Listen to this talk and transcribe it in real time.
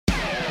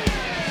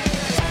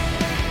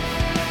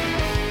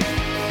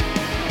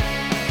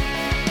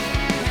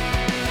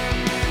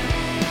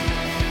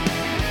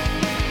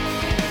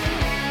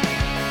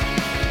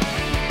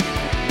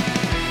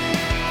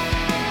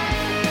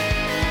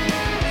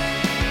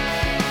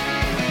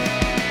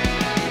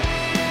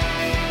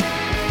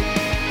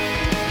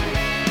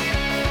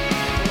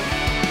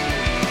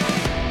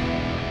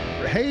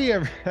Hey,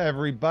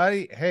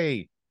 everybody.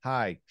 Hey,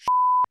 hi.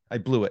 I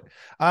blew it.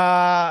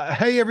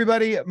 Hey,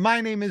 everybody.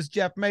 My name is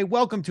Jeff May.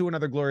 Welcome to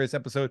another glorious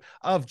episode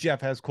of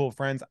Jeff Has Cool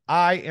Friends.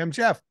 I am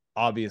Jeff.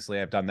 Obviously,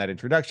 I've done that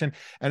introduction,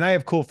 and I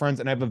have cool friends,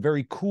 and I have a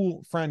very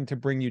cool friend to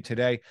bring you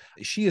today.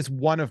 She is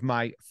one of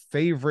my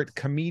favorite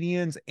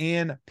comedians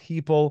and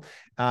people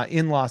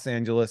in Los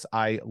Angeles.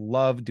 I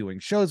love doing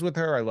shows with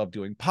her. I love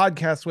doing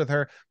podcasts with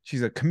her.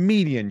 She's a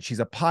comedian.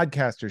 She's a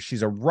podcaster.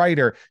 She's a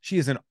writer. She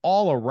is an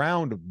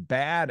all-around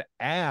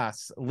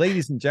badass.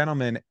 Ladies and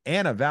gentlemen,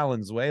 Anna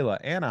Valenzuela.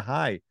 Anna,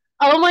 hi.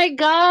 Oh my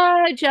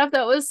God, Jeff,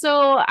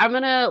 I'm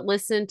gonna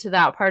listen to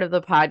that part of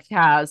the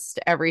podcast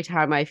every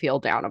time I feel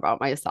down about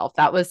myself.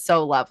 That was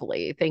so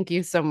lovely. Thank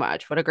you so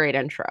much. What a great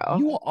intro.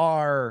 You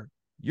are,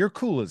 you're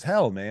cool as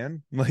hell,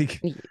 man.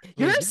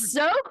 You're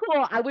so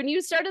cool. When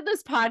you started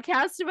this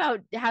podcast about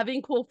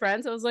having cool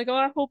friends, I was like, oh,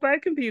 I hope I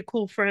can be a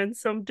cool friend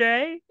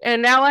someday.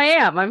 And now I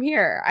am. I'm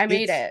here. I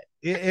made it.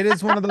 It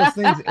is one of those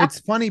things. It's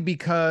funny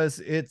because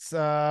it's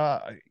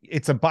a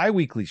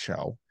bi-weekly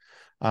show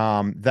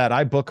that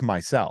I book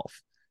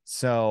myself.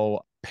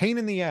 So pain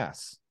in the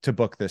ass to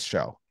book this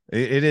show.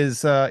 It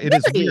is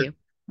Really? weird.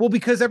 Well,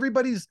 because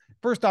everybody's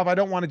first off, I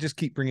don't want to just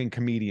keep bringing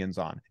comedians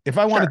on. If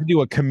I wanted Sure. to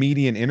do a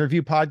comedian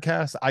interview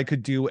podcast, I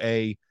could do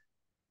a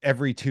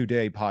every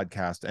 2-day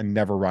podcast and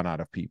never run out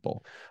of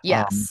people.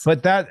 Yes.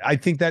 But that I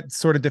think that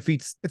sort of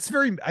defeats.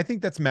 I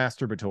think that's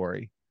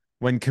masturbatory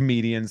when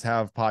comedians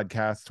have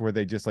podcasts where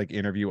they just like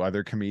interview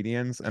other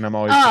comedians, and I'm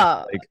always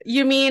Oh, like,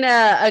 you mean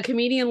a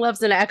comedian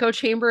lives in an echo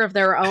chamber of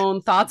their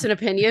own thoughts and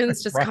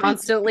opinions, just right?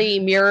 constantly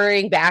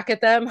mirroring back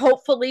at them,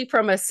 hopefully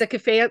from a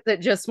sycophant that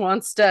just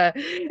wants to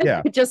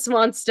Yeah. just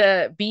wants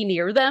to be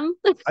near them.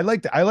 I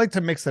like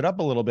to mix it up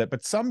a little bit,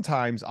 but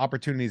sometimes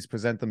opportunities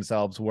present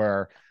themselves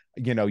where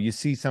you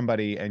see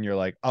somebody and you're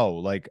like, oh,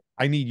 like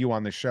I need you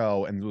on the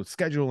show, and with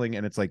scheduling,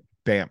 and it's like,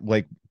 bam,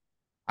 like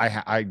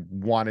I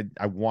wanted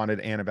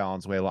Anna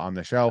Valenzuela on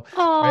the show.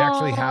 I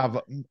actually Oh,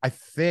 have, I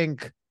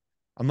think,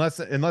 unless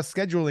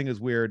scheduling is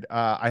weird,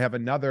 I have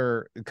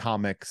another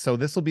comic. So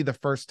this will be the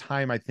first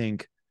time I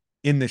think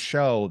in the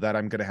show that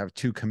I'm going to have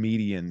two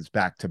comedians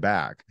back to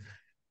back,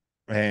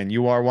 and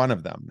you are one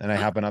of them, and I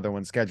have another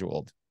one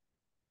scheduled.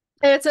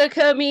 it's a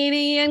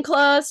comedian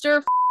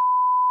cluster,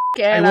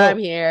 I and I'm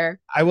will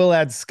here. I will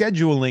add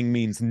scheduling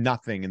means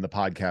nothing in the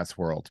podcast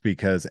world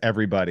because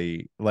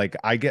everybody, like,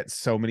 I get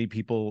so many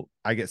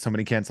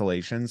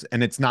cancellations,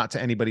 and it's not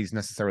to anybody's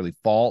necessarily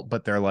fault,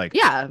 but they're like,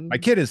 Yeah, my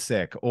kid is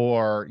sick,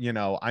 or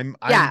I'm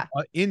yeah.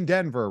 in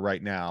Denver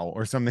right now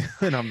or something.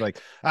 And I'm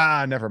like,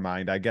 never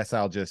mind. I guess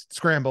I'll just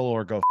scramble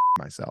or go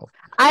myself.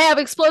 I have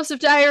explosive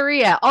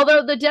diarrhea.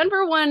 Although the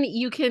Denver one,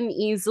 you can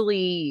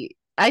easily.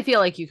 I feel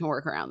like you can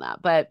work around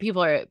that, but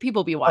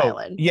people be Oh,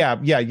 wilding. yeah,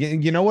 yeah.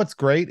 You know what's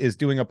great is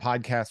doing a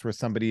podcast where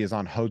somebody is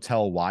on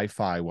hotel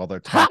Wi-Fi while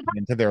they're talking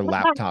into their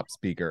laptop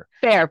speaker.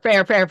 Fair,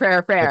 fair, fair,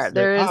 fair, fair. It's like,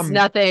 There is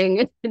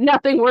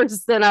nothing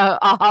worse than a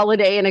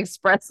Holiday Inn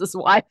Express's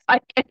Wi-Fi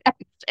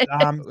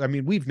connection. I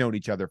mean, we've known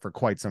each other for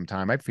quite some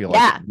time. I feel like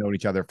Yeah, we've known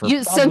each other for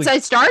you since probably I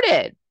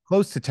started.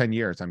 close to 10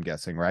 years, I'm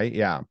guessing, right?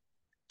 Yeah.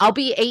 I'll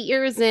be 8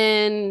 years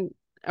in,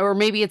 or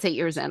maybe it's 8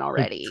 years in So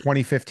already.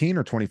 2015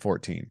 or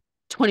 2014.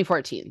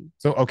 2014.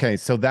 So, okay.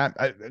 So that,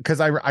 because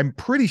I'm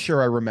pretty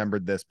sure I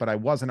remembered this, but I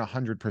wasn't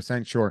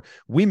 100% sure.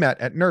 We met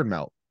at Nerd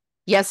Melt.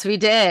 Yes, we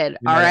did.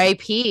 We met at,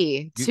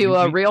 R.I.P. you, to you,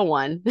 a we, real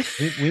one.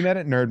 we met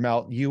at Nerd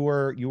Melt. You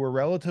were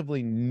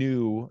relatively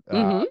new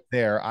Hmm.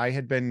 there. I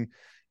had been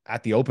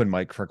at the open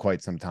mic for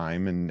quite some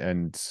time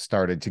and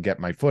started to get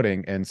my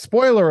footing. And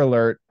spoiler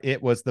alert,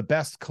 it was the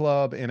best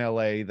club in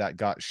LA that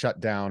got shut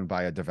down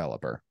by a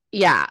developer.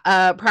 Yeah,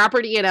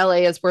 property in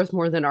LA is worth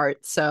more than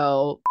art,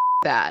 so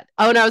that.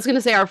 Oh no, I was gonna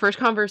say our first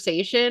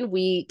conversation,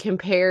 we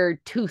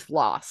compared tooth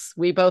loss.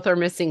 We both are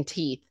missing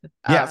teeth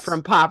Yes.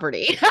 from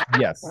poverty.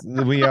 Yes,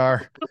 we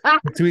are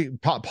between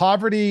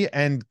poverty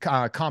and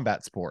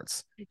combat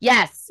sports.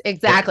 Yes, It,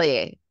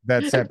 exactly.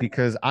 that's it,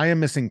 because I am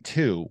missing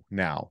two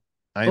now.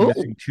 I am Oh,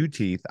 missing two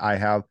teeth. I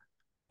have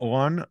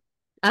one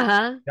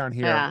uh-huh. down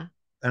here Yeah.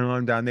 and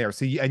one down there.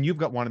 So, and you've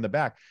got one in the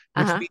back,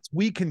 which Uh-huh. means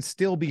we can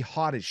still be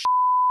hot as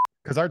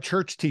because our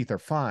church teeth are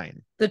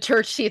fine. The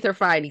church teeth are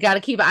fine. You got to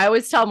keep, I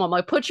always tell them, I'm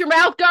like, put your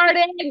mouth guard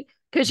in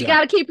because you Yeah.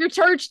 got to keep your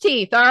church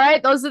teeth. All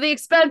right. Those are the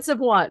expensive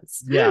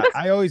ones. Yeah,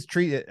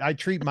 I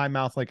treat my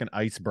mouth like an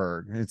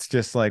iceberg. It's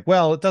just like,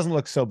 well, it doesn't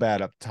look so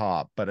bad up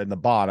top, but in the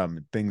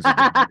bottom, things are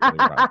going to be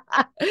really rough.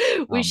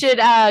 We Um, should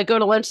go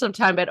to lunch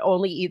sometime, but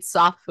only eat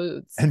soft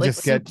foods and like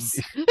just get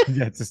soups.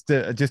 yeah,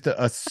 just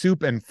a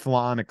soup and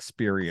flan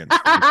experience.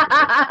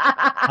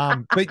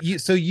 But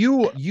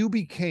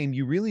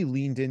you really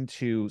leaned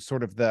into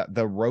sort of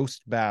the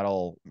roast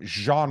battle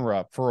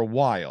genre for a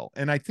while,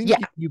 and I think Yeah,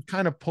 you've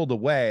kind of pulled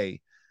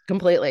away.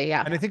 completely.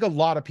 Yeah. And I think a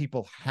lot of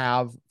people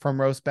have from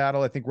roast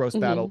battle. I think roast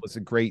battle Hmm. was a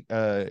great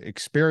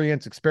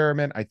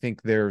experiment. I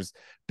think there's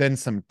been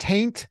some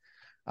taint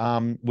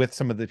with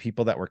some of the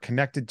people that were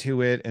connected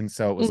to it, and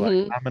so it was like,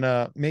 Hmm. I'm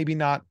gonna, maybe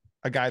not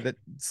a guy that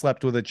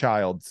slept with a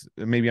child,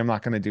 maybe I'm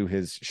not gonna do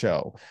his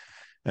show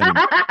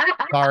anymore.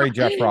 Sorry,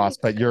 Jeff Ross,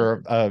 but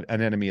you're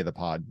an enemy of the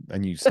pod,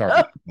 and you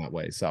started that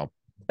way. So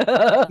you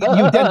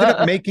ended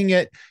up making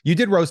it. You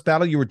did roast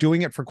battle. You were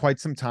doing it for quite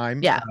some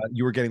time. Yeah.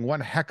 You were getting one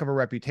heck of a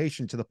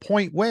reputation, to the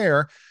point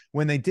where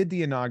when they did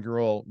the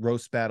inaugural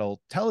roast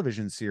battle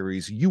television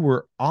series, you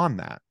were on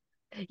that.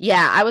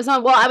 Yeah, I was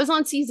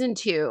on season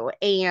 2,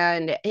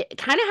 and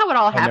kind of how it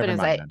all happened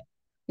is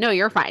no,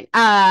 you're fine.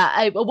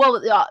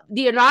 The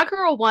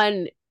inaugural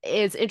one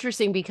is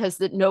interesting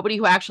because nobody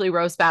who actually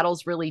roast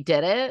battles really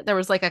did it. There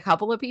was like a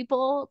couple of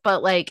people,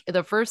 but like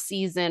the first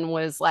season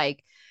was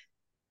like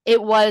it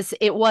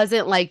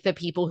wasn't like the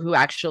people who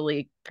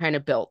actually kind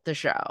of built the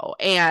show,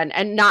 and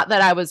not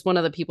that I was one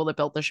of the people that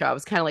built the show. I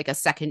was kind of like a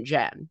second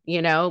gen,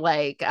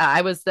 like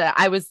I was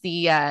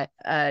the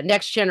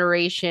next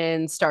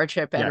generation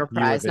Starship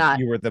Enterprise.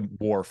 You were the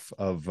Worf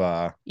of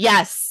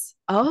yes.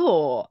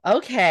 Oh,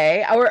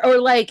 okay. Or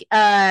like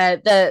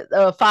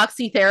the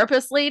Foxy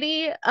therapist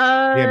lady,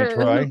 Dana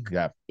Troy.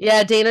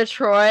 Yeah, Dana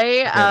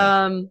Troy.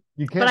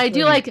 But I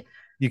do like,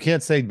 you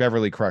can't say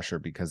Beverly Crusher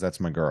because that's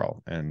my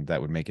girl, and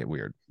that would make it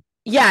weird.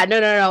 Yeah,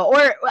 no.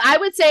 Or I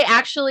would say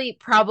actually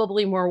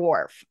probably more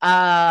Worf,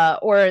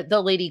 or the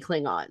Lady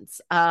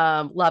Klingons.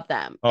 Love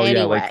them. Oh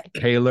anyway. Yeah, like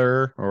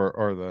Kaler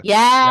or the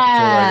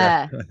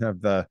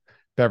of the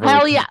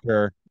Beverly Hell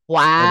Crusher.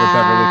 Wow. The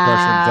Beverly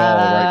Crusher doll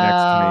right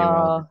next to me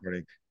while I'm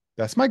recording.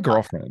 That's my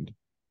girlfriend.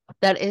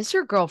 That is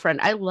your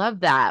girlfriend. I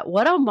love that.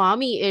 What a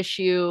mommy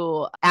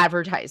issue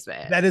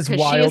advertisement. That is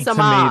wild to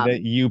me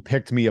that you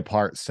picked me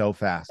apart so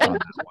fast on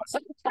that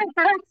one.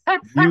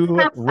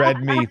 You read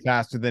me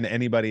faster than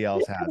anybody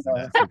else has.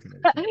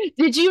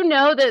 Did you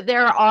know that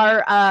there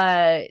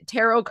are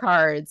tarot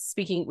cards?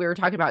 We were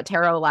talking about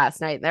tarot last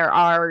night. There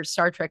are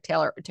Star Trek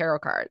tarot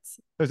cards.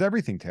 There's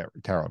everything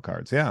tarot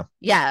cards. Yeah.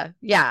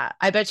 Yeah.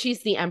 I bet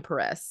she's the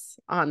Empress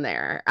on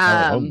there.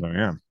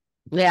 Yeah.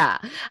 Yeah.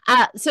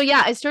 So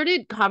yeah, I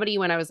started comedy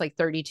when I was like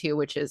 32,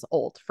 which is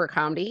old for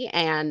comedy.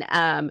 And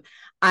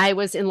I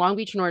was in Long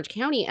Beach and Orange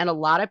County, and a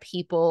lot of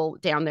people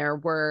down there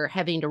were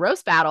having to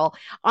roast battle.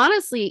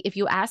 Honestly, if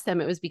you ask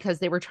them, it was because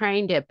they were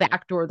trying to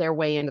backdoor their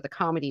way into the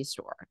Comedy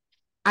Store.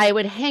 I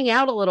would hang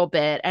out a little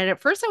bit, and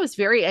at first I was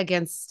very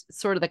against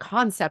sort of the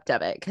concept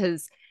of it,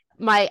 because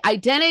my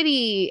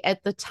identity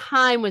at the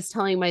time was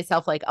telling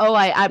myself like, oh,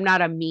 I'm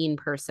not a mean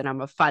person.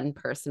 I'm a fun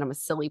person. I'm a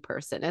silly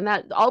person. And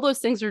that all those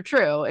things are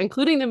true,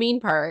 including the mean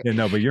part. Yeah,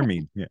 no, but you're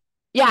mean. Yeah.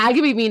 Yeah, I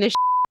can be mean as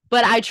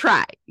but I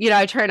try,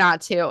 I try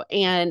not to.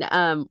 And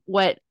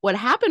what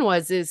happened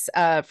was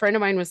a friend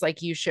of mine was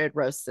like, you should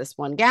roast this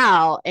one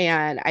gal.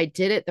 And I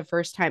did it the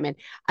first time. And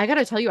I got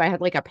to tell you, I had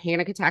like a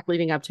panic attack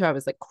leading up to it. I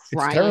was like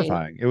crying. It's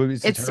terrifying.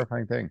 It's a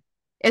terrifying thing.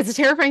 It's a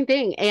terrifying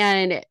thing.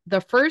 And the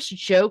first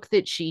joke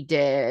that she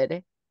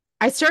did,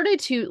 I started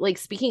to like,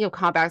 speaking of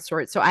combat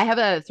sports. So I have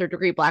a 3rd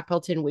degree black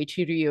belt in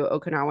Waichuryu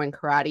Okinawan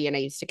karate, and I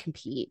used to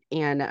compete.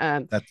 And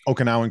that's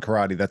Okinawan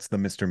karate. That's the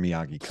Mr.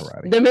 Miyagi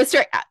karate.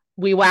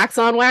 We wax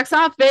on, wax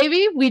off,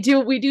 baby. We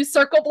do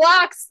circle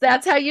blocks.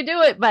 That's how you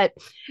do it. But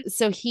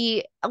so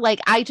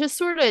I just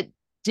sort of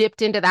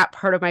dipped into that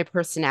part of my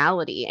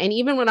personality. And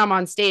even when I'm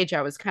on stage,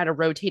 I was kind of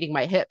rotating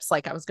my hips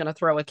like I was going to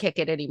throw a kick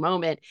at any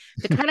moment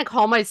to kind of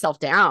calm myself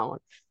down.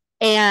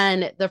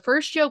 And the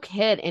first joke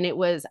hit, and it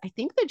was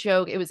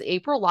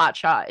April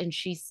Lotshot, and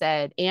she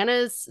said,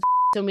 Anna's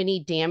so many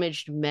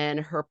damaged men,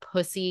 her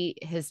pussy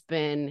has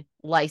been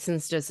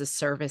licensed as a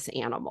service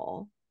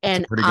animal.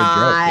 That's and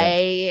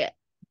I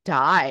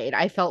died.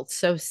 I felt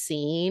so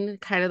seen,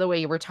 kind of the way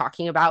you were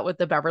talking about with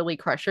the Beverly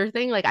Crusher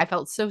thing. Like I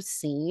felt so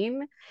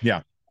seen.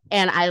 Yeah.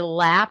 And I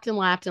laughed and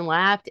laughed and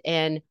laughed.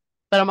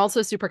 But I'm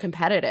also super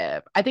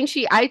competitive. I think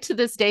I to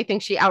this day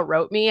think she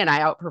outwrote me and I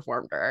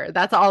outperformed her.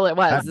 That's all it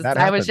was.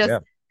 I was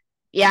just,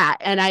 yeah.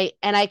 And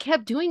I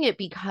kept doing it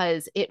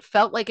because it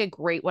felt like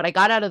what I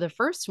got out of the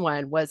first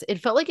one was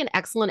it felt like an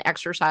excellent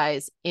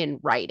exercise in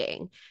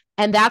writing.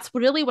 And that's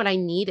really what I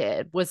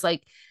needed, was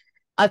like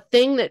a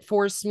thing that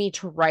forced me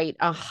to write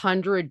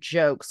 100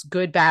 jokes,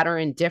 good, bad, or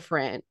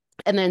indifferent,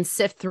 and then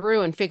sift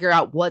through and figure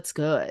out what's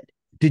good.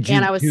 Did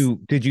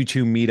you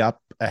two meet up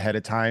ahead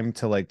of time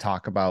to like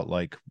talk about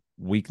like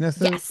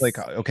weaknesses? Yes. Like,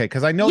 okay,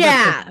 because I know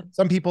that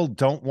some people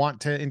don't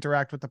want to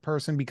interact with the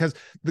person, because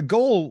the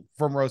goal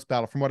from roast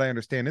battle, from what I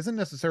understand, isn't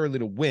necessarily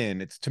to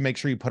win. It's to make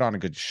sure you put on a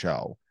good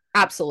show.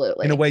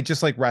 Absolutely. In a way,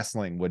 just like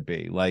wrestling would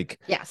be. Like,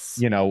 yes,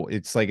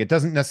 it's like it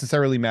doesn't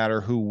necessarily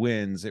matter who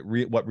wins.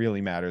 What really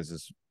matters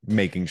is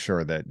making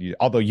sure that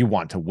although you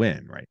want to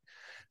win, right?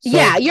 So,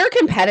 yeah, you're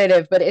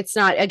competitive, but it's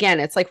not, again,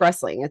 it's like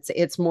wrestling.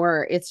 It's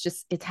more,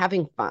 it's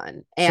having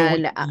fun.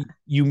 And so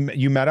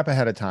you met up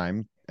ahead of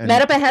time.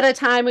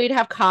 We'd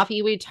have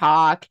coffee, we'd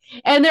talk.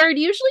 And there'd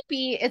usually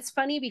be, it's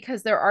funny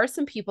because there are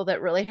some people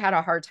that really had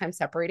a hard time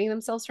separating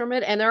themselves from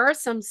it. And there are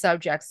some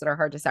subjects that are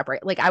hard to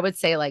separate. Like I would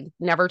say, like,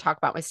 never talk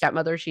about my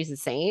stepmother. She's a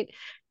saint.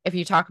 If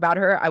you talk about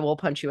her, I will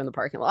punch you in the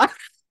parking lot.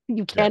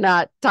 You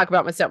cannot talk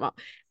about my stepmom,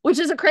 which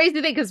is a crazy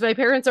thing because my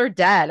parents are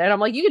dead. And I'm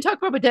like, you can talk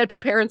about my dead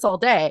parents all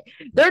day.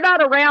 They're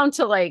not around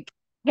to like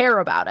care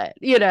about it.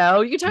 You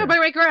can talk about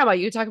my grandma,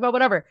 you can talk about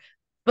whatever.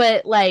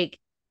 But like,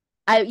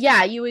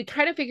 yeah, you would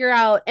kind of figure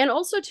out, and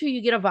also too,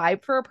 you get a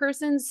vibe for a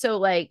person. So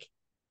like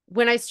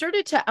when I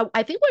started to,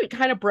 I think what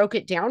kind of broke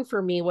it down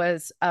for me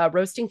was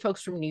roasting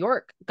folks from New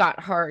York got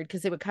hard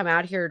because they would come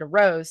out here to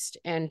roast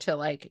and to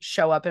like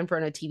show up in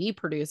front of TV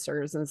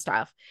producers and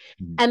stuff.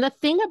 Mhm. And the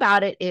thing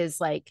about it is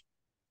like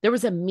there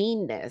was a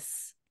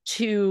meanness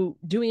to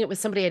doing it with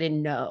somebody I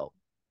didn't know.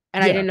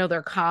 And I Yeah. didn't know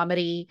their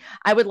comedy.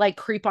 I would like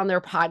creep on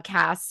their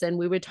podcasts and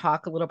we would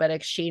talk a little bit,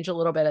 exchange a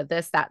little bit of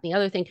this, that, and the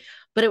other thing.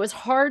 But it was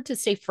hard to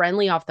stay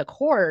friendly off the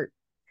court.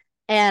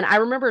 And I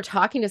remember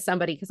talking to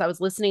somebody because I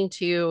was listening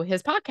to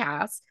his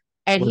podcast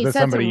and Was he this said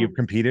somebody some, you've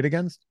competed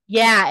against?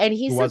 yeah, and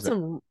he Who said was it?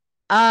 some,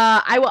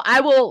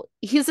 I will,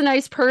 he's a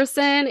nice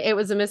person. It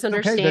was a Okay, that's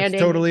misunderstanding.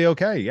 totally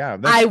okay. Yeah, I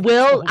that's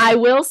will, I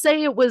will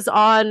say it was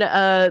on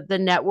the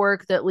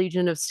network that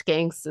Legion of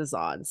Skanks is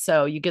on.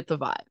 So you get the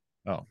vibe.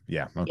 Oh,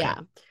 yeah. Okay. Yeah.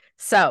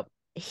 So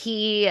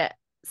he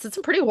said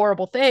some pretty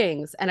horrible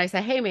things. And I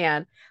said, hey,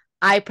 man,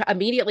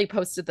 immediately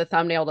posted the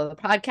thumbnail to the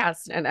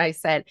podcast and I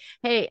said,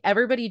 hey,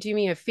 everybody do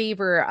me a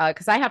favor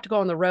because I have to go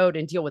on the road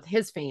and deal with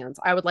his fans.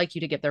 I would like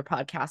you to get their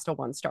podcast a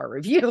 1-star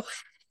review.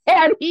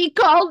 And he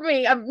called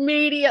me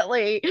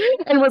immediately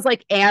and was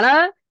like,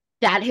 Anna,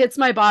 that hits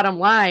my bottom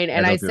line.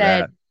 And I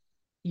said,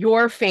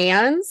 your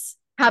fans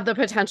have the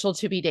potential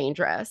to be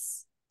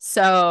dangerous.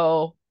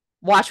 So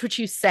watch what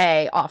you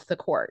say off the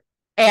court.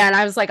 And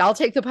I was like, I'll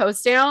take the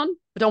post down,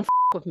 but don't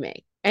with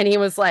me. And he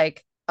was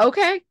like,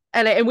 okay.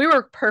 And we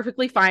were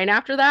perfectly fine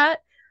after that.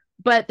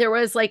 But there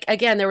was like,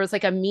 again, there was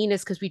like a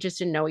meanness because we just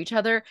didn't know each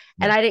other.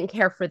 Yeah. And I didn't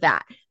care for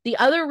that. The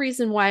other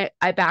reason why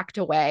I backed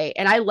away,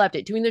 and I loved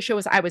it, doing the show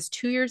was I was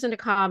 2 years into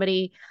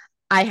comedy.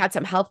 I had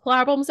some health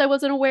problems I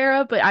wasn't aware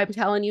of, but I'm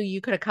telling you,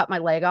 you could have cut my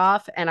leg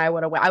off and I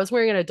would have, I was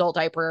wearing an adult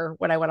diaper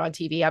when I went on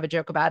TV. I have a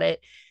joke about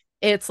it.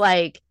 It's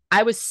like,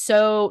 I was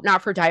so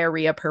not for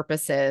diarrhea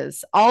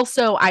purposes.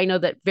 Also, I know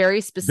that very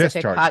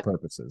specific discharge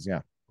purposes.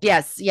 Yeah.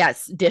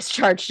 Yes,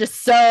 discharge.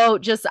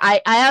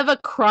 I have a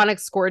chronic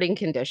squirting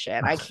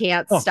condition. I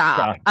can't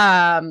stop.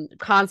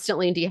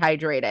 Constantly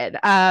dehydrated.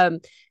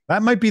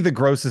 That might be the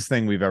grossest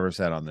thing we've ever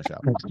said on the show.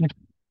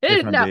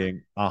 If I'm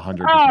being 100%.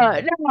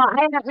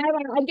 No,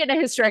 I'm getting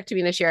a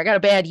hysterectomy this year. I got a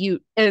bad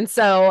ute. And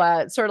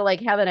so sort of like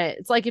having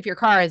it's like if your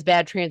car has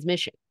bad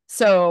transmission.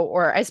 So,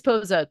 or I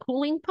suppose a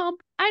cooling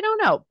pump. I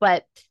don't know.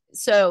 But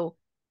so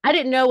I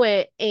didn't know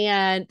it.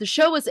 And the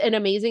show was an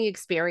amazing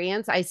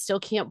experience. I still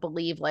can't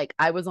believe like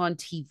I was on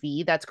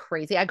TV. That's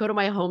crazy. I go to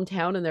my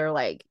hometown and they're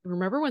like,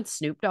 remember when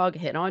Snoop Dogg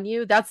hit on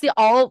you? That's the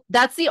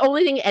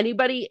only thing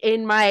anybody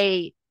in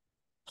my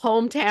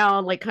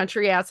hometown, like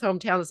country ass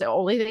hometown, is the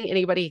only thing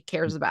anybody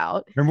cares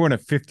about. Remember when a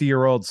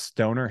 50-year-old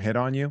stoner hit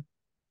on you?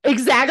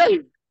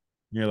 Exactly.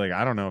 You're like,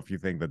 I don't know if you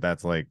think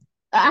that's like,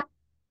 I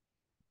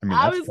mean,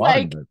 I that's was fun,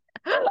 like,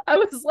 I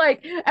was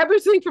like,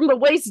 everything from the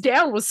waist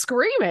down was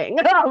screaming.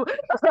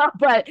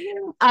 but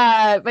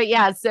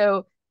yeah,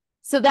 so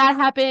that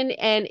happened.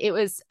 And it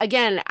was,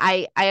 again,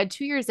 I had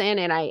 2 years in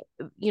and I,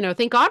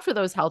 thank God for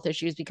those health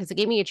issues because it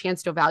gave me a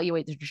chance to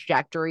evaluate the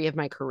trajectory of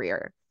my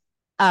career.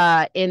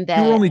 In that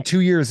you were only 2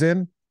 years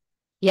in.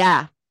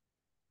 Yeah.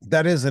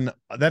 That is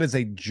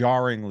a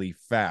jarringly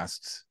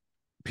fast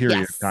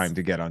period of time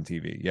to get on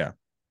TV. Yeah.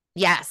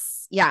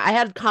 Yes. Yeah. I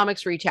had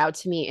comics reach out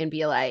to me and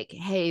be like,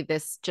 hey,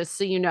 this, just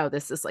so you know,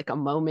 this is like a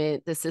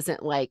moment. This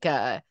isn't like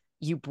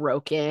you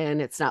broke in.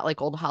 It's not like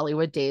old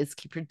Hollywood days.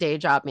 Keep your day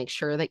job. Make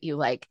sure that you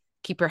like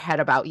keep your head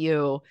about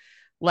you.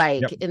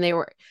 Like, yep.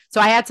 And so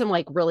I had some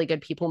like really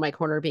good people in my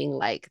corner being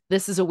like,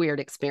 this is a weird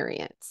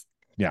experience.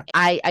 Yeah.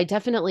 I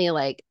definitely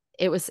like,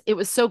 it was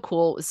so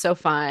cool. It was so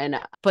fun.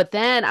 But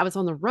then I was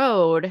on the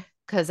road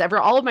because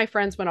all of my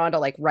friends went on to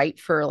like write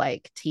for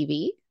like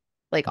TV,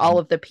 like all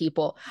of the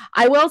people.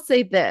 I will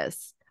say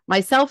this,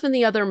 myself and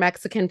the other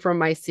Mexican from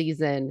my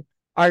season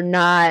are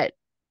not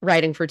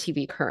writing for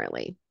TV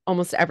currently.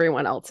 Almost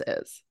everyone else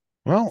is.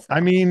 Well, so. I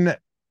mean,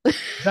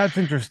 that's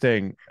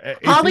interesting.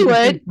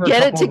 Hollywood,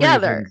 get it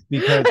together.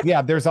 Because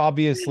yeah, there's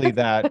obviously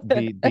that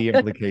the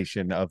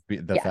implication of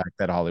the fact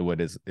that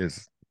Hollywood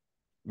is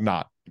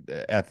not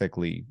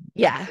ethically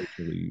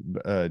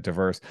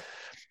diverse.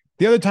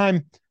 The other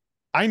time,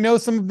 I know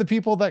some of the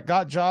people that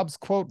got jobs,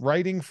 quote,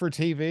 writing for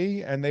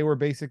TV, and they were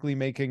basically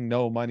making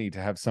no money to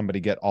have somebody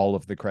get all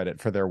of the credit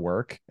for their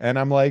work. And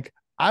I'm like,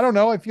 I don't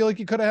know. I feel like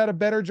you could have had a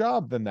better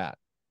job than that.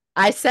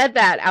 I said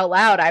that out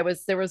loud.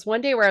 There was one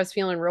day where I was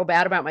feeling real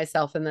bad about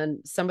myself. And then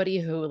somebody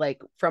who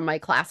like from my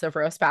class of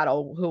roast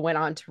battle who went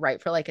on to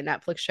write for like a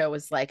Netflix show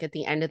was like, at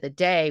the end of the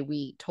day,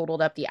 we totaled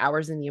up the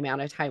hours and the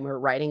amount of time we were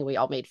writing. We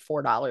all made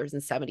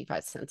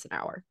 $4.75 an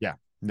hour. Yeah,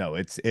 no,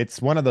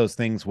 it's one of those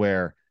things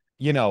where,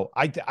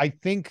 I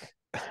think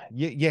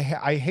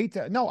I hate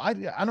to, no, I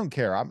don't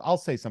care. I'll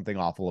say something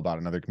awful about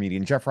another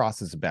comedian. Jeff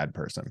Ross is a bad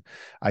person.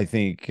 I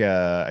think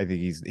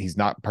he's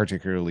not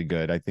particularly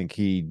good. I think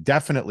he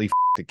definitely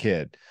a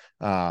kid.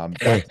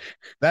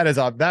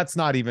 That's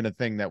not even a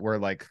thing that we're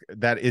like,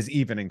 that is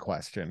even in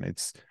question.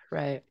 It's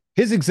right.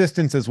 His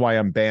existence is why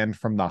I'm banned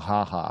from the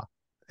haha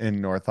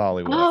in North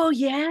Hollywood. Oh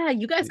yeah,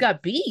 you guys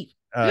got beef.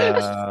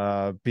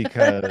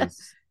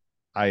 Because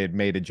I had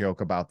made a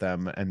joke about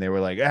them, and they were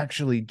like,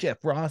 actually,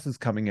 Jeff Ross is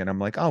coming in. I'm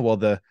like, oh, well,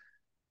 the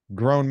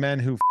grown men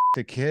who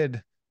a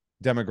kid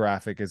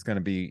demographic is going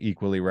to be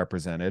equally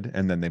represented.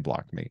 And then they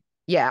blocked me.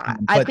 Yeah,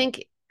 I But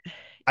think,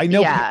 I know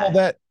people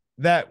yeah.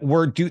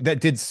 that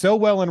did so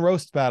well in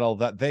Roast Battle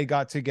that they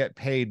got to get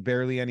paid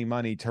barely any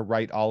money to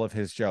write all of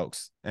his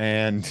jokes,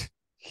 and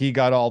he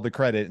got all the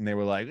credit. And they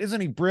were like,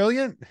 isn't he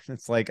brilliant?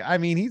 It's like, I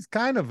mean, he's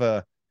kind of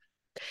a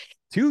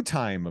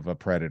two-time of a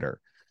predator.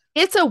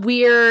 It's a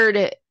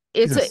weird,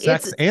 He's a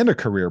sex and a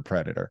career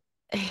predator.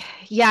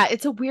 yeah,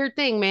 it's a weird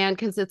thing, man,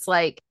 because it's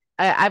like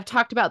I've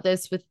talked about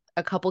this with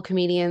a couple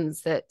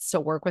comedians that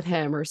still work with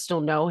him or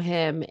still know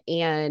him,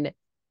 and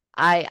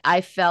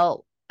I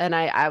felt, and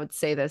I would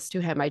say this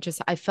to him,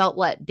 I felt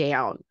let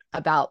down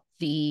about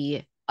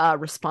the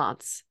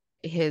response.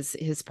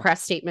 His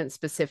press statement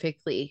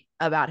specifically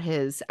about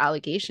his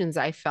allegations,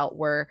 I felt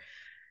were,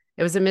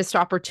 it was a missed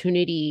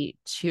opportunity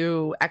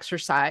to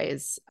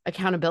exercise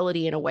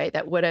accountability in a way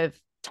that would have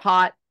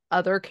taught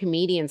other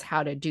comedians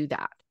how to do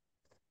that.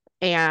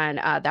 And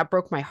that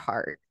broke my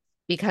heart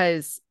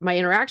because my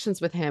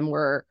interactions with him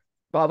were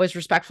always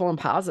respectful and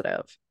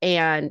positive,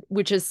 and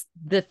which is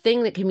the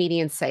thing that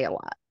comedians say a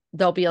lot.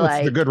 They'll be It's a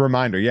like, good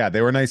reminder. Yeah,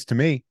 they were nice to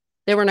me.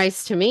 they were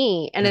nice to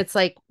me. And it's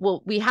like,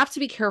 well, we have to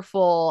be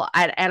careful.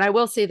 And I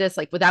will say this,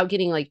 like, without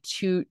getting like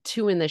too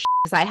in the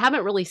because I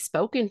haven't really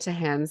spoken to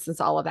him since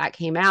all of that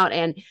came out.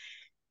 And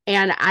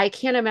I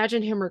can't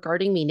imagine him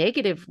regarding me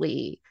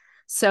negatively.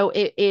 So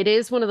it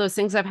is one of those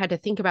things I've had to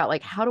think about,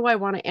 like, how do I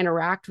want to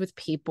interact with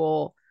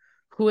people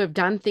who have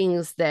done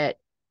things that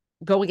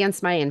go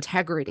against my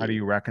integrity? How do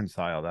you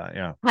reconcile that?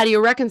 Yeah. How do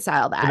you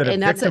reconcile that?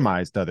 And that's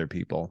victimized other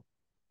people.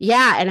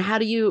 Yeah. And how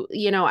do you,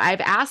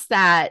 I've asked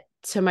that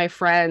to my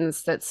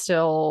friends that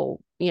still,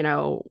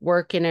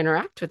 work and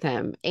interact with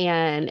him.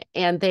 And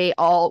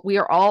we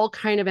are all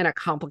kind of in a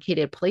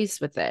complicated place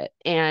with it.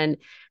 And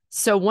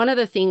so one of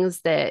the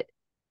things that,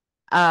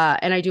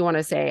 and I do want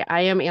to say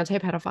I am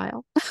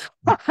anti-pedophile.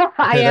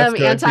 I am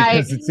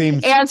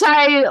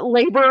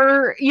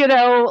anti-labor,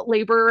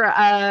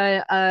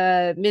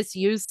 labor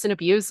misuse and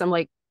abuse. I'm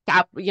like,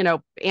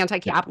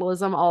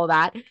 anti-capitalism, all of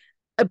that.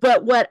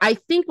 But what I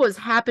think was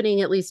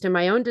happening, at least in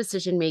my own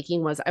decision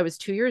making, was I was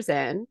 2 years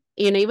in,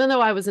 and even though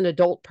I was an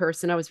adult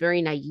person, I was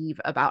very naive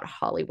about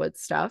Hollywood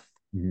stuff,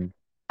 in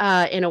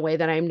a way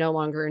that I'm no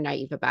longer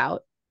naive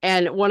about.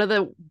 And one of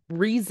the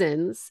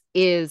reasons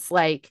is,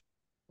 like,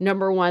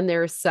 number one,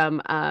 there's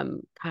some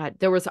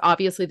there's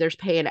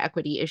pay and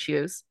equity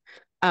issues.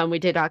 We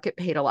did not get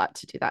paid a lot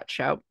to do that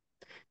show.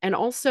 And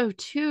also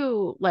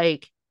too,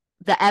 like,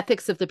 the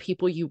ethics of the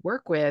people you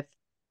work with,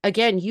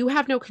 again, you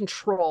have no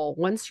control.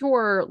 Once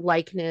your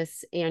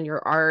likeness and your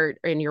art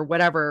and your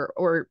whatever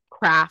or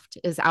craft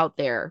is out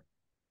there,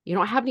 you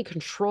don't have any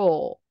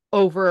control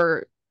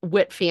over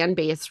what fan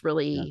base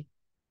really,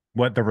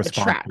 what the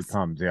response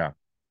becomes. Yeah.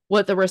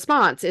 What the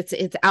response,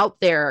 it's out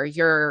there,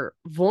 you're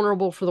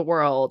vulnerable for the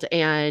world,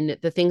 and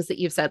the things that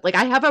you've said. Like,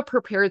 I have a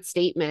prepared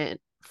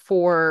statement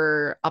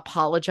for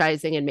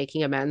apologizing and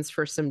making amends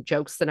for some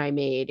jokes that I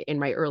made in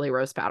my early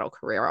roast battle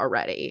career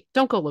already.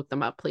 Don't go look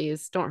them up,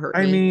 please. Don't hurt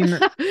me. I mean,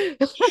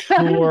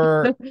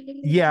 sure.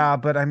 Yeah,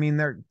 but I mean,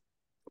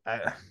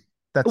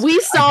 we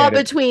saw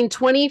between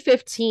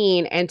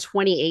 2015 and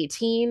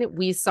 2018,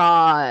 we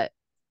saw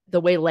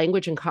the way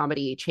language and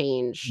comedy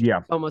changed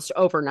almost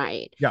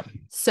overnight. Yeah.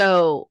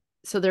 So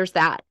there's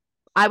that.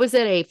 I was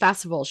at a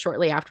festival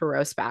shortly after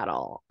Roast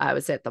Battle. I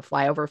was at the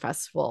Flyover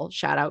Festival.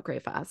 Shout out Grey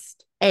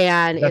Fest.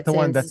 And that's the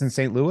one that's in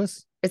St.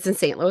 Louis? It's in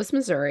St. Louis,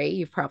 Missouri.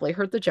 You've probably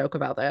heard the joke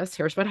about this.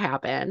 Here's what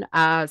happened.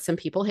 Some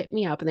people hit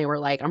me up and they were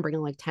like, I'm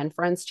bringing like 10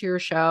 friends to your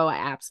show. I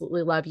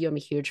absolutely love you. I'm a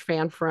huge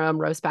fan from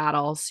Roast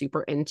Battle,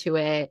 super into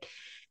it.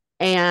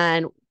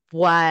 And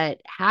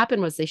what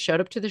happened was they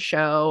showed up to the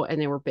show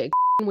and they were big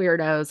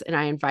weirdos. And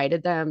I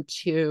invited them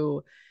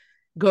to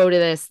go to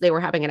this. They were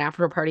having an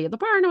after party at the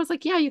bar. And I was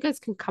like, yeah, you guys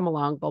can come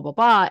along, blah, blah,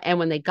 blah. And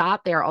when they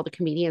got there, all the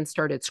comedians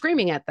started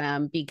screaming at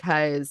them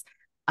because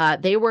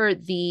they were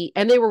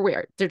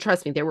weird.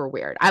 Trust me, they were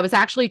weird. I was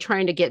actually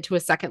trying to get to a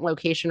second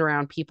location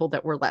around people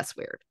that were less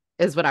weird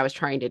is what I was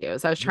trying to do.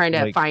 So I was trying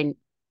to find.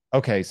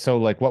 Okay. So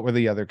like, what were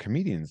the other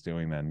comedians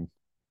doing then?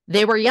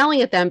 They were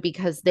yelling at them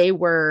because they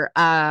were,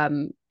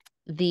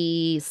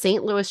 the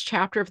St. Louis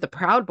chapter of the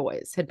Proud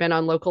Boys had been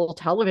on local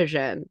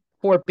television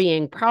for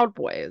being Proud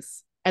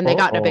Boys. And they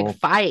got in a big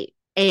fight.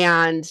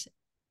 And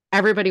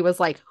everybody was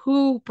like,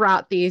 who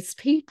brought these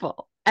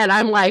people? And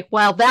I'm like,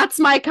 well, that's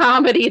my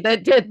comedy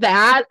that did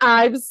that.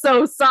 I'm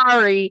so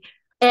sorry.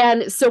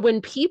 And so when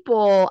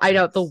people, I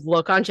know the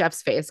look on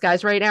Jeff's face,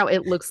 guys, right now,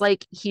 it looks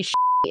like he's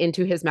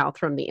into his mouth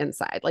from the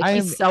inside. Like,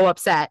 he's so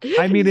upset.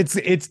 I mean,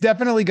 it's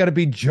definitely going to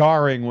be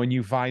jarring when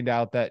you find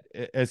out that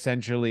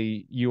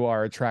essentially you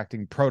are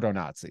attracting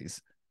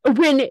proto-Nazis.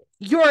 When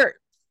your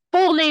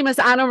full name is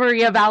Ana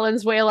Maria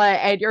Valenzuela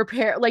and your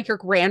your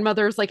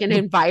grandmother's like an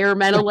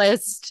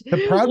environmentalist.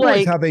 The Proud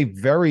Boys have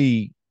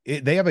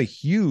they have a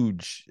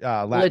huge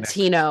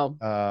Latino.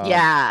 They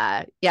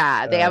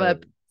have a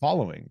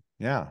following.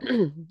 Yeah.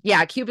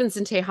 Yeah, Cubans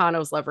and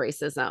Tejanos love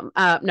racism.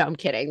 No, I'm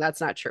kidding.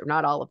 That's not true.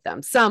 Not all of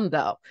them. Some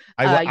though.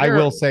 I You're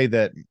will say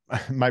that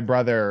my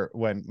brother,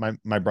 when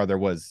my brother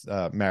was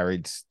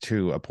married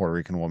to a Puerto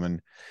Rican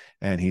woman,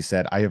 and he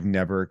said, I have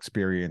never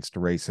experienced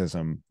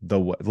racism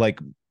like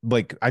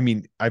I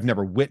mean, I've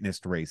never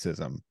witnessed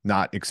racism,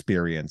 not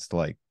experienced,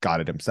 like got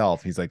it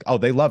himself. He's like, oh,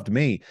 they loved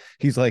me.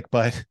 He's like,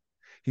 but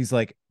he's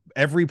like,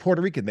 every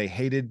Puerto Rican, they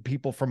hated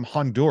people from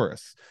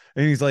Honduras.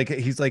 And he's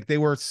like, they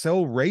were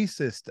so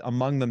racist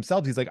among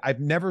themselves. He's like,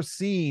 I've never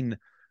seen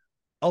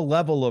a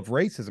level of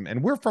racism,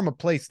 and we're from a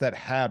place that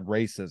had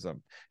racism.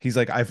 He's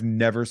like, I've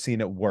never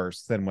seen it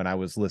worse than when I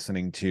was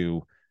listening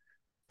to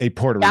a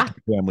Puerto yeah.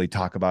 Rican family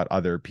talk about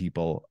other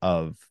people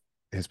of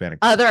Hispanic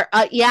Other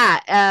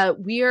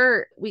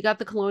we got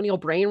the colonial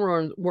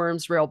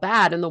worms real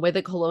bad, and the way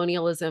that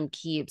colonialism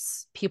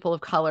keeps people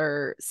of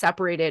color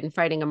separated and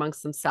fighting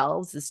amongst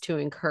themselves is to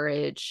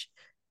encourage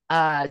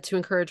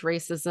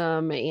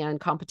racism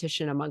and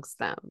competition amongst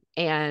them.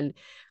 And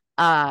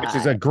which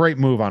is a great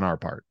move on our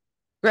part.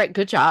 great,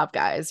 good job,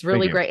 guys.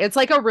 Really great. It's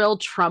like a real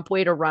Trump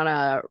way to run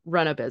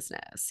a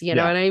business. You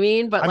know what I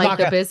mean? But like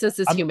the business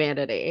is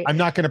humanity. I'm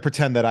not going to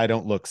pretend that I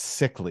don't look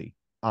sickly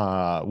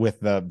with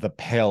the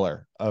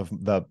pallor of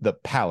the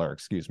pallor,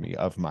 excuse me,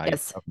 of my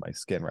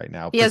skin right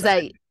now. Yes,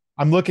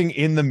 I'm looking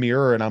in the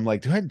mirror and I'm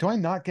like, do I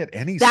not get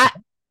any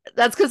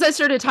that's because I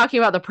started talking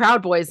about the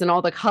Proud Boys and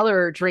all the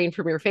color drained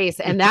from your face.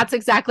 And that's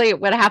exactly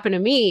what happened to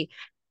me.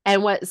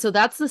 And so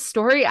that's the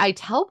story I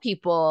tell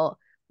people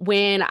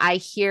when I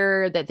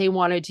hear that they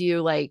want to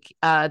do like,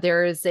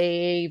 there is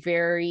a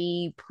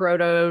very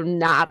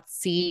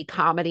proto-Nazi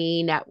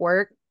comedy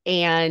network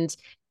and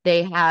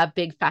they have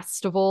big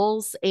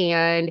festivals.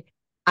 And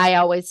I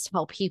always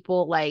tell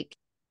people, like,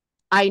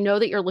 I know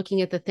that you're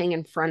looking at the thing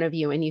in front of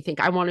you and you think,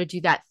 I want to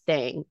do that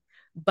thing,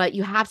 but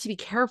you have to be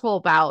careful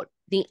about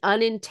the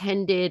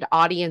unintended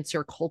audience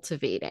you're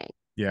cultivating.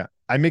 Yeah.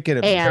 I make it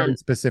a very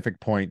specific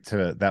point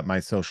to that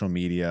my social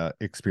media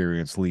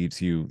experience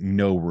leaves you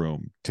no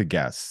room to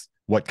guess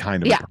what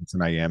kind of a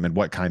person I am and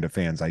what kind of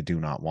fans I do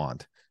not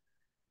want.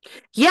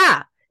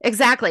 Yeah,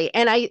 exactly.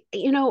 And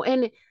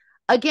and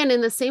again,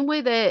 in the same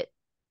way that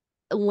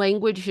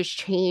language has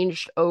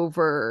changed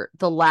over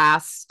the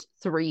last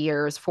 3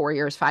 years, 4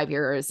 years, 5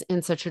 years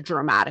in such a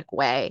dramatic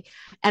way.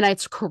 And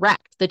it's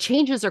correct. The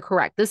changes are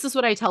correct. This is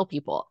what I tell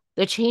people.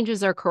 The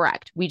changes are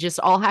correct. We just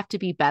all have to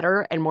be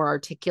better and more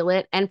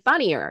articulate and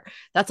funnier.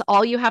 That's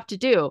all you have to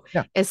do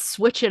is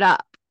switch it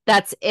up.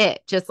 That's it.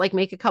 Just like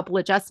make a couple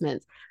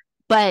adjustments.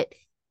 But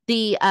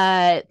the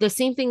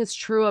same thing is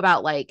true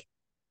about like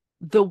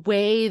the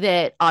way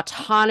that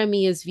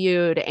autonomy is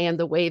viewed and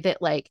the way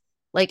that like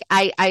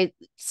I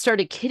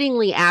started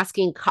kiddingly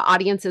asking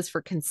audiences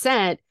for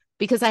consent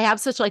because I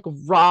have such like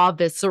raw,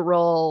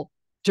 visceral,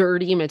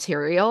 dirty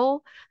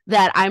material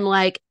that I'm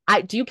like,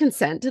 do you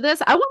consent to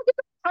this? I want to get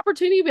the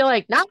opportunity to be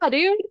like, nah,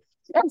 dude.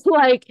 It's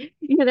like,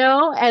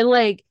 and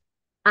like,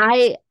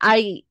 I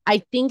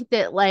think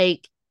that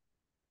like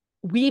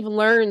we've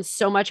learned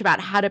so much about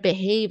how to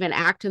behave and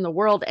act in the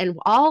world. And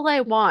all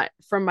I want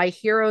from my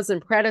heroes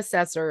and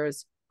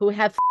predecessors who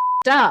have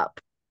up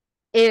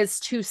is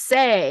to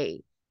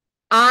say,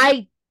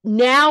 I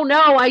now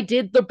know I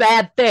did the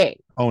bad thing.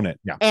 Own it.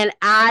 Yeah. And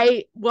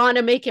I want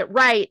to make it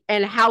right.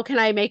 And how can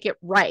I make it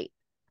right?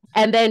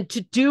 And then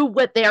to do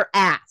what they're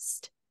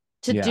asked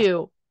to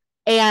do.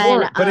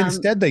 And but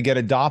instead they get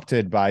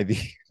adopted by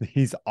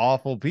these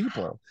awful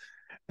people.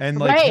 And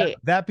like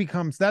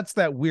that's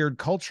that weird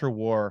culture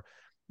war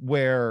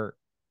where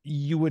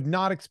you would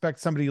not expect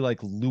somebody like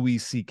Louis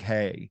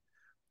C.K.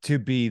 to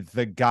be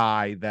the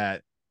guy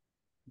that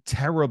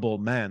terrible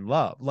men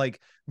love. Like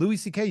Louis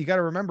C.K., you got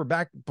to remember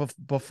back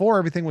before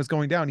everything was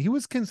going down, he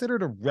was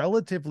considered a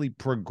relatively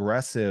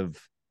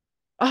progressive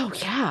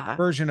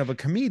version of a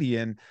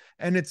comedian.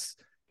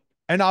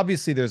 And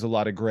obviously there's a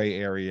lot of gray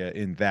area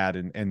in that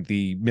and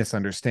the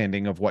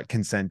misunderstanding of what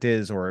consent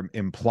is or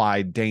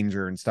implied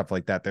danger and stuff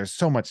like that. There's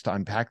so much to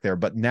unpack there.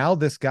 But now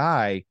this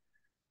guy,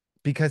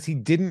 because he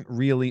didn't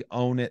really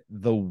own it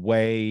the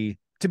way,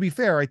 to be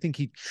fair, I think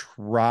he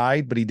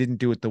tried, but he didn't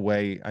do it the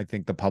way I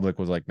think the public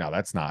was like, no,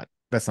 that's not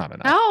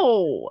enough.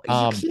 No,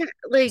 you can't,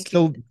 like,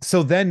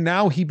 so then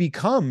now he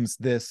becomes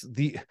this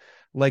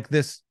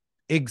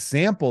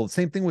example.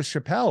 Same thing with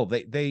Chappelle.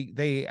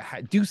 They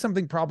do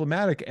something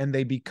problematic and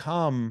they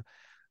become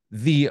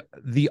the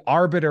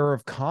arbiter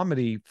of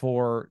comedy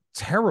for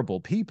terrible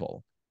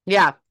people.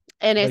 Yeah.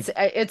 And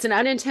it's an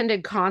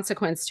unintended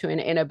consequence to an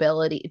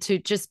inability to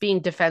just being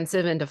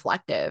defensive and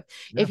deflective.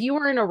 Yeah. If you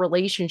were in a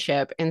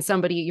relationship and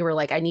you were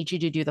like, I need you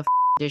to do the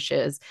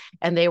dishes,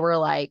 and they were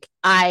like,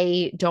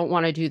 I don't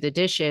want to do the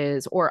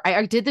dishes, or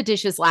I did the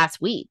dishes last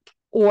week,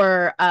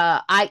 or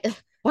why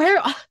do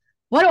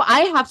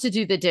I have to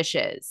do the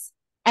dishes?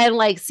 And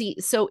like,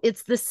 so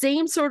it's the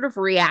same sort of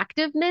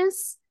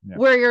reactiveness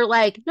where you're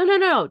like,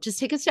 no, just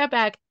take a step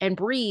back and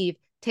breathe,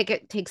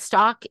 take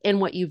stock in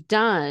what you've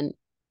done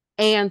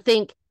and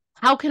think,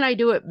 how can I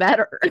do it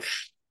better?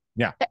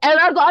 Yeah. And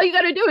that's all you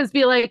got to do is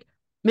be like,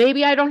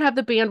 maybe I don't have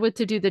the bandwidth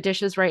to do the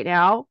dishes right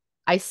now,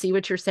 I see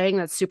what you're saying.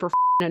 That's super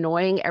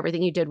annoying.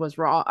 Everything you did was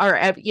wrong. Or,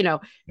 Yeah.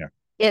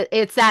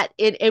 it's that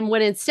it, and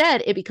when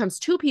instead it becomes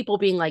two people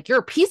being like, you're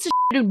a piece of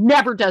shit who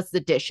never does the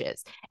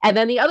dishes. And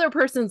then the other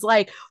person's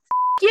like,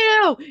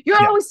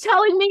 you're always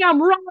telling me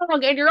I'm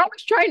wrong. And you're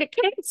always trying to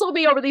cancel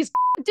me over these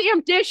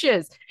damn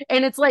dishes.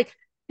 And it's like,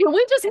 can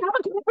we just have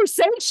a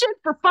conversation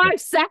for 5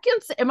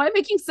 seconds? Am I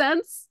making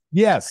sense?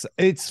 Yes,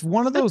 it's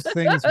one of those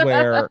things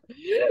where,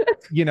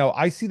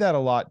 I see that a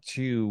lot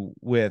too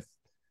with,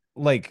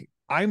 like,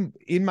 I'm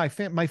in my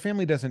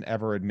family doesn't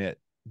ever admit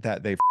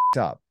that they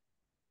up.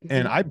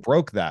 And I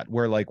broke that,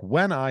 where like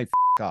when I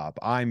up,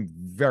 I'm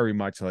very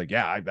much like,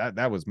 yeah,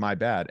 that was my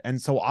bad.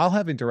 And so I'll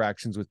have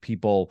interactions with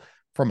people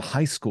from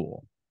high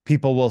school.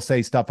 People will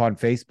say stuff on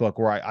Facebook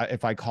where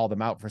if I call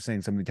them out for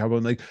saying something terrible,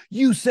 and like,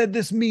 you said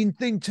this mean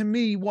thing to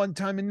me one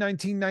time in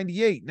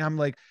 1998. And I'm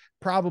like,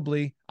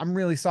 probably, I'm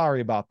really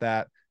sorry about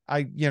that.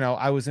 I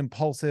was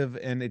impulsive,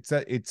 and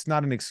it's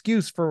not an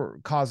excuse for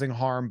causing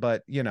harm,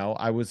 but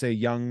I was a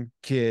young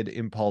kid,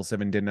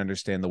 impulsive, and didn't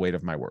understand the weight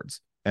of my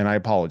words. And I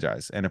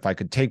apologize. And if I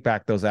could take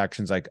back those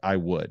actions, like, I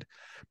would.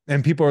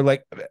 And people are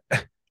like,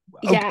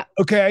 yeah,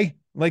 okay.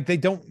 Like,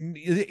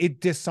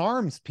 it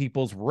disarms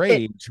people's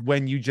rage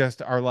when you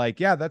just are like,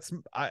 yeah, that's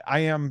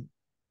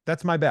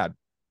my bad.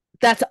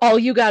 That's all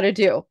you got to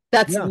do.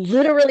 That's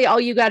literally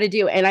all you got to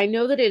do. And I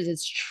know that it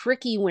is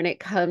tricky when it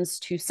comes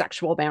to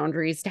sexual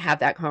boundaries to have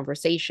that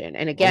conversation.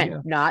 And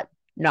again, not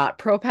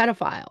pro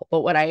pedophile,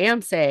 but what I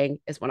am saying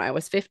is when I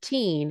was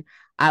 15,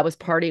 I was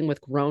partying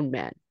with grown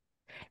men.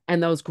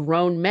 And those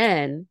grown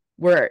men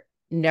were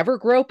never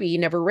gropey,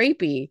 never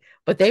rapey,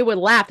 but they would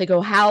laugh. They go,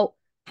 how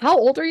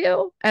old are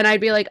you? And I'd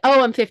be like,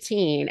 oh, I'm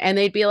 15. And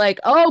they'd be like,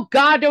 oh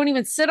God, don't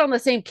even sit on the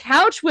same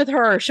couch with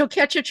her. She'll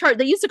catch a charge.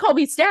 They used to call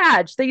me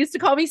Stag. They used to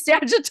call me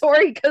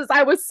statutory because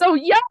I was so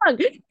young,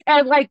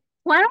 and like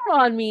clown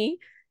on me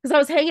because I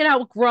was hanging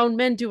out with grown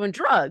men doing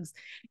drugs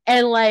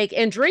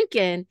and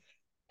drinking.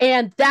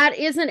 And that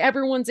isn't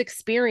everyone's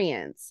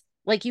experience.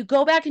 Like, you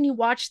go back and you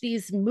watch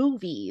these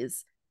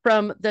movies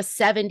from the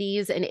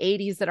 70s and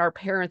 80s that our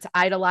parents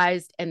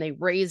idolized and they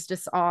raised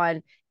us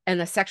on, and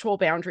the sexual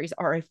boundaries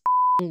are a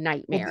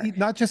nightmare. Well,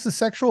 not just the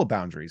sexual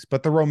boundaries,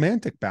 but the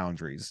romantic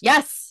boundaries.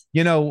 Yes.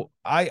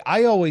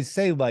 I always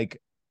say,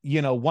 like,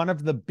 one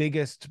of the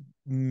biggest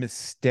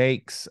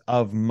mistakes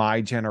of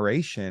my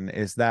generation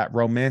is that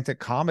romantic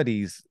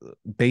comedies,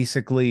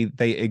 basically,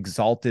 they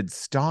exalted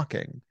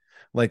stalking,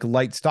 like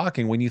light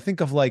stalking. When you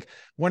think of like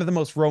one of the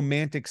most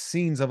romantic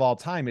scenes of all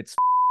time, it's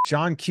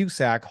John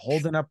Cusack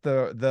holding up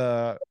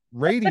the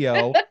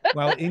radio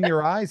while In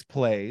Your Eyes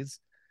plays,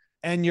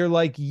 and you're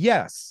like,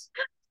 yes,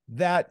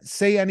 that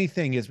Say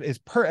Anything is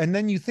and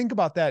then you think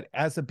about that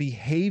as a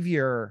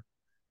behavior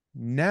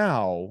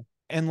now,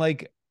 and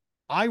like,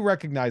 I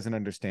recognize and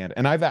understand,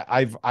 and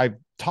I've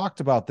talked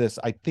about this,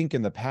 I think,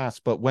 in the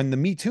past, but when the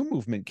Me Too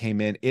movement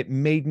came in, it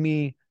made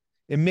me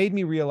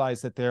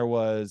realize that there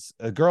was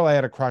a girl I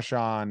had a crush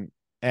on,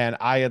 and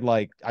I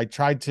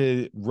tried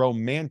to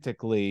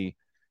romantically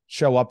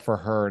show up for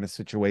her in a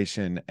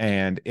situation,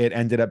 and it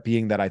ended up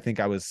being that I think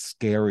I was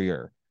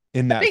scarier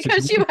in that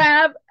because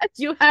situation.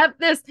 you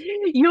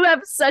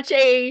have such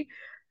a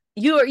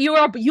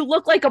you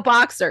look like a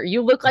boxer.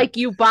 You look like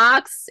you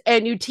box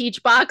and you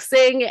teach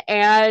boxing,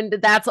 and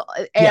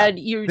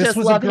you just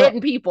love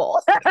hitting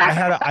people. I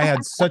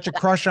had such a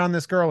crush on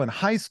this girl in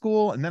high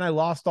school, and then I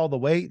lost all the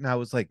weight, and I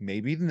was like,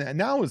 maybe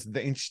now it was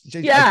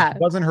it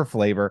wasn't her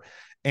flavor.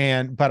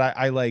 But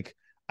I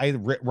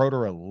wrote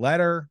her a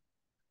letter,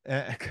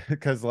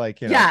 because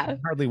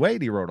hardly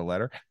wait, he wrote a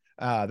letter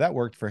that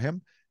worked for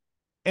him.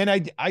 And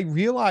I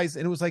realized,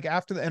 and it was like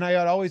after and I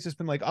had always just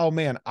been like, oh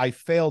man, I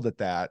failed at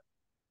that.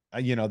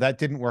 That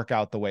didn't work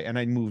out the way, and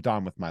I moved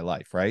on with my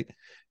life. Right.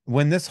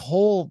 When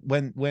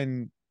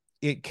when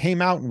it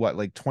came out in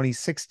like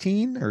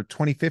 2016 or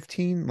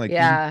 2015, like,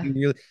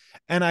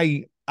 and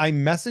I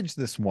messaged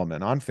this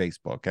woman on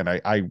Facebook, and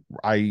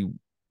I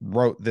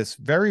wrote this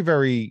very,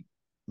 very,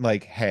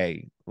 like,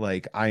 hey,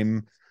 like,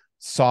 I'm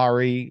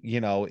sorry,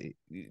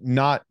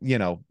 not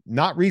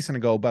recent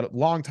ago, but a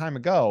long time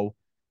ago,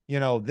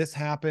 this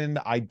happened.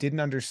 I didn't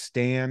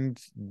understand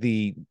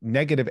the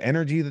negative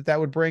energy that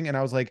would bring. And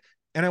I was like,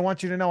 and I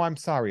want you to know I'm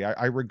sorry.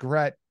 I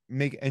regret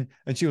and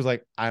she was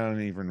like, I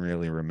don't even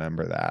really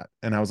remember that.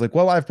 And I was like,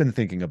 well, I've been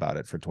thinking about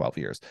it for 12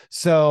 years.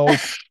 So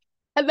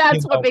and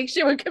that's what makes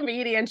you a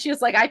comedian.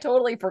 She's like, I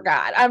totally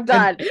forgot. I'm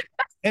done.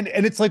 And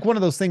it's like one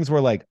of those things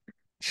where, like,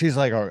 she's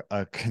like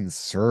a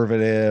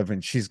conservative,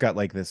 and she's got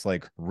like this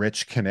like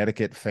rich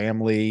Connecticut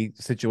family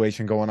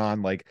situation going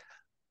on. Like,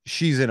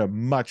 she's in a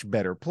much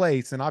better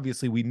place, and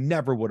obviously we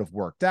never would have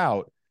worked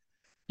out.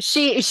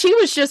 She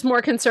was just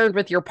more concerned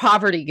with your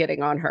poverty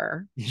getting on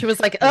her. She was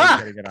like,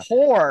 ugh,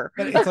 poor.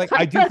 But it's like,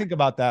 I do think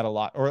about that a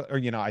lot. Or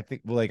I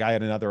think, like, I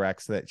had another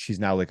ex that she's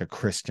now like a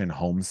Christian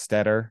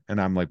homesteader,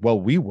 and I'm like, well,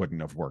 we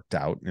wouldn't have worked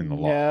out in the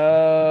long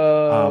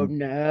run.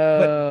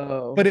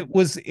 No. But it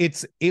wasn't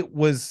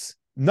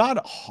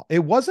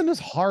as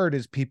hard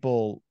as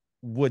people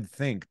would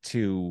think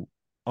to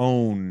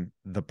own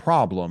the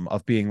problem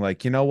of being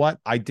like, you know what?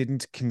 I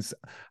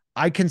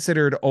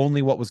considered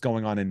only what was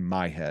going on in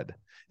my head,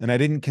 and I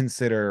didn't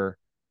consider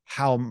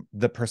how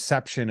the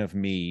perception of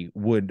me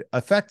would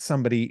affect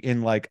somebody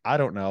in, like, I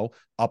don't know,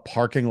 a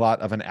parking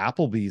lot of an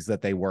Applebee's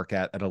that they work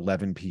at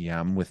 11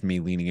 p.m. with me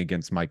leaning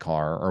against my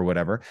car or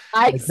whatever.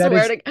 I Like,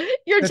 swear to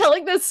you're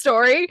telling this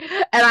story,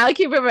 and I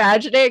keep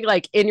imagining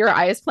like In Your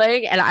Eyes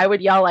playing, and I would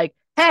yell like,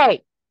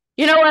 "Hey,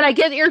 you know what? I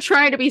get that you're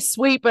trying to be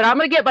sweet, but I'm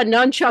gonna get my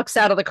nunchucks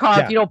out of the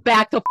car if you don't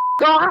back the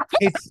off."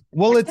 It's it's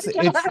one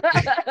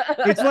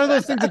of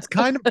those things. It's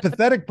kind of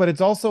pathetic, but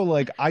it's also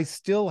like I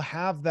still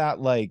have that,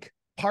 like,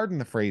 pardon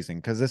the phrasing,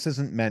 because this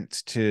isn't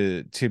meant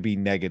to be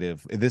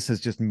negative. This is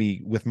just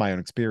me with my own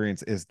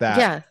experience, is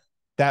that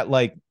that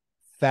like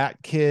fat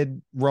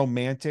kid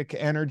romantic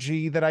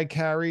energy that I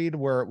carried,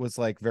 where it was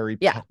like very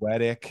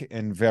poetic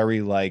and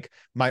very like,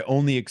 my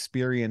only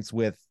experience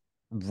with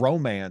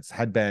romance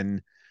had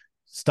been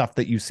stuff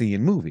that you see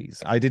in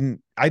movies. I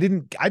didn't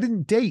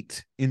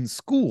date in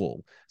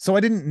school, so I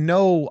didn't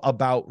know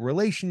about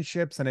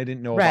relationships, and I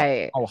didn't know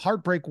about how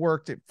heartbreak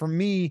worked. For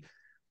me,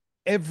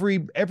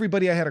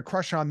 everybody I had a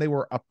crush on, they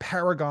were a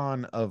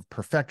paragon of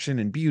perfection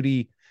and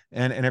beauty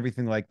and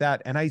everything like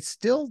that, and I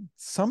still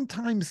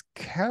sometimes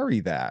carry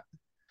that.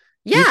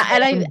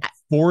 And I'm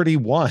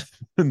 41.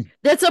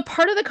 That's a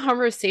part of the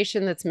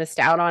conversation that's missed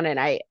out on, and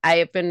I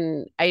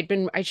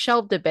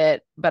shelved a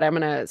bit, but I'm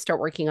gonna start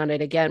working on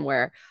it again,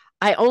 where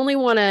I only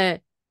want to,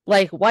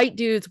 like, white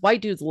dudes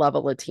love a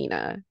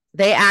Latina.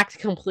 They act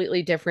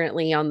completely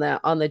differently on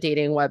the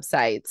dating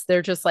websites.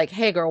 They're just like,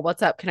 "Hey girl,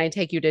 what's up? Can I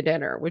take you to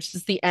dinner?" Which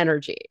is the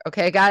energy.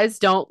 Okay, guys,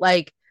 don't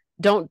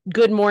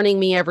good morning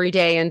me every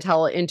day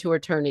until into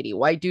eternity.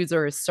 White dudes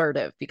are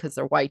assertive because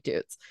they're white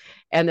dudes,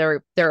 and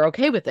they're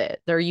okay with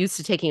it. They're used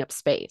to taking up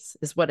space,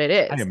 is what it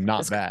is. I am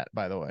not that,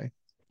 by the way.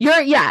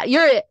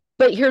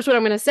 But here's what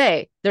I'm going to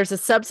say. There's a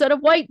subset of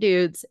white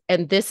dudes,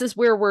 and this is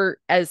where we're,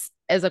 as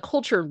a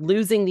culture,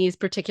 losing these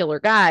particular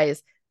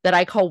guys that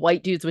I call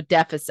white dudes with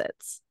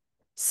deficits.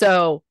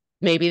 So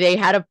maybe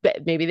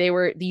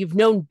you've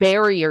known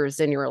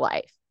barriers in your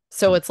life.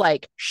 So it's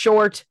like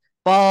short,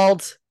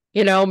 bald,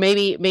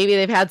 maybe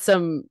they've had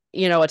some,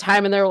 a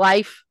time in their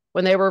life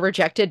when they were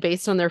rejected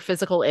based on their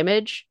physical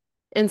image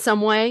in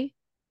some way,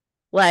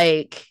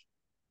 like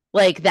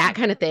that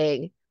kind of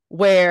thing,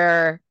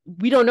 where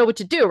we don't know what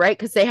to do, right?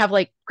 Because they have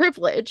like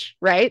privilege,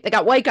 right? They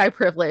got white guy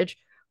privilege,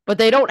 but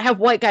they don't have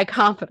white guy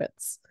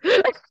confidence.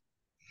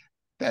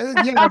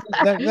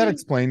 That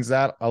explains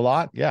that a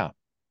lot. Yeah.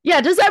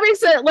 Does that make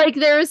sense? Like,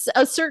 there's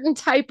a certain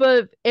type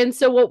of, and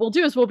so what we'll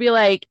do is we'll be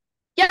like,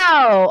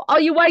 yo, all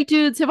you white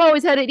dudes have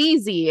always had it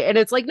easy. And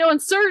it's like, no, in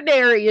certain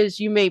areas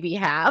you maybe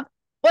have,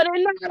 but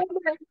in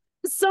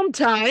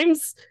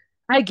sometimes,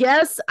 I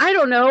guess, I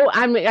don't know.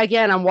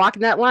 I'm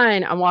walking that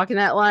line.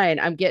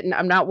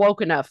 I'm not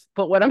woke enough.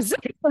 But what I'm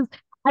saying is,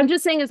 I'm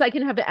just saying is I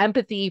can have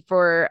empathy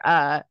for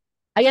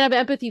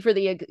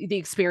the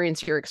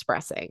experience you're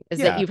expressing, is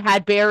that you've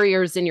had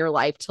barriers in your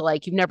life to,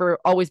 like, you've never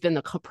always been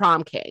the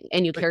prom king,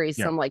 and you carry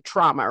some like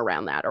trauma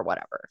around that or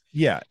whatever.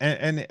 Yeah.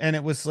 And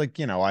it was like,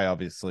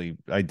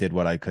 I did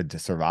what I could to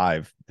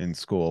survive in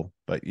school,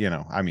 but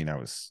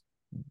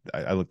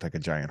I looked like a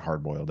giant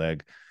hard-boiled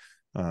egg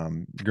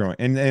growing,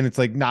 and it's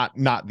like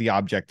not the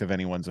object of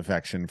anyone's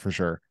affection, for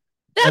sure.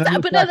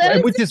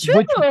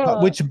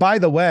 Which by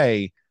the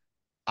way,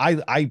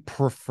 I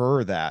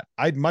prefer that.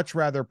 I'd much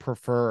rather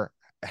prefer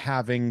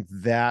having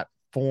that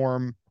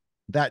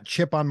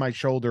chip on my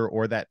shoulder,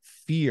 or that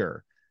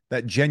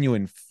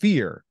genuine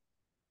fear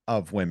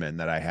of women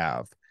that I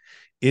have,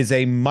 is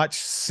a much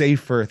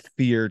safer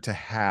fear to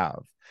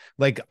have.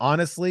 Like,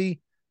 honestly,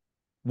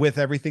 with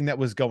everything that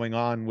was going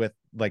on with,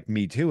 like,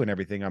 Me Too and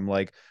everything, I'm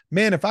like,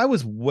 man, if I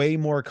was way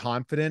more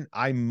confident,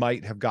 I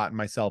might have gotten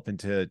myself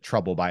into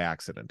trouble by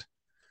accident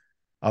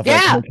of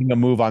like making a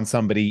move on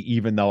somebody,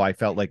 even though I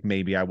felt like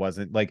maybe I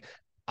wasn't. Like,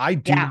 I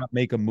do not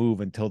make a move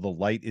until the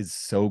light is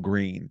so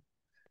green.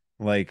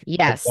 Like,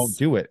 yes, don't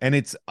do it. And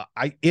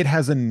it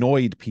has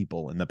annoyed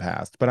people in the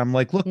past, but I'm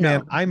like, look,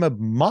 man, I'm a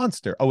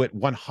monster. Oh, it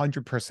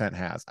 100%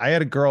 has. I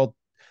had a girl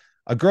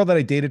that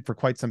I dated for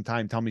quite some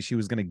time tell me she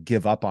was going to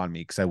give up on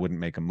me because I wouldn't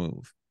make a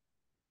move.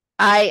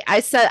 I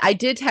said, I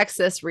did text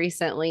this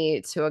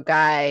recently to a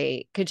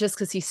guy, just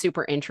because he's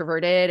super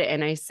introverted.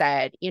 And I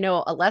said,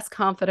 a less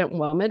confident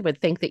woman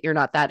would think that you're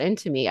not that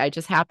into me. I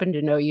just happen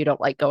to know you don't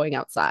like going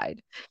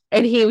outside.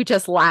 And he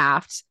just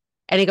laughed,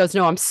 and he goes,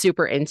 no, I'm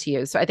super into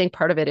you. So I think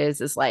part of it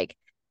is like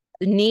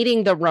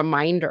needing the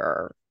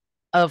reminder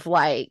of,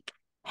 like,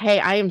 hey,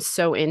 I am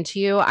so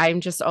into you.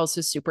 I'm just also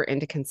super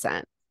into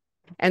consent.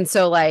 And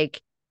so,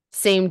 like,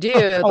 same dude.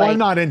 I'm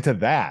not into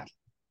that.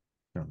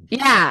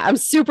 Yeah, I'm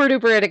super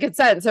duper into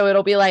consent. So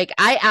it'll be like,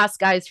 I ask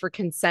guys for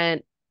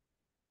consent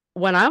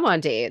when I'm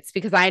on dates,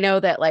 because I know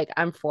that, like,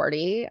 I'm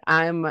 40.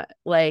 I'm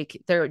like,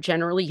 they're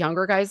generally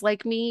younger guys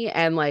like me.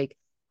 And, like,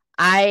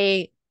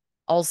 I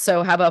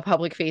also have a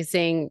public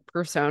facing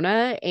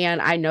persona,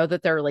 and I know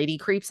that there are lady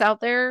creeps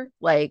out there.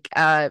 Like,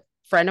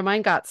 friend of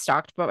mine got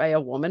stalked by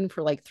a woman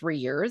for like 3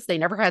 years. They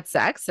never had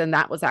sex. And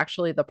that was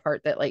actually the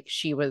part that like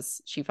she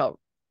felt,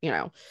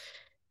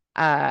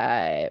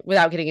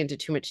 without getting into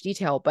too much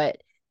detail, but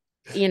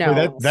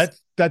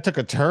that took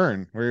a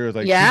turn where he was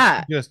like,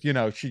 yeah,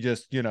 she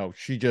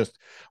just,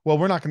 well,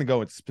 we're not going to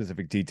go into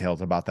specific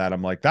details about that.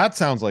 I'm like, that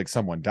sounds like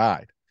someone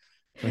died.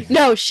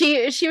 no,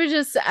 she was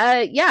just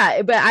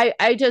yeah, but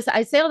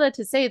I say all that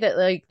to say that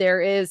like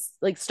there is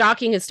like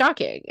stalking is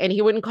stalking, and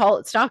he wouldn't call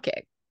it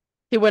stalking.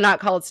 He would not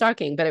call it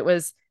stalking, but it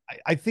was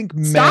I think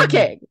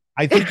stalking.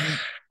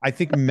 I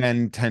think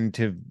men tend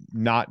to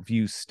not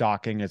view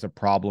stalking as a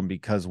problem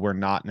because we're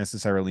not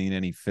necessarily in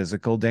any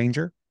physical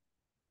danger.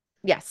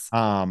 Yes.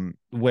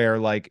 Where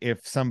like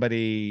if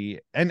somebody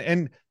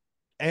and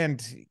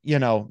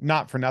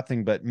not for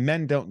nothing, but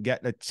men don't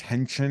get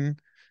attention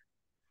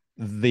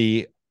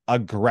the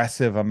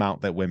aggressive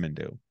amount that women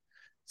do.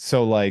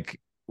 So like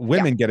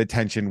women get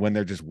attention when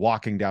they're just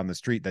walking down the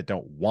street that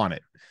don't want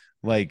it.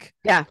 Like,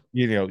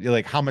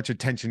 like how much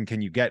attention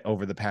can you get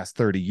over the past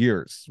 30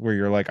 years where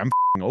you're like, I'm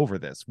over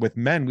this. With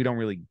men, we don't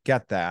really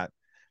get that.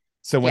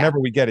 So whenever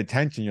we get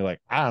attention, you're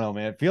like, I don't know,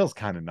 man, it feels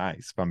kind of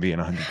nice if I'm being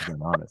 100%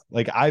 honest.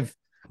 Like I've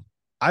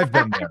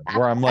been there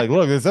where I'm like,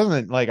 look, this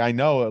isn't like, I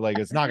know like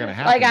it's not gonna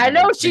happen. Like I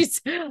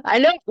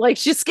know like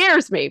she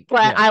scares me,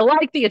 but I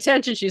like the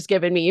attention she's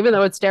giving me, even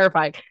though it's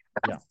terrifying.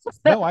 Yeah.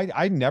 No,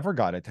 I never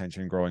got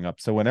attention growing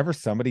up. So whenever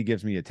somebody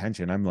gives me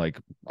attention, I'm like,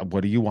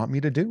 what do you want me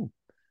to do?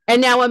 And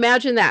now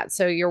imagine that.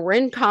 So you're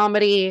in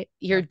comedy,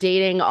 you're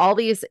dating all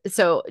these.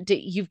 So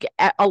you've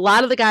a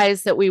lot of the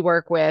guys that we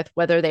work with,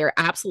 whether they're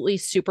absolutely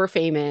super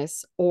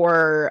famous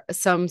or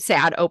some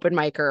sad open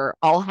micer,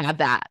 all have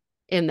that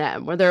in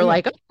them where they're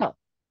like, oh,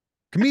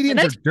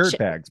 comedians are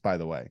dirtbags, by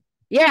the way.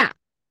 Yeah.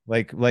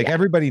 Like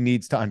everybody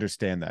needs to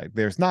understand that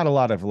there's not a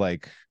lot of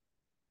like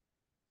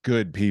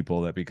good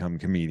people that become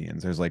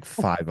comedians. There's like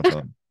 5 of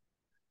them.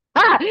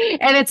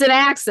 And it's an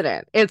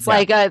accident. It's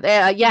like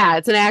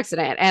it's an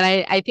accident.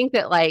 And I think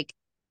that like,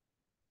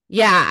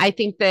 I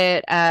think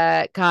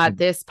that God,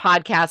 this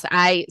podcast,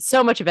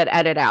 so much of it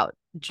edit out.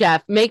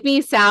 Jeff, make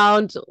me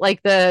sound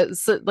like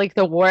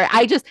the war.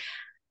 I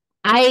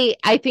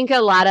think a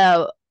lot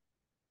of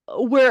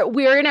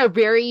we're in a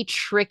very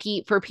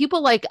tricky, for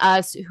people like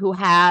us who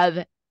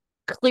have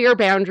clear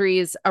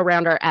boundaries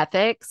around our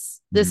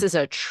ethics. This is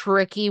a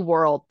tricky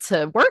world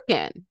to work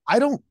in.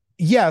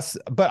 Yes,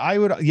 but I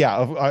would,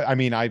 I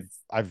mean, I've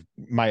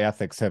my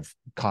ethics have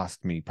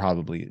cost me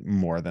probably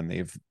more than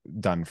they've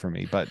done for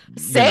me, but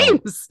same.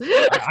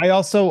 I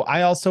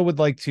also would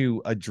like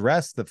to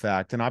address the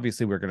fact, and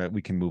obviously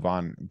we can move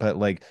on, but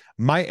like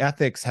my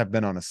ethics have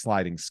been on a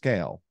sliding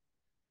scale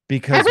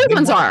because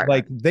everyone's are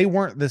like they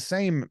weren't the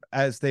same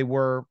as they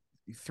were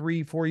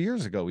 3-4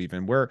 years ago,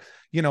 even where,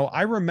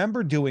 I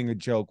remember doing a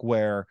joke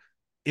where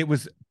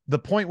the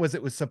point was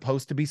it was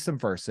supposed to be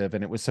subversive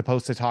and it was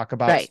supposed to talk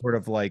about sort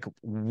of like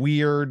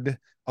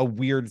a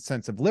weird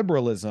sense of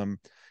liberalism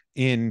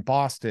in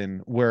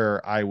Boston,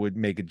 where I would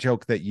make a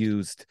joke that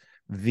used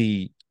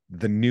the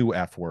new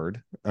F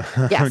word,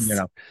 yes.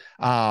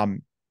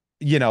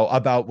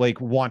 About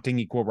like wanting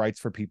equal rights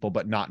for people,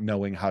 but not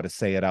knowing how to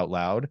say it out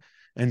loud.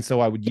 And so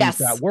I would use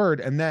that word.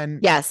 And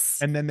then,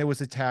 and then there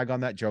was a tag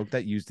on that joke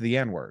that used the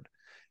N word.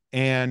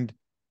 And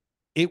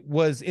it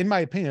was, in my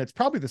opinion, it's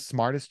probably the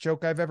smartest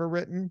joke I've ever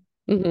written.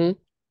 Mm-hmm.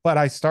 But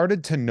I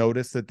started to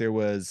notice that there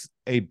was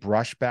a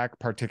brushback,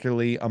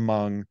 particularly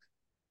among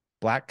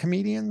Black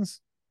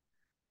comedians,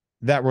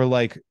 that were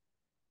like,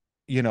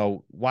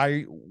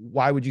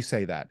 why would you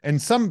say that?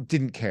 And some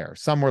didn't care.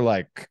 Some were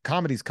like,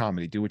 comedy's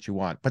comedy, do what you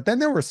want. But then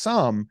there were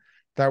some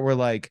that were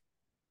like,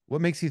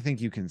 what makes you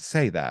think you can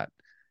say that?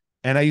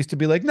 And I used to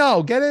be like,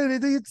 no, get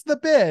it. It's the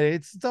bit.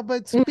 It's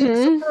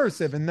being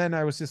subversive. And then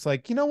I was just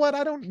like, you know what?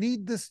 I don't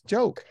need this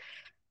joke.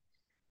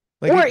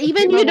 Like, or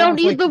even you don't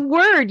need the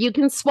word. You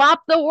can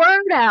swap the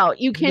word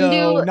out. You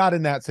can not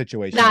in that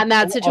situation. Not in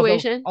that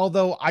situation.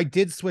 Although I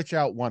did switch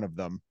out one of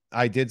them.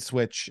 I did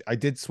switch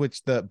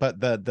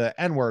the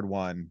N-word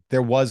one.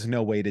 There was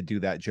no way to do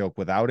that joke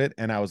without it.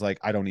 And I was like,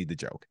 I don't need the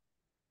joke.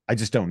 I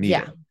just don't need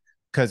it.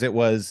 Because it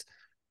was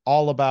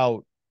all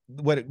about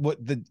what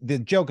the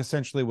joke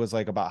essentially was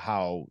like about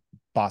how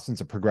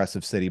Boston's a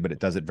progressive city, but it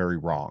does it very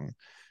wrong.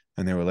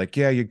 And they were like,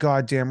 yeah, you're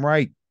goddamn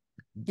right.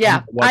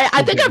 Yeah,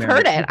 I think I've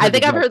heard it. I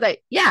think I've heard that.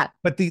 Yeah.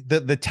 But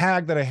the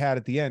tag that I had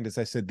at the end is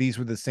I said, these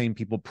were the same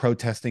people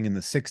protesting in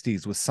the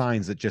 60s with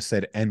signs that just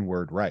said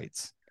N-word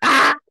rights.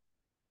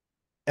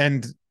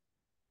 And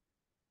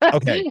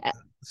okay,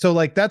 so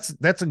like that's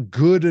a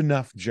good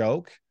enough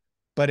joke,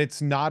 but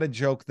it's not a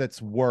joke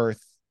that's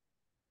worth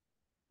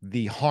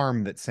the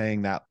harm that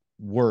saying that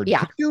word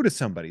could do to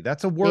somebody.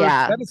 That's a word.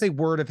 That is a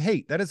word of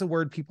hate. That is a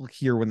word people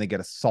hear when they get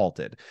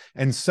assaulted.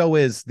 And so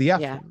is the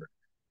F word.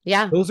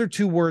 Yeah. Those are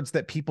 2 words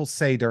that people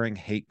say during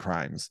hate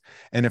crimes.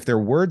 And if they're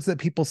words that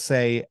people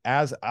say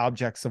as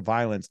objects of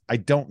violence, I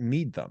don't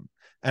need them.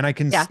 And I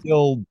can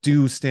still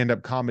do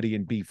stand-up comedy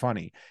and be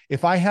funny.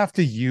 If I have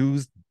to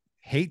use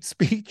hate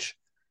speech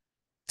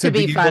to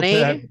be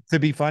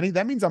funny,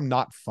 that means I'm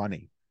not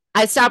funny.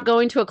 I stopped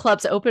going to a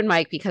club's open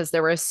mic because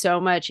there was so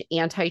much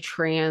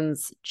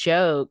anti-trans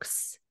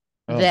jokes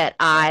Oh my that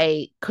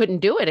I couldn't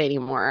do it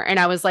anymore. And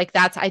I was like,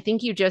 I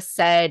think you just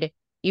said,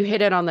 you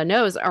hit it on the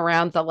nose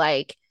around the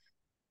like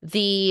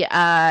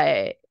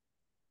the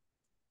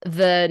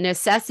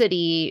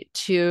necessity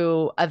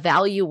to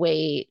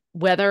evaluate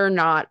whether or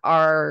not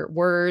our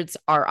words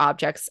are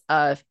objects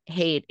of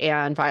hate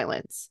and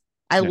violence.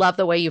 I yeah. love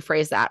the way you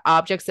phrase that,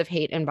 objects of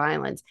hate and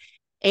violence.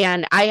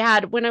 And I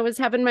had, when I was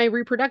having my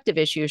reproductive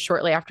issues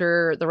shortly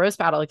after the roast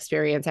battle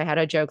experience, I had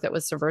a joke that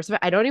was subversive.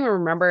 I don't even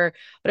remember,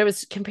 but I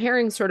was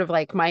comparing sort of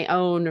like my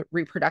own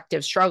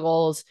reproductive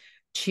struggles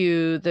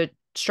to the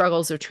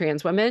struggles of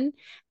trans women.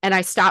 And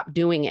I stopped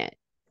doing it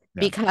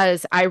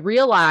because I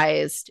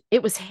realized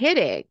it was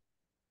hitting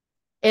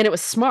and it was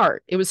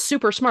smart. It was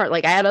super smart.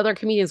 Like I had other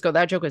comedians go,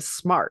 that joke is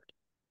smart.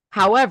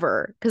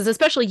 However, because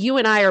especially you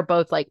and I are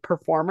both like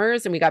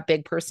performers and we got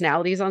big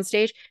personalities on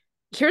stage.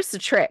 Here's the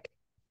trick.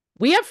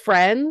 We have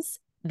friends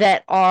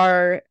that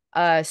are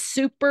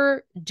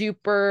super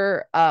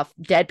duper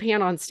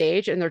deadpan on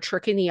stage and they're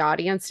tricking the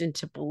audience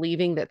into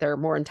believing that they're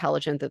more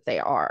intelligent than they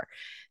are.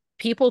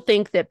 People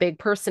think that big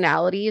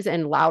personalities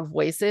and loud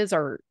voices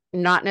are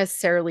not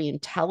necessarily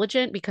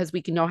intelligent because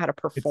we can know how to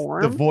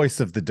perform. It's the voice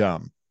of the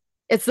dumb.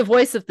 It's the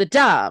voice of the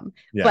dumb.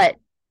 Yeah. But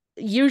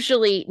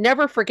usually,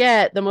 never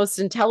forget, the most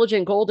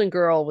intelligent Golden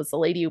Girl was the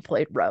lady who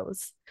played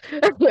Rose.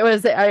 It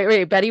was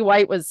Betty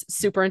White was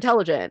super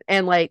intelligent.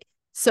 And like,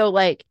 so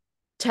like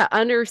to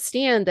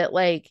understand that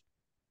like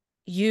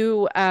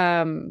you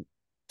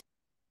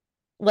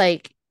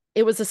like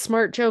it was a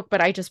smart joke,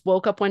 but I just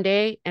woke up one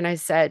day and I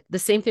said the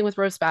same thing with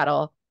Roast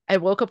Battle. I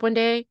woke up one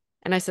day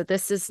and I said,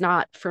 this is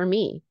not for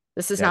me.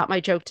 This is not my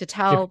joke to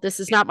tell.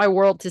 This is not my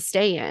world to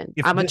stay in.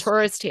 I'm a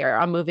tourist here.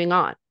 I'm moving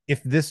on.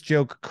 If this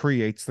joke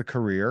creates the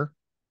career,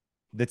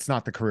 that's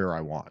not the career I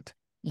want.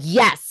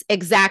 Yes,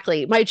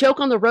 exactly. My joke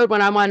on the road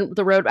when I'm on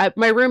the road,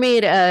 my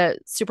roommate, a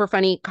super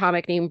funny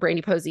comic named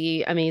Brandy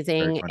Posey,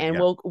 amazing, funny, and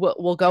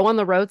we'll go on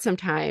the road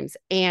sometimes.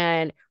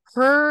 And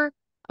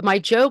my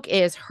joke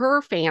is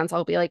her fans.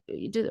 I'll be like,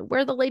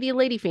 "Where are the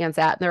lady fans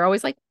at?" And they're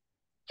always like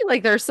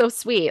they're so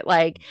sweet.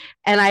 Like,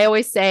 and I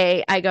always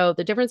say, I go,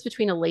 the difference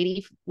between a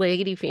lady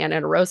fan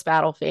and a roast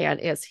battle fan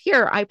is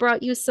here. I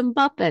brought you some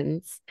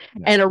muffins,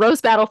 and a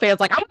roast battle fan's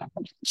like,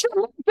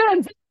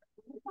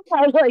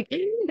 I was like,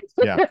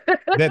 yeah,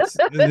 that's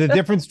the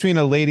difference between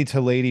a lady to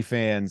lady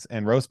fans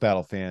and roast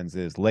battle fans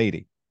is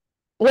lady,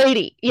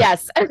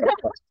 yes.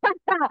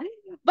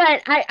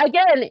 But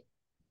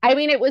I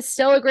mean, it was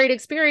still a great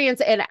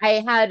experience, and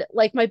I had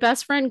like my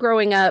best friend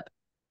growing up.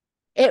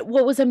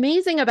 What was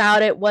amazing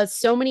about it was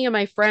so many of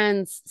my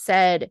friends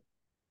said,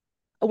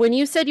 when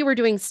you said you were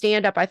doing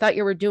stand-up, I thought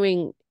you were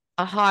doing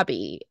a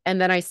hobby, and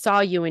then I saw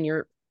you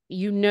and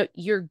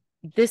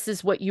this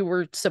is what you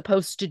were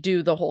supposed to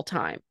do the whole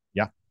time.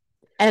 Yeah.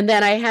 And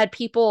then I had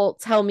people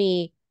tell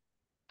me,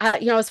 I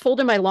was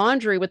folding my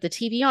laundry with the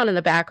TV on in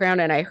the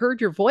background and I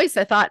heard your voice.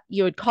 I thought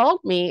you had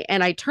called me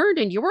and I turned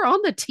and you were on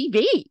the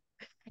TV.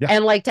 Yeah.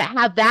 And like to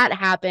have that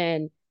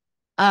happen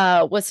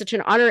was such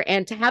an honor,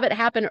 and to have it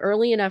happen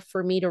early enough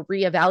for me to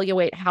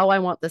reevaluate how I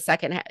want the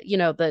second,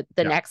 the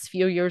next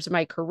few years of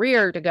my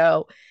career to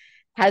go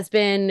has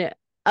been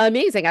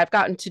amazing. I've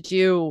gotten to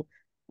do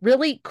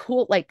really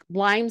cool, like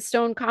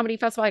Limestone Comedy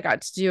Festival. I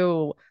got to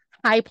do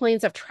High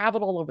Plains. I've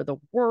traveled all over the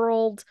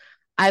world.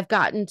 I've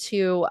gotten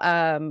to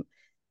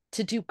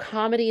do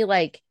comedy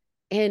like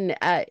in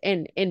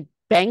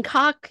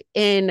Bangkok,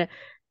 in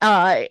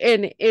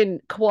Kuala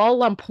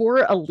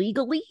Lumpur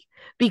illegally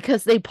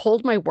because they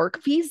pulled my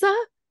work visa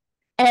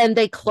and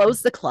they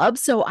closed the club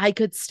so I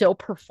could still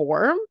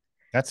perform.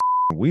 That's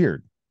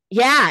weird.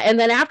 Yeah, and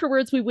then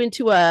afterwards we went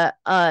to a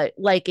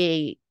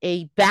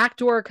back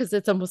door because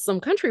it's a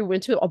Muslim country. We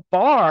went to a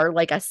bar,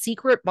 like a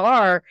secret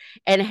bar,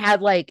 and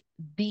had like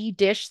the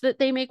dish that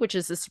they make, which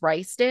is this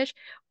rice dish,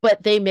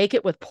 but they make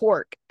it with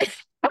pork.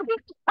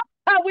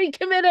 We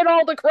committed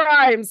all the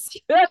crimes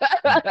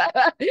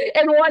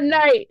in one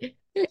night,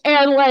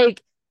 and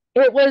like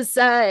it was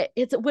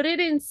it's what an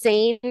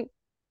insane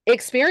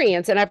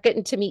experience. And I've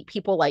gotten to meet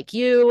people like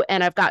you,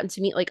 and I've gotten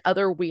to meet like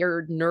other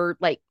weird nerd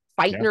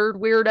nerd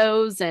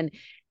weirdos,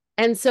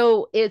 and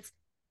so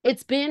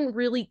it's been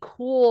really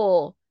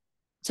cool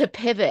to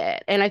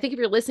pivot. And I think if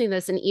you're listening to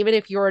this, and even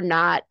if you're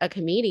not a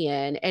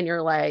comedian and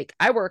you're like,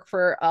 I work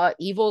for a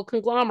evil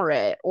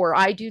conglomerate, or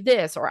I do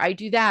this or I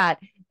do that,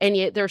 and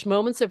yet there's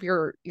moments of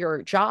your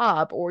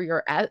job or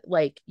your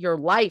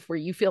life where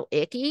you feel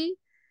icky,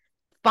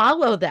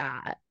 follow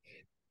that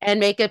and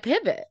make a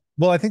pivot.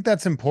 Well, I think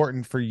that's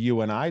important for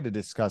you and I to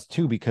discuss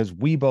too, because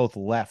we both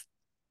left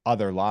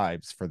other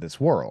lives for this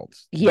world.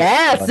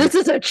 Yes, this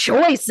is a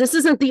choice. This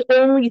isn't the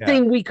only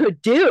thing we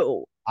could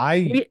do.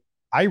 I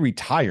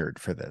retired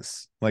for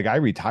this. Like I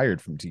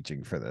retired from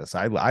teaching for this.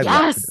 I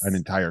left an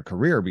entire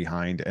career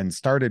behind and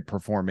started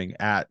performing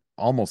at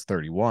almost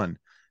 31.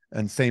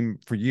 And same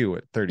for you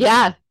at 30.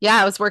 Yeah,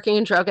 I was working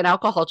in drug and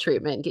alcohol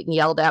treatment, getting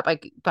yelled at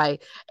by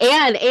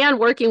and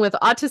working with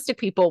autistic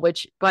people,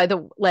 which by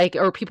the like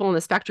or people on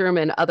the spectrum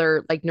and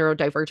other like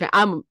neurodivergent.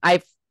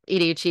 I've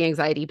ADHD,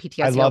 anxiety,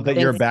 PTSD. I love that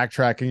you're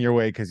backtracking your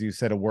way because you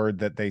said a word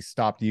that they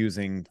stopped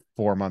using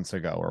 4 months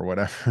ago or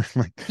whatever.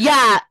 Like,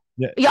 yeah.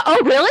 Oh,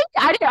 really?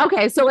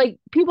 Okay. So like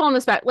people on the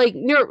spectrum, like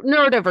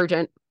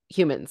neurodivergent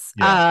humans,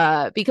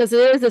 because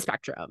it is a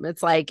spectrum.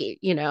 It's like,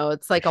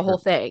 it's like a whole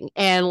thing.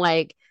 And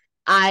like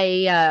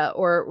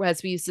or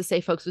as we used to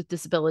say, folks with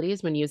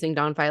disabilities when using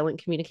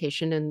nonviolent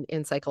communication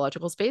in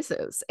psychological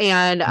spaces.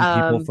 And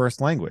people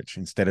first language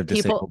instead of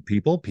disabled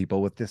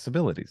people with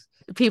disabilities.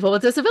 People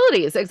with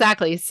disabilities,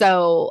 exactly.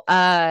 So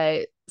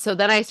so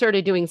then I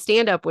started doing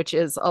stand-up, which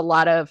is a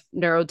lot of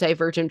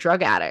neurodivergent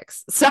drug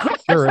addicts. So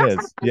sure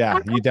is. Yeah.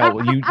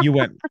 You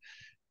went.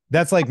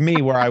 That's like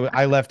me, where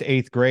I left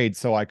 8th grade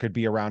so I could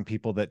be around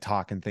people that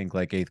talk and think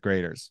like 8th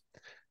graders.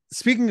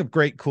 Speaking of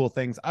great, cool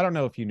things, I don't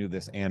know if you knew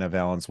this, Anna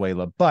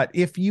Valenzuela, but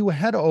if you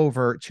head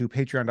over to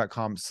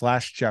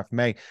patreon.com/Jeff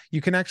May,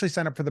 you can actually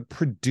sign up for the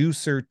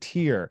producer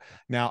tier.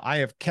 Now, I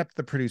have kept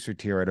the producer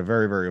tier at a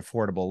very, very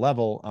affordable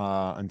level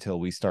until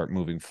we start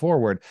moving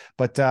forward.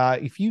 But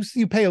if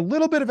you pay a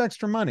little bit of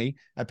extra money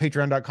at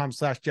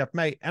patreon.com/Jeff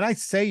May, and I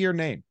say your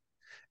name,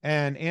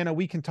 and Anna,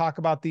 we can talk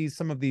about these.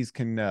 Some of these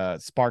can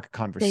spark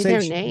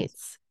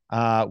conversations.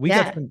 We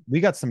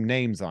got some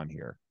names on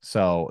here,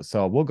 so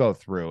we'll go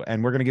through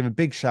and we're going to give a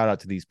big shout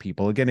out to these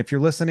people. Again, if you're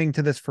listening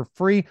to this for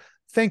free,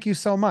 thank you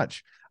so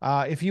much.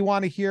 If you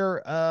want to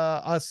hear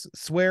us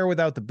swear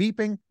without the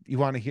beeping, you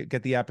want to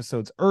get the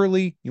episodes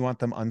early, you want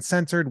them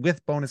uncensored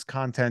with bonus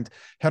content,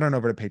 head on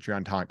over to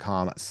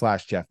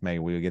patreon.com/Jeff May.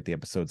 We will get the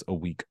episodes a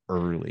week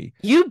early.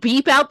 You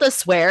beep out the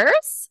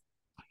swears?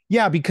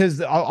 Yeah, because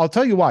I'll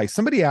tell you why.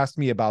 Somebody asked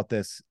me about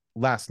this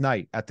last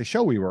night at the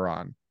show we were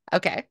on.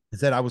 Okay. I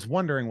said, I was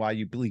wondering why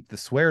you bleep the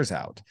swears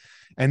out.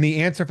 And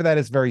the answer for that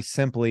is very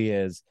simply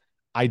is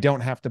I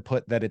don't have to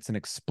put that it's an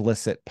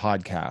explicit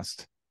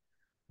podcast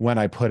when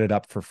I put it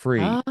up for free.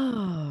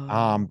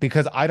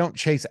 Because I don't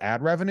chase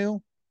ad revenue.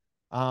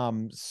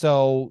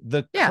 So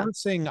the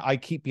cursing I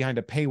keep behind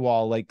a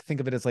paywall, like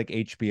think of it as like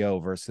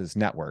HBO versus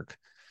network.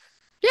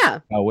 Yeah.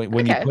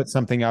 When you put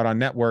something out on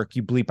network,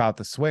 you bleep out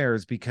the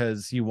swears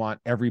because you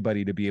want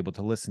everybody to be able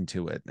to listen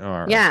to it.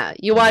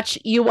 You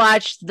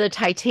watch the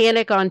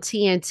Titanic on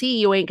TNT,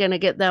 you ain't gonna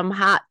get them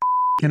hot.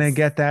 Can I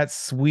get that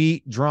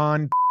sweet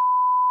drawn?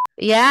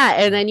 Yeah,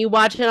 and then you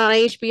watch it on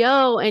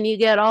HBO and you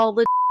get all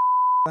the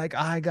like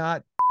I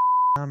got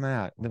on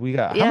that. We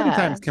got how many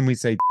times can we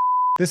say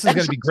this is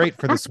gonna be great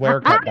for the swear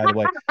cut, by the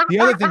way.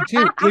 The other thing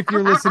too, if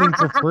you're listening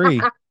for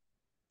free.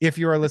 If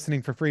you are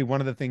listening for free, one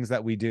of the things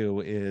that we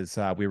do is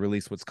we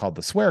release what's called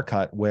the swear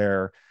cut,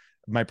 where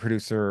my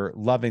producer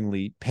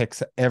lovingly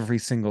picks every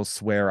single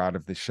swear out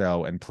of the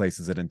show and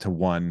places it into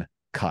one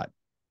cut.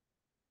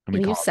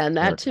 Can you send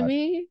that to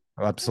me?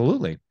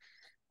 Absolutely.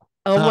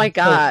 Oh my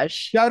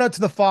gosh. So shout out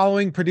to the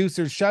following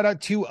producers. Shout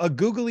out to A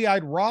Googly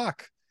Eyed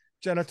Rock.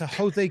 Shout out to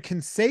Jose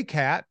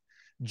Cansecat.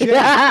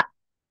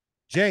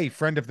 Jay,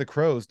 friend of the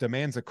crows,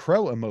 demands a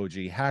crow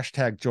emoji.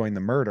 # join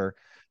the murder.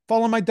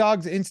 Follow my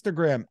dog's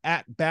Instagram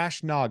at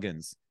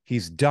 @BashNoggins.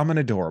 He's dumb and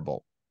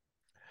adorable.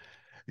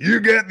 You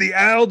get the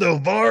Aldo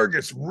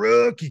Vargas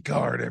rookie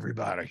card,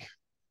 everybody.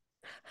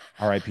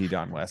 R.I.P.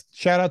 Don West.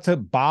 Shout out to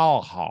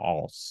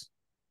Bauhaus.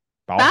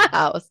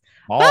 Bauhaus.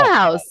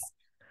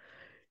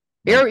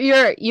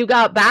 You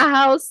got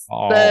Bauhaus,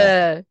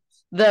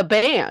 the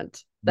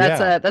band.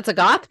 That's a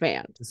goth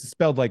band. This is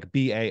spelled like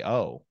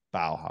BAO,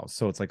 Bauhaus.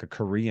 So it's like a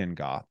Korean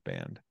goth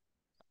band.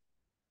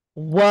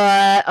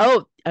 What?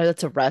 Oh,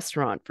 that's a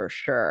restaurant for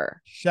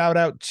sure. Shout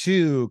out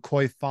to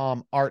Koi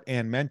Pham Art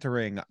and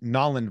Mentoring,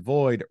 Nolan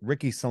Void,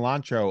 Ricky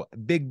Cilantro,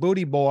 Big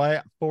Booty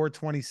Boy,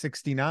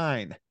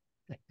 42069.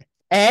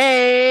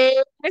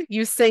 Hey,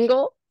 you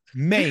single?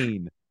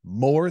 Maine,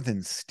 more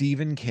than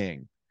Stephen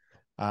King.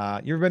 You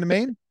ever been to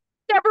Maine?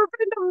 Never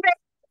been to Maine.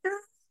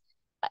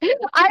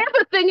 I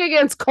have a thing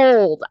against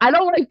cold. I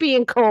don't like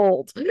being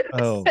cold.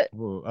 So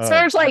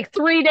there's like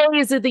 3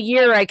 days of the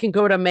year I can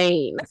go to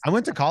Maine. I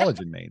went to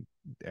college in Maine,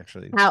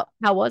 actually. How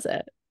was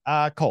it?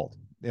 Cold.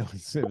 It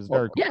was very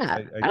cold. Yeah,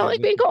 I don't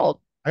like being cold.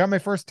 I got my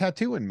first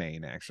tattoo in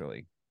Maine,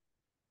 actually.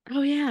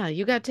 Oh yeah,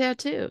 you got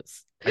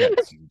tattoos. I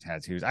got 2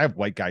 tattoos. I have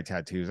white guy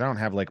tattoos. I don't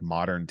have like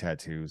modern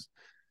tattoos.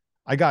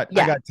 I got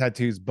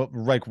tattoos, but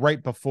like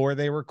right before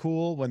they were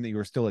cool, when you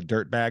were still a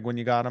dirtbag when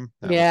you got them.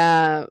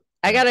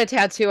 I got a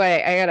tattoo.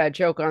 I got a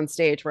joke on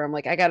stage where I'm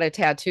like, I got a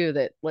tattoo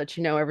that lets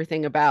you know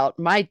everything about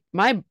my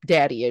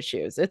daddy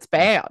issues. It's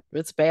bad.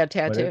 It's a bad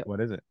tattoo. What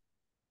is it?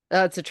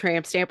 It's a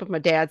tramp stamp with my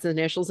dad's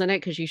initials in it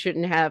because you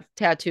shouldn't have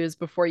tattoos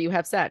before you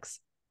have sex.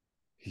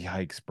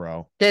 Yikes,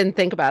 bro. Didn't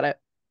think about it.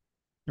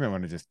 You might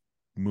want to just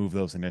move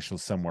those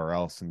initials somewhere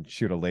else and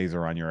shoot a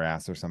laser on your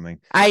ass or something.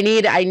 I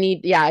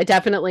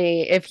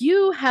definitely. If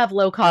you have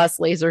low cost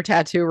laser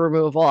tattoo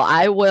removal,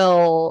 I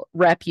will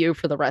rep you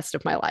for the rest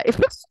of my life.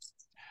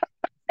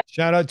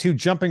 Shout out to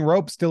jumping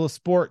rope, still a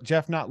sport.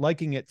 Jeff not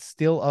liking it,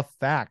 still a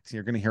fact.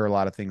 You're going to hear a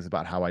lot of things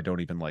about how I don't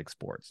even like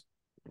sports.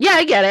 Yeah,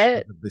 I get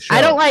it. The show. I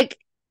don't like.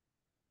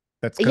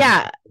 That's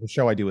Yeah. the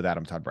show I do with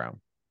Adam Todd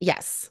Brown.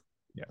 Yes.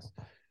 Yes.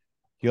 Do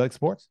you like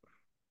sports?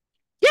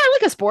 Yeah, I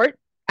like a sport.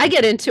 I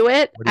get into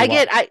it.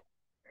 I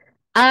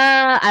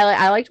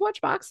like to watch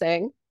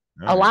boxing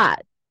a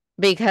lot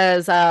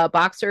because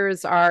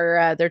boxers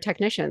are they're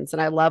technicians,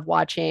 and I love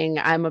watching.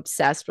 I'm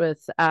obsessed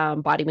with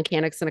body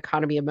mechanics and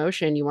economy of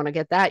motion. You want to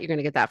get that, you're going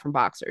to get that from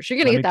boxers. You're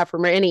going to get that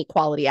from any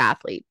quality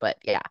athlete. But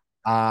yeah,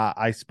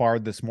 I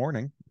sparred this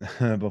morning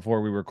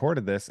before we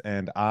recorded this,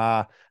 and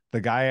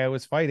the guy I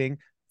was fighting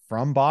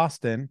from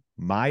Boston,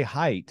 my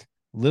height,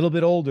 a little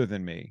bit older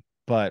than me,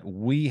 but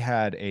we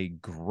had a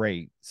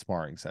great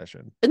sparring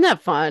session. Isn't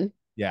that fun?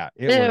 Yeah,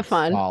 it was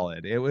fun.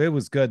 Solid. It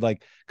was good,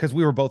 like, because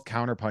we were both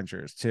counter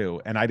punchers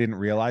too, and I didn't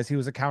realize he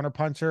was a counter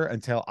puncher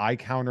until I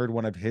countered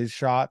one of his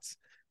shots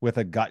with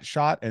a gut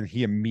shot, and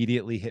he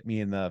immediately hit me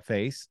in the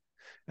face,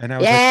 and I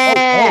was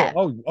like,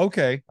 oh,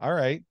 okay, all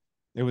right.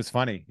 It was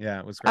funny. Yeah,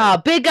 it was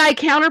great. Big guy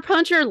counter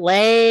puncher,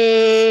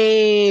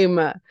 lame.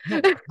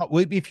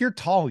 If you're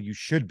tall, you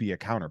should be a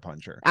counter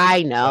puncher.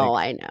 I know.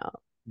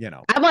 You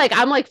know,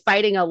 I'm like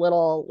fighting a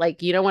little,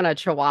 like, you know, when a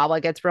chihuahua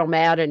gets real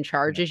mad and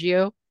charges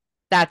you.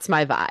 That's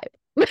my vibe.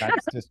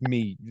 That's just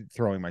me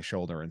throwing my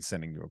shoulder and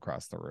sending you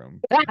across the room.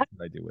 That's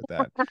what I do with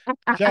that.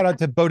 Shout out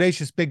to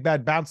Bodacious Big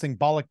Bad Bouncing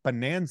Bollock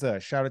Bonanza.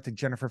 Shout out to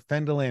Jennifer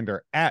Fendelander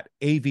at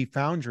AV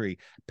Foundry.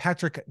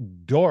 Patrick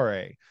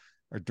Dore.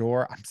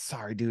 I'm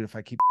sorry, dude, if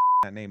I keep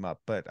that name up,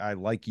 but I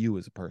like you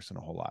as a person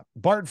a whole lot.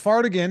 Bart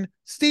Fardigan.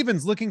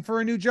 Steven's looking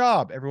for a new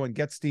job. Everyone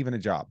get Steven a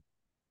job.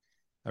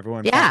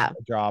 Everyone find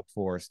a job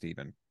for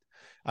Steven.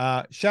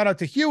 Shout out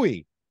to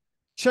Huey.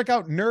 Check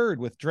out Nerd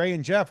with Dre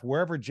and Jeff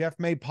wherever Jeff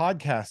May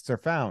podcasts are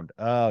found.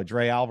 Oh,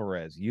 Dre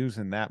Alvarez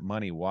using that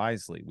money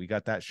wisely. We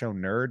got that show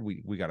Nerd.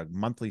 We got a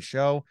monthly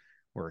show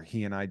where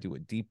he and I do a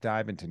deep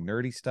dive into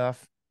nerdy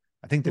stuff.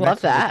 I think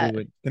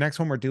the next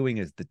one we're doing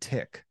is The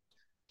Tick,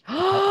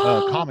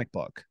 comic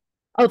book.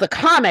 Oh, the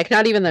comic,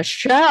 not even the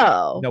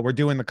show. No, we're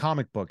doing the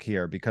comic book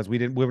here because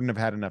we wouldn't have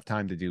had enough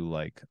time to do,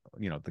 like,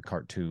 you know, the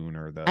cartoon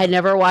or the. I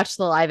never watched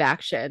the live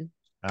action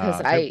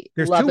because I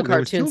love the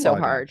cartoon so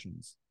hard.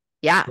 Actions.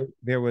 Yeah,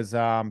 there was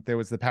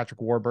the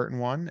Patrick Warburton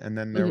one, and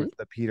then there was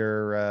the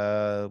Peter.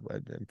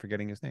 I'm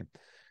forgetting his name,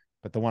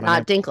 but the one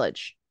not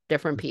Dinklage,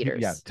 different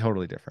Peters. Yeah,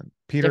 totally different.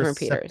 Different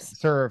Peters.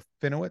 Sir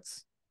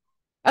Finowitz.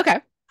 Okay.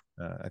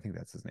 I think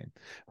that's his name.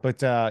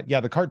 But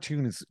yeah, the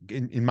cartoon is,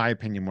 in my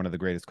opinion, one of the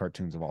greatest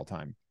cartoons of all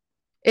time.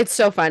 It's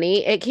so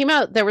funny. It came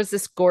out. There was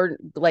this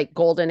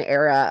golden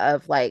era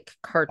of like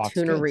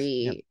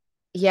cartoonery.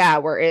 Yeah,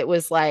 where it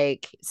was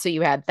like, so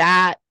you had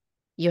that.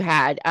 You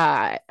had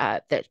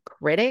the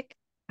Critic.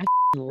 I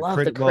love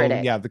the Critic.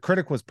 Well, yeah, the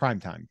Critic was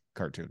primetime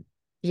cartoon.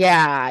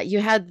 Yeah, you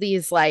had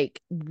these like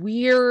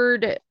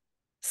weird,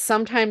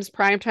 sometimes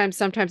primetime,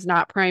 sometimes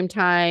not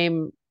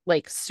primetime,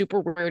 like super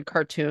weird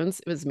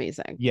cartoons. It was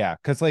amazing. Yeah,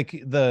 because like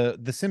the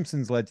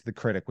Simpsons led to the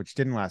Critic, which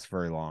didn't last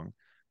very long.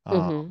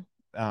 And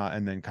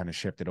then kind of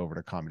shifted over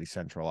to Comedy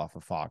Central off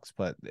of Fox.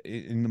 But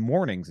in the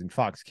mornings in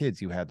Fox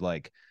Kids, you had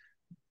like,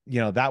 you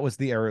know, that was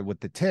the era with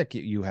the Tick.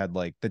 You had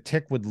like the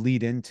Tick would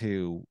lead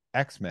into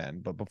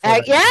X-Men, but before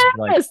that,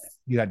 yes,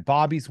 you had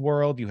Bobby's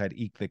World, you had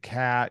Eek the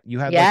Cat, you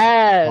had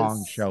like a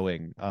long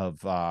showing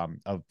of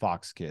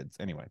Fox Kids.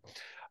 Anyway,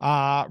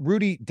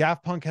 Rudy,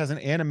 Daft Punk has an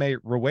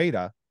anime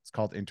Rueda. It's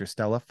called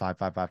Interstellar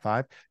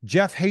 5555.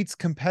 Jeff hates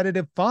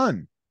competitive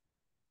fun.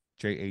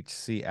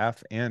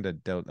 JHCF and a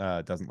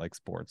doesn't like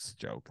sports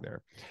joke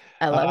there.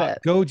 I love it.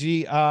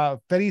 Goji,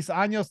 Feliz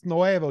Años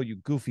Nuevo, you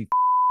goofy.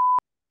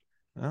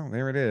 Oh,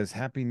 there it is.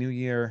 Happy New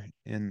Year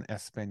in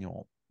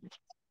Espanol.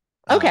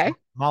 Okay.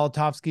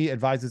 Molotovsky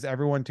advises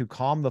everyone to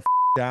calm the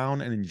down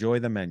and enjoy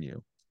the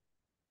menu.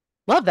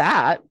 Love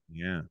that.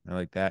 Yeah, I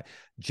like that.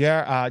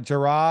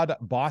 Gerard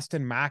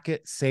Boston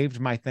Mackett saved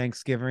my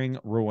Thanksgiving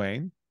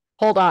Rouen.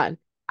 Hold on.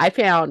 I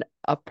found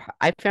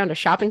a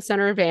shopping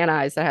center in Van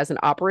Nuys that has an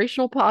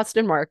operational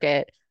Boston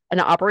Market, an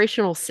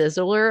operational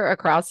Sizzler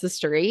across the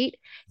street.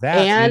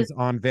 That is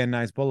on Van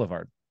Nuys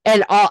Boulevard.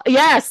 And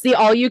the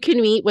all you can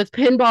eat with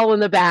pinball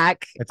in the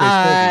back.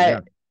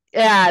 That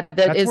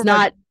is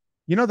not.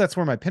 That's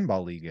where my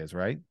pinball league is,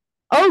 right?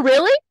 Oh,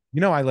 really?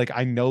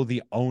 I know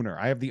the owner.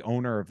 I have the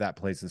owner of that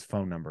place's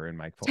phone number in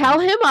my phone. Tell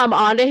him I'm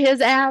onto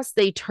his ass.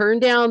 They turn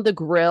down the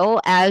grill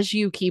as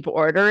you keep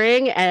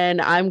ordering,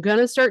 and I'm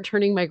gonna start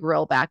turning my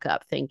grill back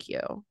up. Thank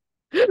you.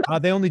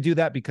 They only do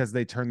that because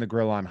they turn the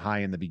grill on high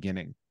in the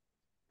beginning.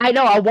 I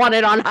know. I want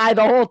it on high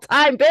the whole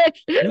time, bitch.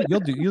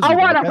 You'll do I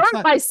want to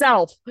hurt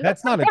myself.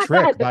 That's not a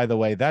trick, by the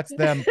way. That's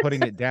them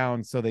putting it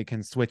down so they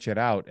can switch it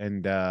out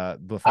and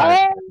before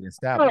it's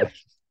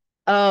established.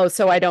 Oh,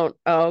 so I don't.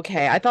 Oh,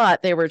 okay. I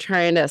thought they were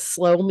trying to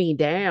slow me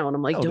down.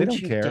 I'm like, don't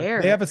you care. dare.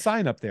 They have a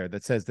sign up there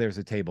that says there's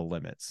a table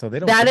limit, so they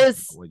don't. That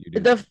is what you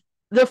do.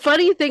 The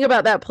funny thing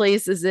about that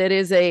place is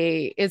it's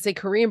a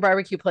Korean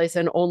barbecue place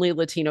and only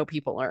Latino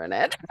people are in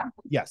it.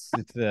 Yes,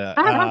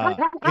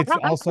 it's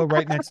also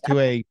right next to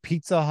a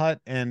Pizza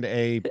Hut and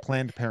a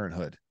Planned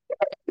Parenthood.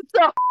 It's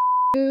a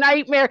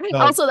nightmare. So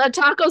Also, that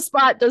taco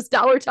spot does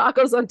dollar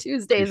tacos on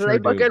Tuesdays, and sure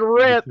they fucking do.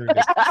 rip. Sure do.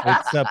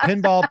 It's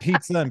Pinball,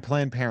 Pizza, and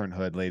Planned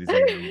Parenthood, ladies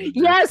and gentlemen.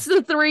 Yes,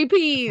 the three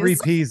Three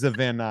P's. P's of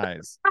Van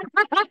Nuys.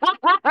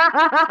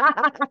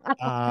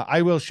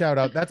 I will shout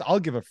out.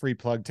 I'll give a free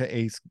plug to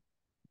Ace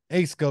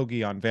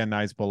Gogi on Van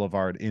Nuys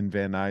Boulevard in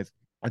Van Nuys.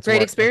 It's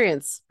Great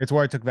experience. It's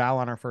where I took Val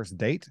on our first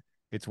date.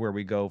 It's where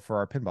we go for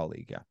our pinball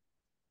league. Yeah.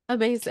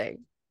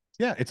 Amazing.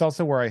 Yeah. It's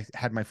also where I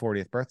had my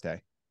 40th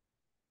birthday.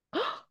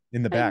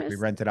 In the back, we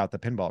rented out the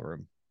pinball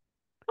room.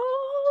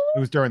 Oh. It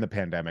was during the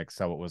pandemic,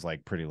 so it was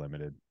like pretty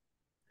limited.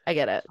 I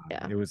get it.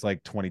 Yeah. It was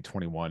like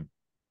 2021.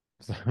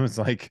 So it was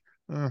like,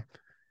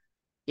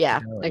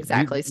 yeah,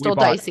 exactly. Still we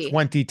dicey.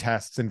 20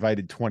 tests,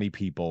 invited 20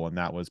 people, and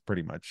that was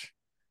pretty much.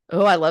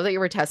 Oh, I love that you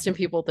were testing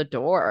people at the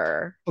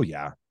door. Oh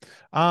yeah.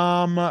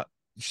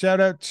 Shout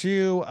out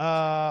to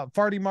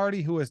Farty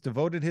Marty, who has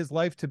devoted his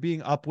life to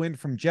being upwind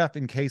from Jeff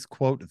in case,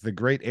 quote, the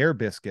great air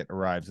biscuit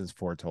arrives as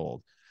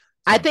foretold.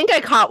 So, I think I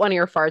caught one of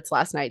your farts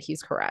last night.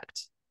 He's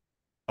correct.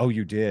 Oh,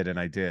 you did, and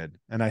I did.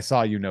 And I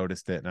saw you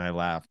noticed it, and I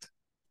laughed.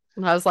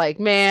 And I was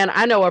like, man,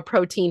 I know a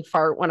protein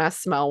fart when I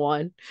smell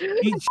one.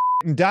 Eat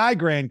and die,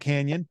 Grand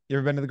Canyon. You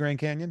ever been to the Grand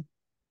Canyon?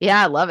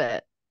 Yeah, I love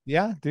it.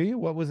 Yeah, do you?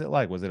 What was it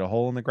like? Was it a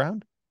hole in the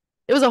ground?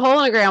 It was a hole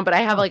in the ground, but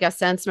I have like a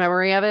sense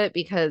memory of it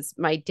because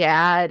my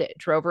dad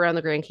drove around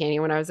the Grand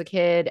Canyon when I was a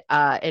kid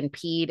and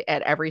peed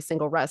at every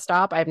single rest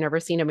stop. I've never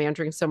seen a man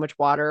drink so much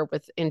water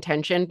with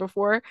intention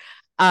before.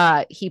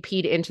 He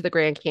peed into the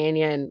Grand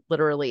Canyon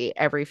literally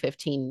every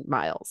 15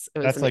 miles. It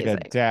was That's amazing.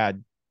 like a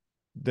dad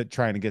that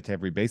trying to get to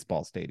every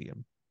baseball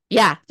stadium.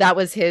 Yeah, that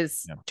was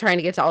his trying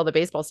to get to all the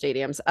baseball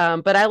stadiums.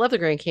 But I love the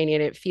Grand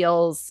Canyon. It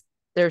feels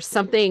there's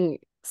something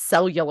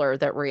cellular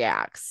that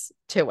reacts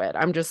to it.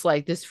 I'm just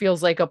like, this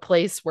feels like a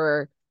place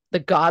where the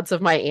gods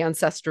of my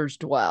ancestors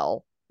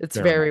dwell. It's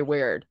very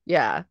weird.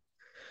 Yeah.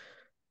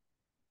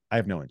 I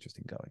have no interest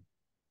in going.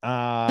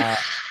 I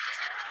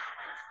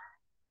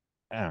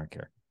don't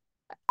care.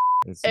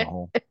 It's a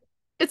whole...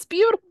 It's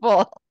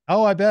beautiful.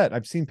 Oh, I bet.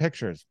 I've seen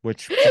pictures,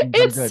 which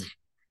good.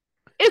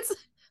 It's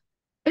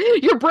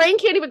your brain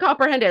can't even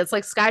comprehend it. It's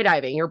like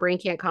skydiving. Your brain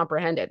can't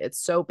comprehend it. It's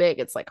so big.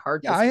 It's like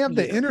hard to I have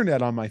the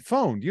internet on my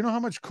phone. Do you know how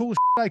much cool shit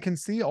I can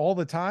see all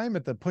the time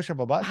at the push of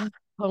a button?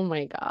 Oh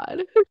my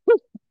God.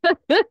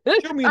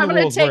 Show me the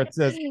rules where it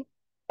says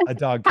a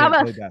dog can't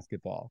play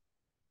basketball.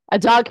 A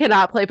dog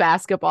cannot play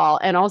basketball.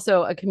 And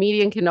also a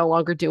comedian can no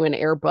longer do an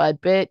Air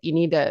Bud bit. You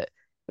need to,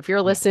 if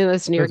you're listening to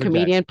this and you're a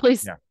comedian,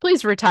 please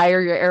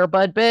retire your Air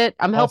Bud bit.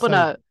 I'm helping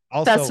a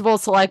festival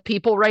select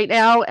people right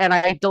now. And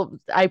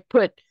I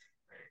put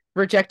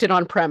rejected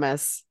on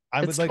premise.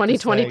 It's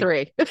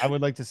 2023. I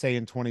would like to say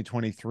in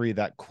 2023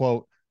 that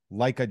quote,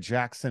 like a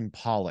Jackson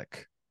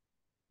Pollock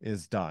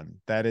is done.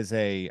 That is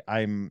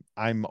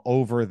I'm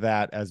over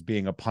that as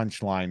being a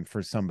punchline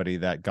for somebody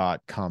that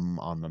got cum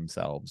on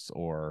themselves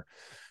or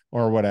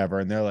whatever.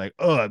 And they're like,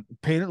 oh,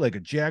 paint it like a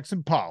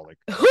Jackson Pollock.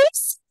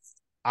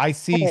 I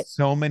see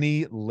so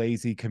many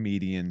lazy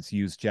comedians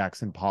use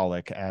Jackson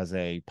Pollock as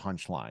a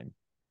punchline.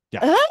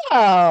 Yeah.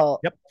 Oh.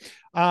 Yep.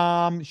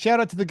 Shout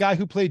out to the guy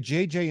who played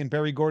JJ in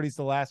Barry Gordy's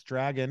The Last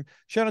Dragon.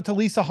 Shout out to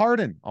Lisa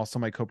Harden, also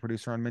my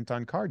co-producer on Mint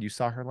on Card. You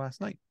saw her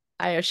last night.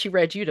 She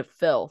read you to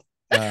Phil.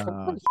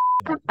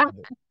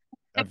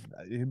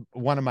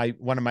 One of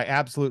my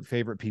absolute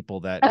favorite people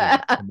that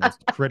is the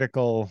most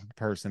critical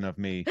person of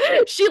me.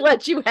 She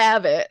let you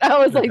have it. I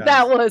was like,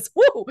 that was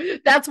woo.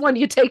 That's one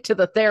you take to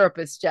the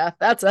therapist, Jeff.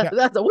 That's a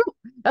woo.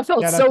 That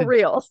felt so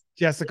real.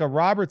 Jessica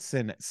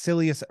Robertson,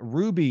 Silius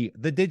Ruby,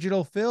 the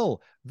Digital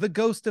Phil, the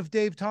Ghost of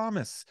Dave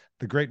Thomas,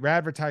 the Great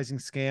Advertising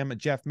Scam,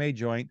 Jeff May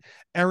Joint,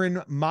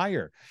 Erin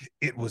Meyer.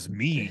 It was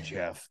me,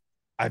 Jeff.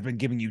 I've been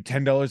giving you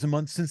 $10 a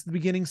month since the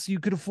beginning so you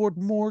could afford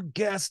more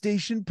gas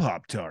station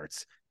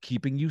Pop-Tarts,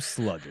 keeping you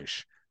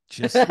sluggish.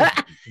 Just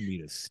for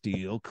me to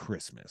steal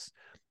Christmas.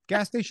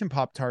 Gas station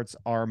Pop-Tarts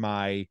are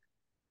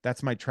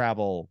that's my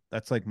travel.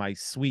 That's like my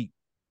sweet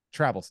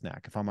travel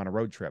snack if I'm on a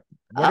road trip.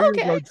 What are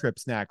your road trip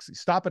snacks?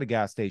 Stop at a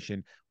gas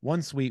station,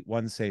 one sweet,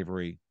 one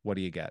savory. What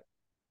do you get?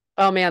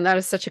 Oh man, that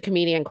is such a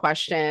comedian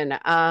question.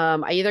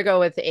 I either go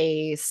with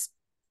a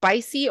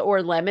spicy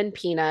or lemon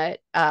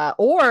peanut,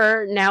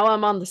 or now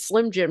I'm on the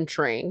Slim Jim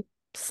train.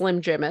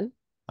 Slim Jimin.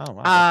 Oh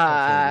wow,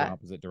 that's the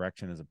opposite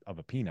direction of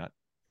a peanut.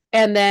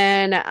 And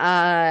then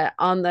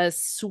on the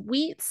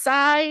sweet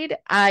side,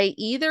 I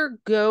either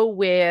go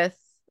with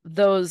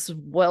those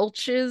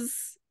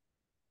Welch's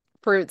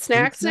fruit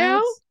snacks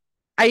now.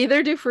 I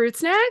either do fruit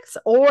snacks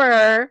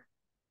or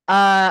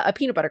a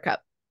peanut butter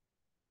cup.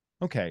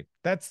 Okay,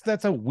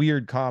 that's a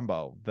weird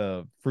combo.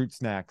 The fruit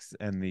snacks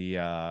and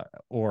the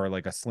or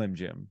like a Slim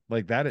Jim.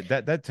 Like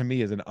that to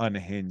me is an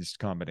unhinged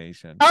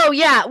combination. Oh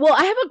yeah. Well,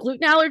 I have a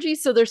gluten allergy,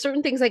 so there's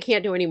certain things I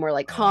can't do anymore,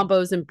 like Oh.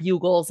 combos and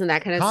bugles and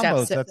that kind of stuff.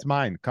 Combos, So that's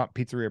mine.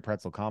 Pizzeria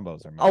pretzel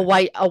combos are a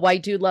mine.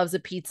 white dude loves a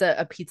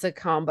pizza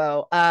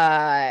combo.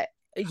 No,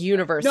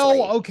 Universally.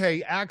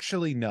 okay,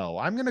 actually no.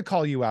 I'm going to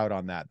call you out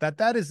on that.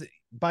 That is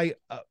by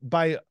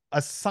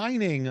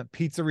assigning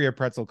pizzeria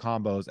pretzel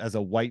combos as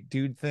a white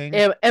dude thing.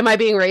 Am I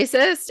being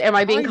racist? Am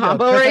I being Kind of,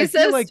 combo because I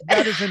feel racist? like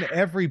that is an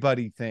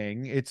everybody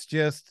thing. It's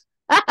just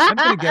I'm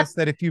going to guess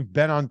that if you've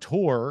been on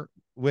tour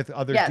with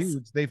other Yes,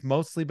 dudes, they've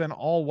mostly been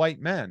all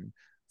white men.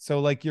 So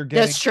like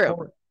that's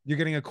true. you're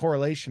getting a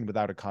correlation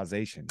without a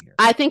causation here.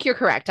 I think you're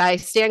correct. I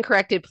stand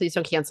corrected. Please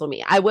don't cancel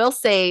me. I will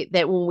say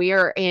that when we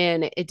are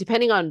in,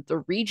 depending on the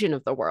region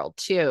of the world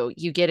too,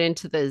 you get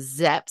into the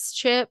Zeps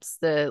chips,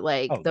 the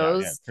like Oh yeah, yeah.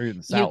 those. Through the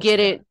You south, get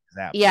yeah. it. Zaps,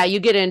 Yeah, yeah. you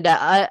get into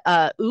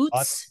Oots,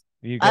 Uts.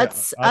 You get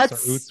uts or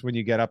Uts. oots when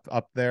you get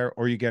up there,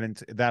 or you get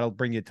into that'll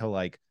bring you to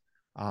like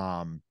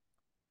um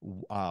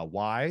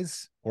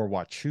Wise or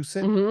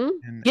Wachusett. Mm-hmm.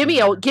 And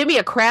Give me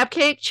a crab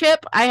cake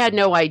chip. I had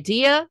no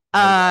idea. oh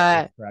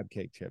yeah, those crab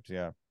cake chips,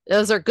 yeah.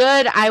 Those are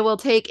good. I will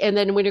take. And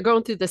then when you're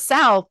going through the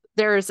South,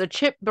 there's a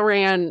chip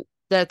brand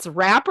that's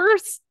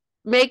wrappers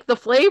make the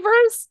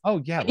flavors.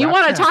 Oh yeah, You wrap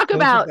want to snacks. talk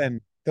about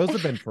Those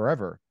have been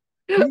forever.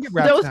 You can get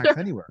wrap those snacks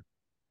anywhere.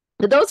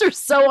 those are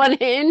so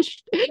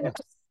unhinged. Yeah.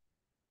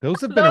 Those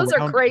have been Those are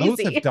around. Those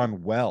have crazy.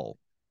 done well.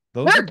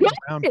 Those They're have been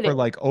around for good.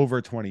 like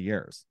over 20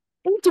 years.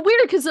 It's weird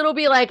because it'll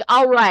be like,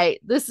 all right,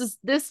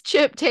 this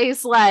chip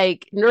tastes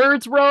like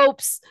nerds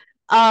ropes,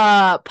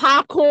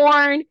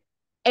 popcorn,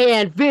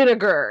 and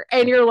vinegar.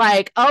 And you're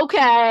like,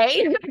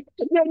 okay.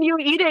 And then you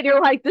eat it, and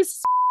you're like, this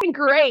is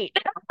great.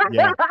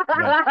 Yeah,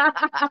 yeah.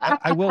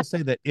 I will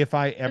say that if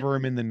I ever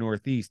am in the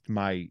Northeast,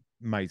 my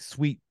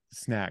sweet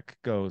snack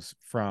goes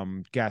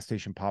from gas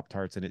station Pop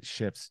Tarts and it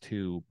shifts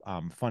to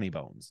Funny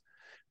Bones,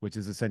 which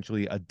is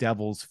essentially a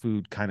devil's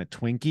food kind of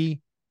Twinkie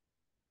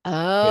with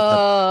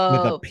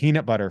a Oh,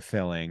 peanut butter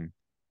filling,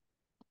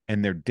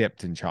 and they're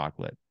dipped in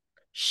chocolate.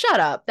 shut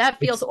up. That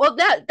feels It's well,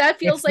 that it's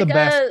feels the like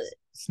best a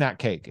snack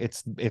cake.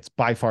 It's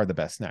by far the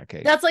best snack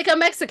cake. that's like a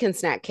Mexican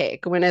snack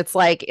cake when it's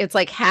like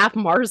half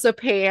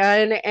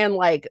marzipan and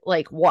like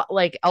what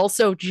like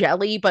also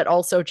jelly, but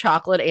also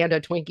chocolate and a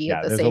Twinkie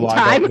at Yeah, the same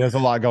time. there's a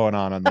lot going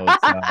on those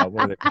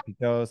what are they,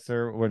 Pepitos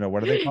or no,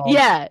 what are they called?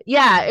 Yeah,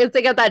 yeah. It's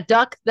they got that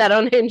duck, that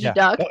unhinged Yeah.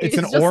 duck. Oh, it's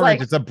an It's just orange.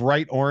 like, It's a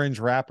bright orange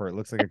wrapper. It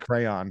looks like a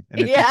crayon.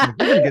 And it's just yeah. like,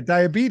 you're gonna get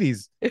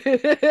diabetes.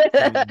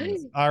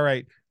 All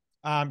right.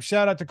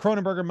 Shout out to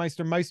Cronenberger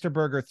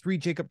Meisterburger, 3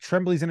 Jacob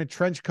Tremblays in a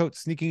trench coat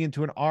sneaking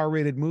into an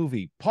R-rated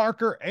movie.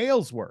 Parker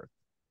Aylesworth.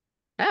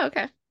 Oh,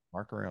 okay.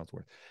 Parker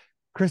Aylesworth.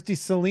 Christy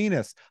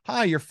Salinas.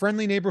 Hi, your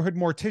friendly neighborhood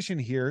mortician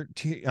here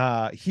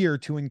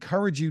to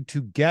encourage you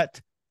to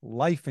get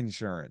life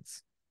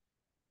insurance.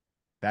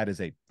 That is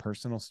a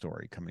personal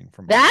story coming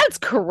from That's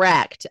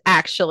correct,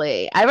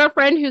 actually. I have a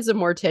friend who's a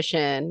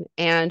mortician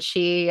and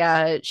she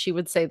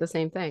would say the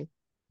same thing.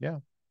 Yeah.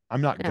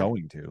 I'm not Yeah.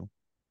 going to.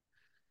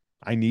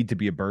 I need to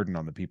be a burden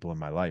on the people in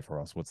my life, or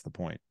else what's the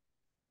point?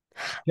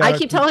 I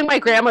keep telling my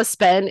grandma,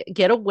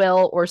 get a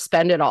will or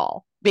spend it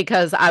all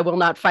because I will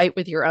not fight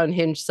with your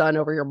unhinged son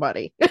over your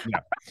money.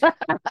 Yeah.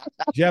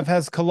 Jeff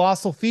has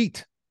colossal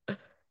feet.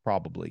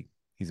 Probably.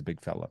 He's a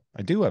big fella.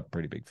 I do have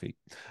pretty big feet.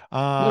 What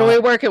are we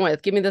working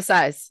with? Give me the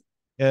size.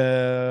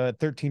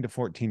 13 to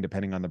 14,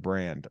 depending on the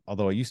brand.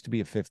 Although I used to be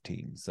a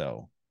 15,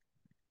 so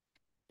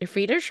Your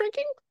feet are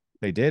shrinking?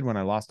 they did when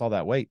I lost all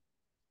that weight.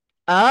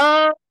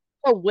 Oh,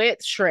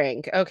 width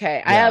shrink.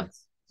 Okay. I Yeah. have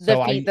the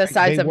So feet the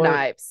size of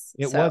knives.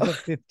 It so. was a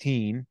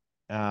 15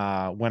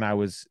 when I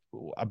was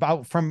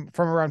about from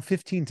around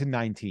 15 to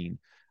 19.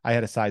 I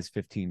had a size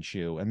 15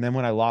 shoe. And then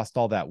when I lost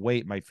all that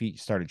weight, my feet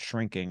started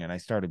shrinking and I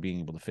started being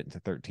able to fit into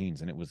 13s,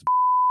 and it was a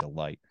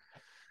delight.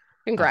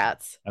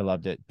 Congrats. I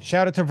loved it.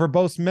 Shout out to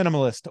Verbose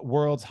Minimalist,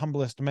 world's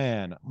humblest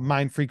man.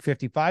 Mind Freak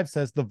 55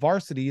 says the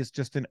Varsity is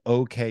just an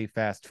okay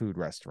fast food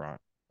restaurant.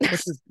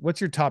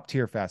 What's your top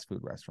tier fast food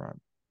restaurant?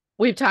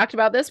 We've talked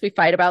about this. We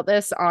fight about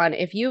this on,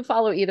 if you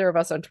follow either of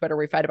us on Twitter,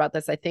 we fight about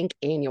this, I think,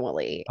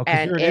 annually. Oh,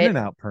 because you're an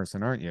In-N-Out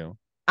person, aren't you?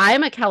 I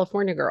am a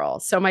California girl.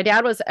 So my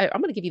dad was, I'm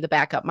going to give you the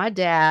backup. My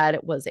dad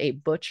was a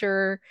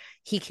butcher.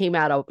 He came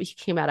out of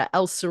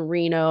El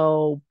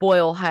Sereno,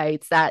 Boyle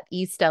Heights, that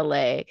East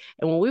LA.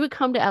 And when we would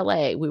come to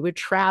LA, we would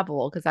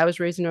travel because I was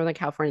raised in Northern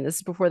California. This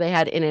is before they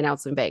had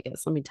In-N-Outs in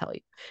Vegas, let me tell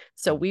you.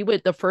 So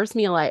the first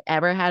meal I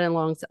ever had in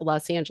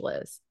Los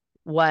Angeles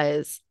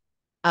was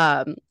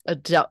I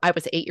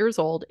was 8 years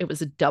old. It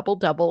was a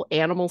double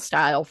animal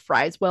style,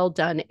 fries well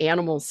done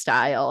animal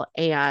style,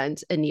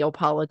 and a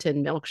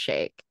Neapolitan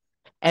milkshake.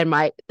 And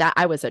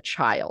I was a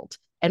child.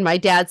 And my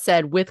dad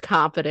said with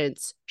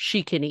confidence,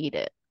 she can eat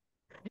it.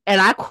 And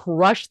I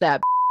crushed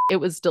that. It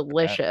was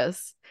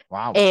delicious.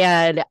 Wow.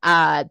 And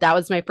that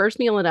was my first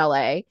meal in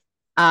LA.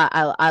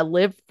 I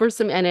lived for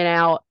some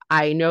In-N-Out.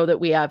 I know that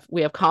we have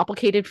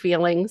complicated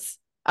feelings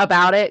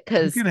about it You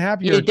because can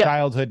have your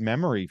childhood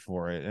memory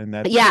for it, and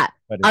that's yeah.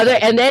 but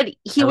it's And then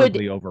he would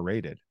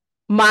overrated.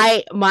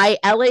 My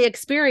LA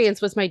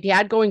experience was my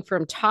dad going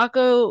from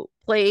taco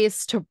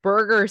place to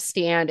burger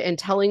stand and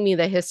telling me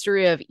the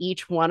history of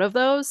each one of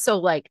those. So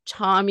like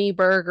Tommy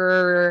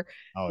Burger,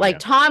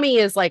 Tommy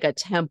is like a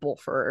temple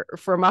for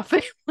my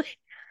family.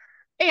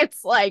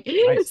 It's like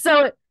nice.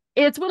 So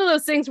it's one of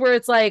those things where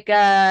it's like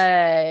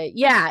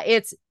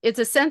it's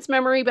a sense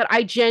memory, but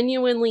I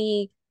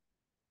genuinely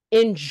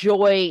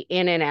enjoy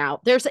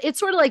In-N-Out. It's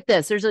sort of like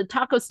this. There's a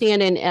taco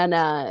stand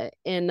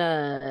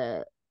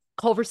in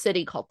Culver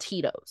City called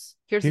Tito's.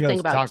 Here's the thing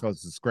about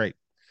tacos is great.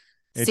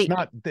 It's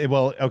not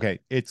well,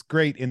 okay. It's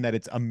great in that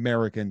it's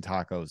American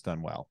tacos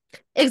done well.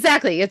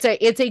 Exactly. It's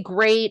a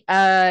great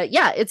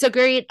it's a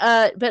great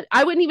but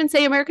I wouldn't even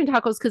say American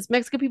tacos because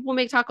Mexican people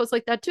make tacos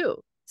like that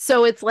too.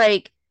 So it's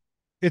like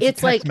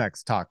it's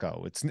Tex-Mex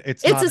taco. It's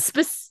it's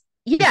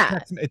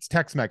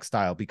Tex-Mex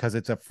style because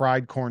it's a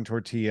fried corn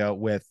tortilla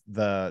with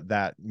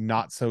that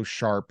not so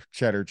sharp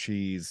cheddar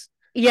cheese.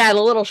 Yeah,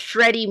 the little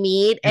shreddy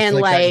meat and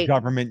like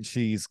government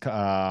cheese.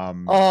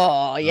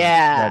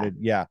 Shredded.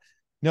 Yeah.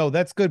 No,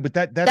 that's good, but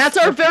that's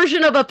our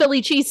version of a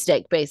Philly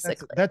cheesesteak,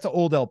 basically. That's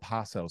old El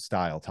Paso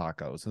style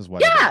tacos, is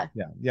what. Yeah,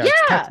 it's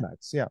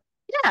Tex-Mex.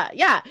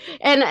 Yeah,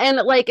 and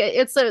like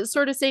it's a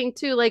sort of saying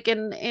too, like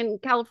in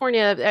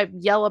California, I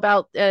yell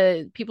about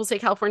people say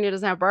California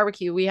doesn't have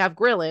barbecue. We have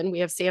grillin', we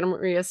have Santa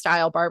Maria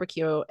style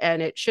barbecue,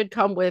 and it should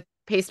come with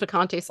paste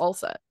picante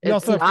salsa. We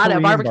also have not a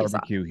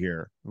barbecue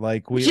here.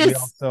 Like we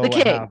also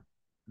have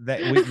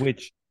that,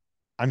 which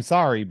I'm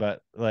sorry,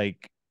 but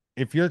like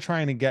if you're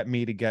trying to get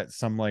me to get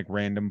some like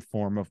random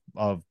form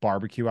of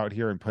barbecue out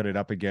here and put it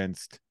up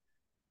against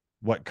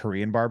what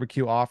Korean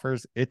barbecue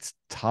offers, it's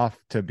tough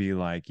to be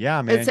like,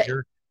 yeah, man,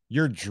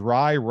 your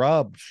dry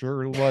rub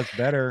sure was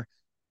better.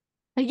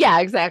 Yeah,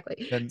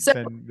 exactly. Than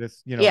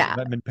this,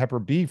 lemon pepper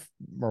beef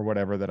or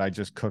whatever that I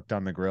just cooked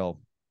on the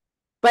grill.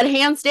 But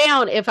hands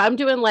down, if I'm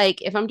doing my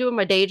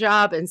day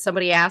job and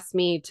somebody asks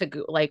me to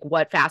go, like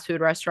what fast food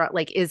restaurant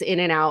like is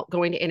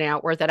going to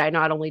In-N-Out worth it, I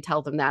not only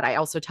tell them that, I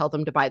also tell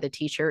them to buy the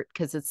t-shirt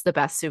because it's the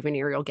best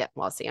souvenir you'll get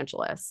in Los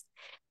Angeles.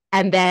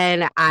 And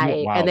then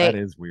that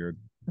is weird.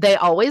 They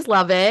always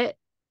love it,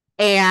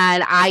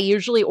 and I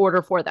usually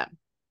order for them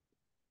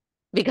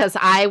because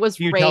I was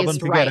raised tell them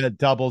to right. Get a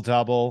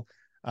double.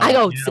 I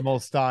go animal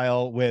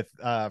style with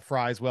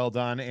fries well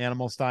done,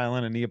 animal style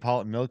and a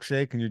Neapolitan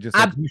milkshake, and you're just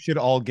like, you should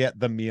all get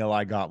the meal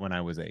I got when I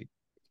was 8.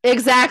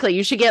 Exactly.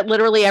 You should get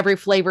literally every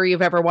flavor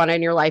you've ever wanted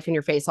in your life in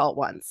your face all at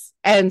once.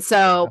 And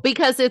so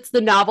because it's the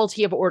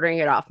novelty of ordering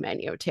it off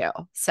menu too.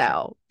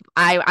 So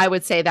I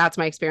would say that's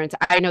my experience.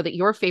 I know that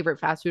your favorite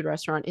fast food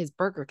restaurant is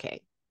Burger King,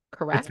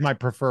 correct? It's my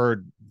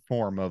preferred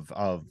form of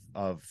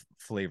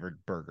flavored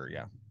burger.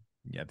 Yeah.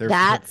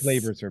 Their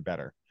flavors are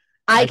better.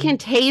 I can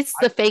taste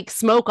the fake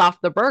smoke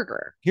off the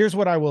burger. Here's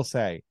what I will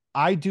say.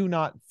 I do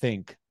not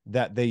think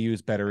that they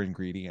use better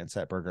ingredients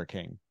at Burger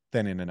King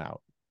than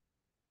In-N-Out.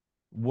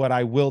 What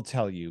I will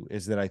tell you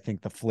is that I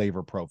think the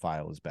flavor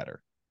profile is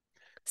better.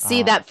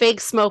 See, that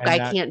fake smoke, I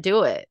can't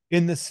do it.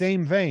 In the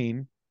same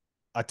vein,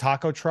 a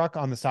taco truck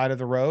on the side of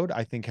the road,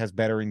 I think has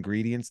better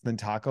ingredients than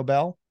Taco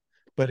Bell.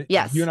 But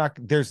yes,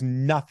 there's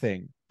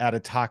nothing at a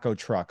taco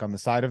truck on the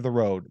side of the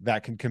road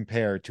that can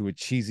compare to a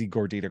cheesy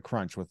gordita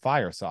crunch with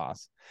fire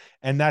sauce.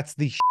 And that's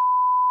the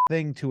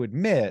thing to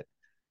admit.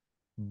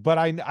 But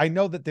I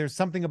know that there's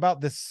something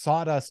about this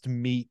sawdust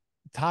meat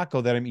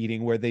taco that I'm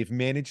eating where they've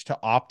managed to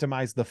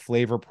optimize the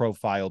flavor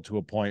profile to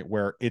a point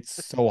where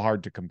it's so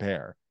hard to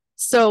compare.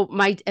 So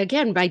my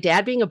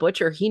dad being a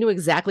butcher, he knew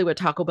exactly what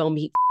Taco Bell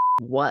meat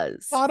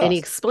was. Sawdust. And he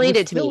explained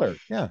it to me.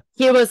 Yeah.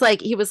 He was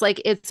like,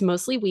 it's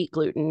mostly wheat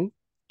gluten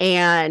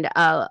and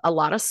a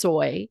lot of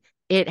soy.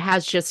 It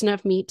has just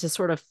enough meat to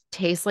sort of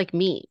taste like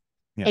meat.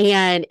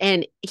 Yeah.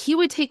 And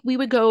we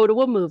would go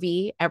to a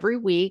movie every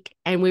week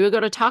and we would go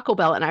to Taco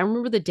Bell. And I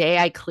remember the day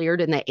I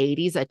cleared in the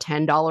 80s a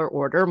 $10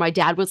 order. My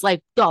dad was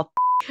like,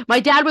 my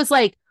dad was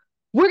like,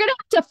 we're going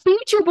to have to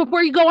feed you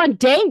before you go on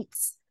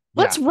dates.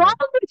 What's wrong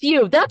with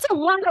you? That's a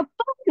lot of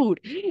food.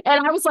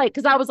 And I was like,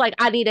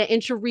 I need an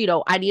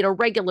enchilada. I need a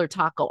regular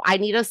taco. I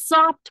need a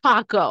soft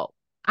taco.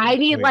 I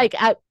need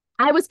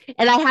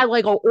and I had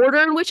like an order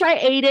in which I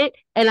ate it,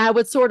 and I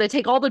would sort of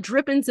take all the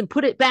drippings and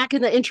put it back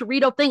in the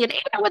enchilada thing and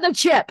eat it with a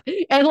chip.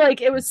 And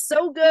like, it was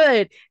so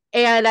good.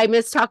 And I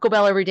miss Taco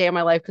Bell every day of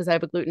my life because I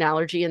have a gluten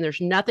allergy and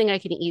there's nothing I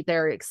can eat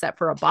there except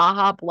for a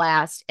Baja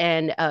Blast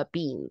and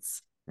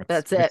beans.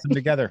 That's it. Mix them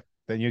together.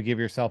 Then you give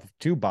yourself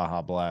 2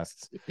 Baja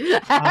Blasts.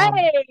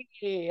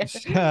 Hey!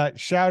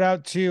 Shout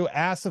out to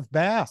Ass of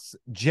Bass.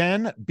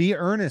 Jen, be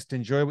earnest.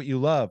 Enjoy what you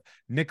love.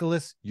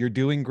 Nicholas, you're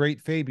doing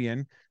great,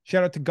 Fabian.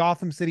 Shout out to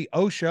Gotham City,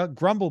 OSHA,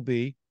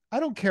 Grumblebee.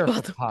 I don't care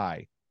for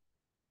pie.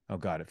 Oh,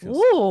 God, it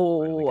feels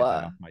so get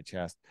that off my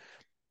chest.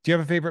 Do you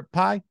have a favorite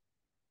pie?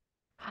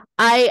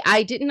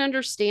 I didn't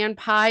understand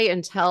pie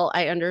until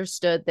I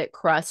understood that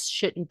crust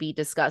shouldn't be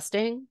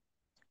disgusting.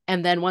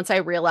 And then once I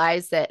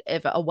realized that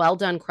if a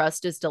well-done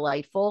crust is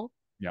delightful,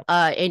 Yep.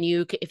 And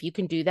if you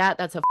can do that,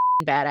 that's a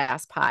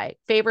badass pie.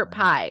 Favorite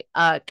pie.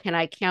 Can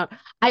I count?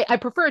 I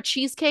prefer a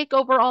cheesecake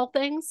over all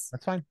things.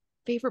 That's fine.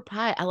 Favorite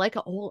pie. I like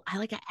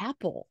an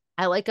apple.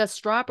 I like a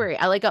strawberry.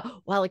 I like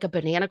a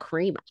banana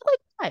cream. I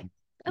like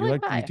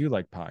pie. You do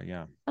like pie,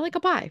 yeah. I like a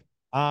pie.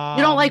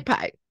 You don't like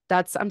pie.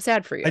 I'm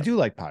sad for you. I do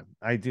like pie.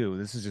 I do.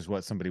 This is just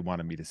what somebody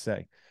wanted me to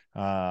say.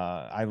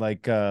 I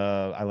like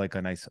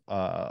a nice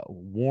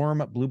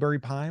warm blueberry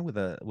pie with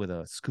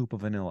a scoop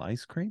of vanilla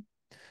ice cream.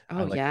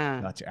 Oh,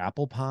 yeah. Dutch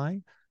apple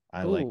pie.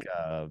 I like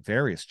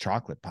various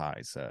chocolate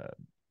pies.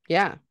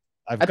 Yeah.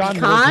 I've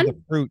gotten more into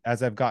the fruit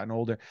as I've gotten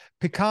older.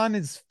 Pecan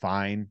is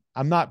fine.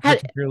 I'm not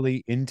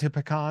particularly into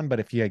pecan, but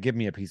if you give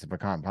me a piece of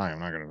pecan pie, I'm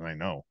not gonna say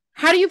no.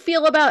 How do you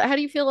feel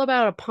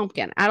about a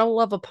pumpkin? I don't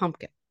love a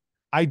pumpkin.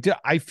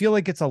 I feel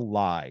like it's a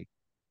lie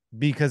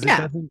because it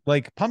doesn't,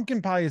 like,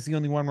 pumpkin pie is the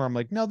only one where I'm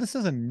like, no, this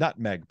is a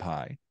nutmeg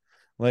pie.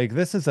 Like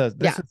this is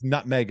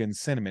nutmeg and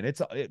cinnamon.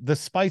 The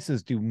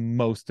spices do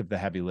most of the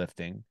heavy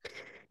lifting.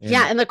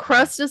 And the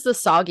crust is the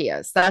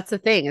soggiest. That's the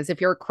thing, is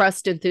if you're a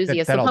crust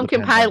enthusiast, the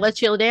pumpkin pie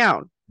lets you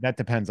down. That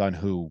depends on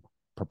who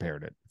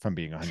prepared it, if I'm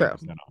being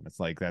 100% honest.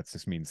 Like that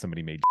just means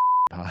somebody made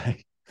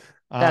pie.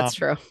 That's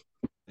true.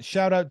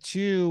 Shout out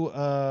to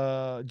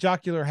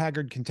Jocular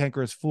Haggard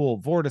Cantankerous Fool,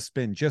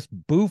 Vortispin, Just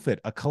Boof It,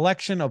 a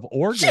collection of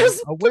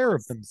organs aware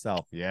of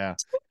himself. Yeah.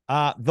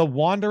 The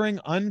Wandering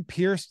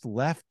Unpierced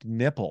Left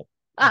Nipple.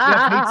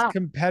 Jeff Hates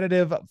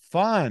Competitive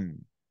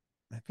Fun.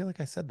 I feel like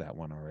I said that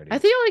one already. I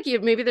feel like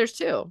maybe there's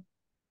two.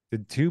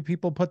 Did two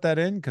people put that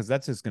in? Because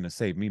that's just going to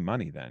save me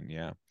money then.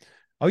 Yeah.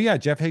 Oh, yeah.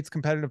 Jeff Hates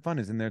Competitive Fun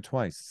is in there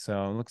twice.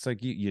 So it looks like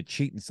you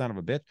cheating son of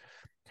a bitch.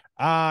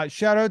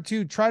 Shout out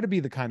to try to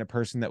be the kind of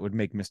person that would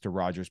make Mr.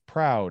 Rogers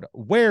proud.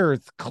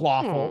 Where's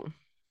Clawful?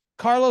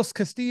 Carlos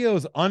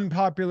Castillo's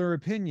unpopular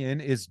opinion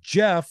is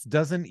Jeff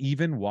doesn't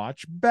even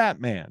watch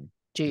Batman.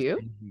 Do you?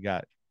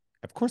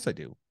 Of course I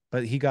do.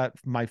 But he got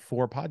my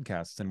 4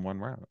 podcasts in one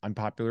round.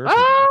 Unpopular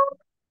opinion.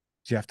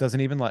 Jeff doesn't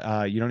even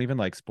like, you don't even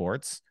like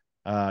sports.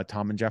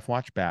 Tom and Jeff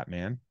watch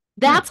Batman.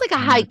 That's like a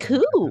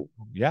haiku.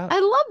 Yeah. I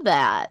love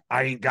that.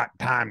 I ain't got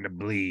time to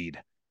bleed.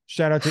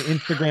 Shout out to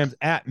Instagram's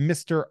at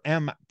Mr.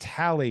 M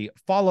Tally.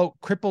 Follow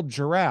Crippled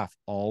Giraffe,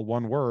 all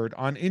one word,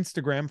 on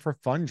Instagram for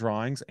fun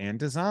drawings and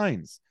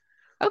designs.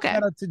 Okay.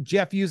 Shout out to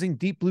Jeff using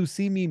Deep Blue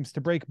Sea memes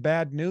to break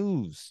bad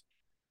news.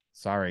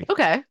 Sorry.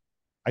 Okay.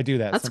 I do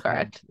that. That's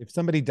correct. If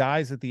somebody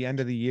dies at the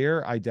end of the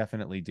year, I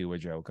definitely do a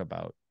joke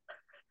about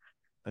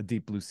a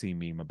Deep Blue Sea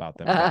meme about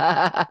them.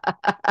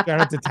 Shout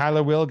out to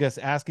Tyler Wilgus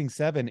asking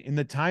 7. In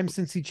the time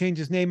since he changed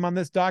his name on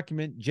this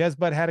document,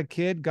 Jezbud had a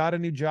kid, got a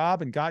new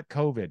job, and got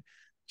COVID.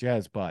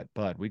 Jezbud,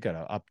 bud, we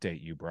gotta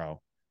update you, bro.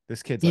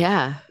 This kid's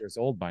like 6 years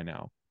old by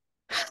now.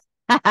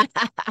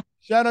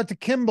 Shout out to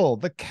Kimball,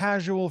 the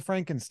casual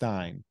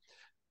Frankenstein.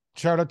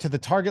 Shout out to the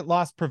Target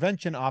Loss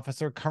Prevention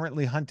Officer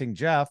currently hunting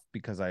Jeff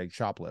because I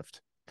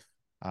shoplift.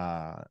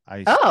 I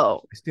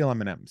steal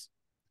M&Ms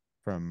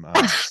from.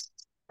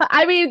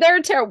 I mean,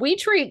 they're terrible. We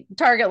treat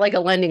Target like a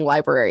lending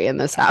library in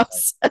this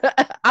house.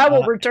 I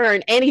will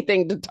return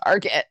anything to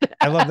Target.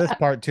 I love this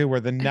part too, where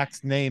the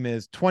next name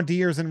is 20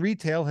 years in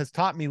retail has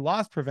taught me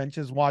loss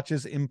prevention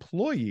watches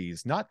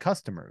employees, not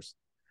customers.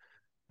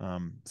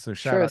 So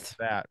shout out to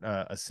that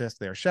assist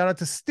there. Shout out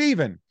to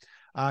Steven.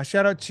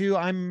 Shout out to,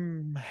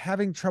 I'm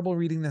having trouble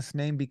reading this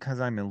name because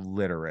I'm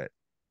illiterate.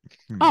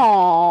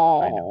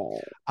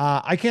 Oh,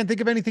 I can't think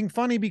of anything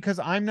funny because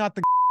I'm not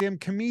the damn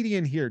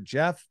comedian here,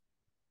 Jeff.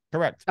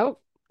 Correct. Oh,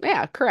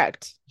 yeah,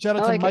 correct. Shout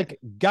out to Mike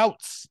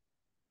Gouts.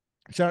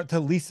 Shout out to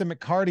Lisa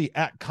McCarty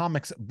at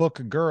Comics Book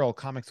Girl,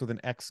 comics with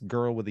an X,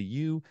 girl with a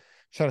U.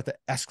 Shout out to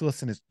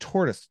Aeschylus and his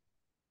tortoise.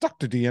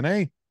 Dr.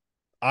 DNA.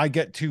 I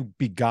get to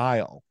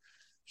beguile.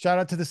 Shout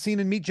out to the scene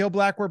in Meet Joe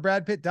Black where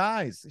Brad Pitt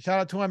dies. Shout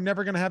out to I'm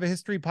never going to have a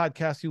history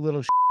podcast, you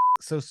little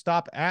so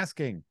stop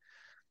asking.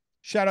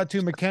 Shout out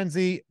to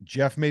Mackenzie.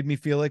 Jeff made me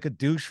feel like a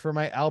douche for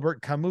my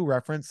Albert Camus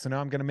reference, so now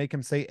I'm going to make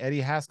him say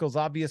Eddie Haskell's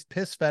obvious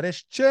piss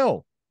fetish.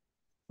 Chill.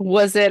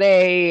 Was it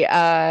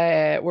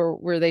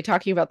were they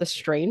talking about The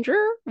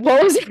Stranger?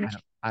 What was it?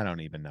 I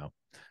don't even know.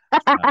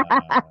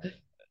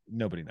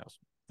 Nobody knows.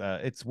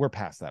 We're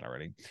past that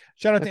already.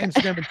 Shout out to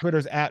Instagram and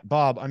Twitter's at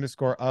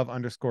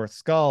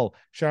Bob_of_skull.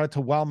 Shout out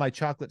to While My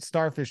Chocolate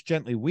Starfish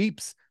Gently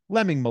Weeps,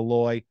 Lemming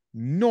Malloy,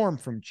 Norm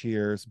from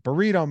Cheers,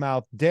 Burrito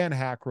Mouth, Dan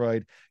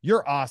Hackroyd.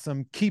 You're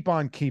awesome. Keep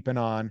on keeping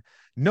on.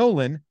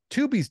 Nolan,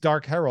 Tubi's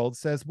Dark Herald,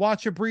 says,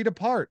 watch a breed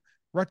apart.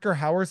 Rutger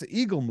Hauer's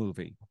Eagle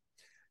movie.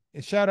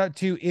 A shout out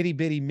to Itty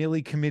Bitty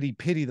Millie Committee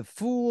Pity the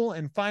Fool.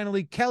 And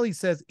finally, Kelly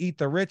says, eat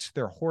the rich.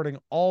 They're hoarding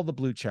all the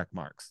blue check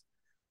marks.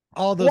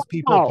 All those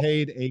people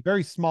paid a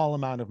very small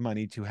amount of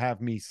money to have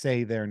me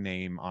say their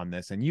name on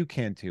this. And you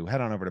can too.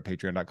 Head on over to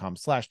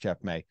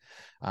patreon.com/Jeff May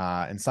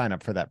and sign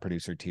up for that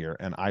producer tier.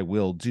 And I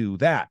will do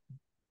that.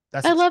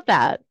 I love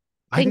that.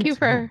 Thank you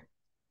for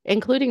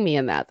including me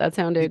in that. That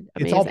sounded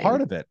amazing. It's all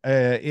part of it.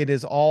 It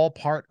is all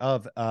part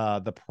of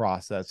the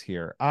process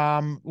here.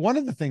 One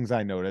of the things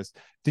I noticed,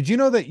 did you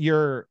know that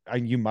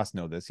you must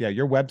know this. Yeah.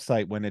 Your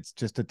website, when it's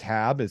just a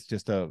tab, it's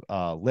just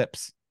a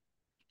lips.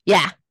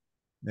 Yeah.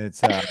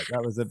 It's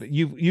that was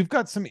you've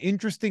got some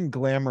interesting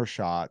glamour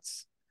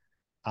shots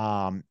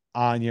on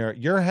your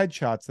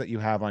headshots that you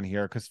have on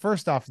here. Because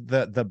first off,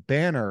 the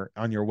banner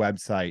on your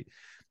website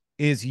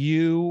is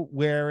you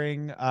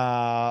wearing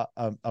a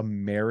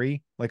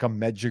Mary, like a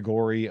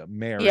Medjugorje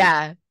Mary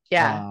Yeah.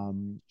 Yeah.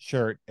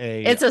 shirt,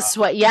 It's a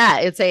sweat. Yeah,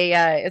 it's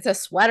a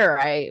sweater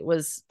I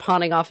was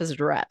pawning off as a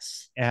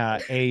dress.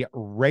 a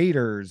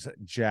Raiders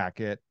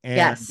jacket,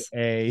 Yes.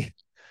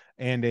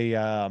 and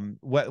a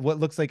what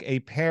looks like a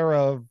pair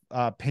of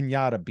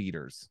pinata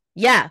beaters.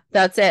 Yeah,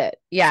 that's it.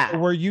 Yeah.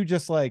 Were you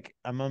just like,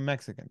 I'm a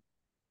Mexican?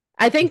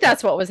 I think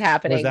that's what was Was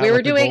happening. that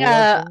what the goal was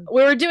there?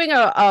 We were doing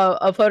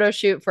a photo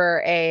shoot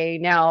for a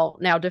now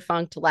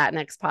defunct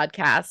Latinx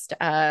podcast.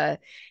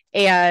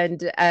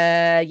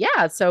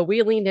 Yeah, so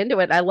we leaned into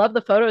it. I love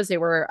the photos. They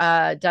were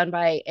done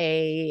by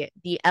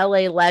the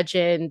LA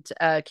legend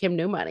Kim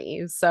New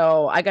Money.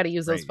 So I got to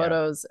use those Right, yeah.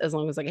 photos as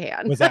long as I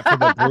can. Was that for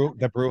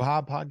the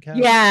Bruja podcast?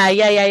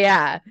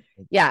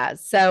 Yeah.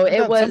 So I it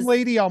thought some was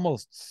lady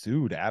almost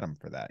sued Adam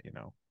for that, you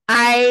know.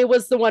 I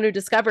was the one who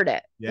discovered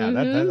it. Yeah,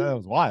 that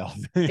was wild.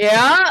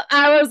 Yeah,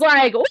 I was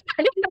like, "Ooh,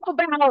 I didn't know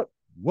about."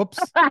 Whoops.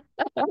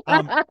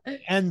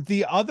 And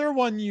the other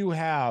one you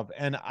have,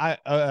 and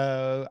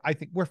I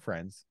think we're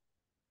friends.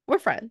 We're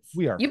friends.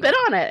 We are You've friends.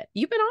 been on it.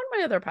 You've been on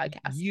my other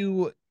podcast.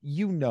 You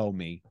know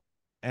me,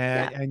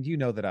 Yeah, and you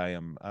know that I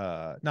am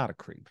not a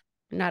creep.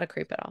 not a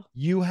creep at all.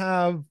 You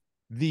have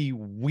the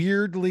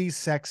weirdly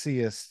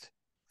sexiest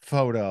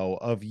photo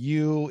of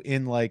you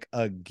in like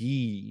a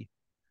gi,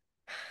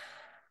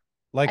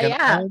 like an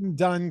Yeah,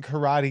 undone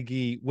karate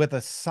gi with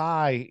a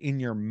sai in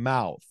your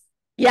mouth,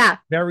 yeah,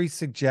 very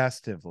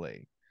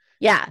suggestively.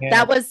 yeah. And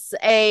That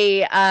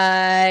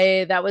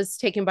was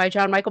taken by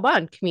John Michael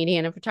Bond,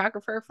 comedian and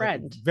photographer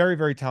friend. very,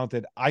 very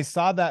talented. I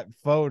saw that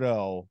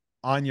photo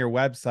on your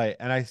website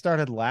and I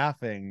started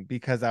laughing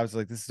because I was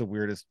like, this is the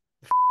weirdest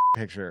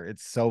picture.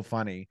 It's so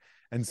funny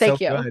and so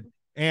Thank you. good.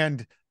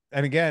 And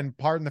again,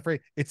 pardon the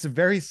phrase, it's a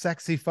very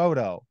sexy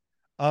photo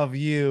of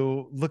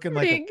you looking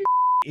like an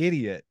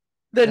idiot.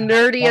 The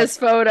nerdiest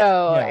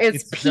photo. Yeah,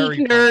 it's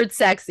peak nerd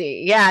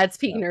sexy. Yeah, it's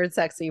peak nerd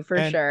sexy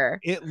for sure.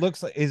 It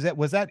looks like,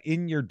 was that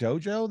in your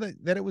dojo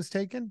that it was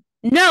taken?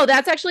 No,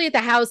 that's actually at the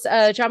house.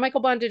 John Michael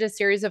Bond did a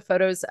series of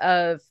photos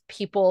of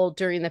people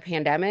during the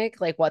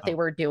pandemic, like what they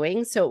were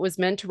doing. So it was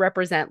meant to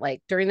represent,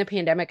 like, during the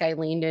pandemic, I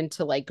leaned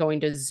into like going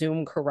to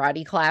Zoom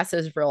karate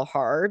classes real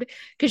hard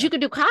because you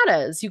could do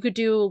katas, you could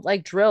do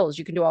like drills,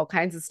 you can do all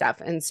kinds of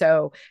stuff. And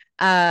so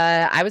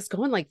I was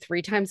going like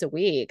 3 times a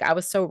week. I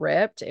was so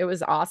ripped. It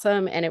was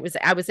awesome. And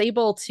I was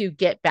able to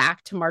get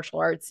back to martial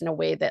arts in a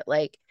way that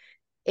like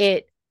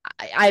it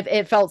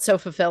it felt so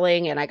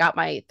fulfilling, and I got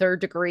my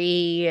 3rd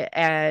degree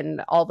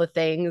and all the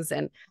things,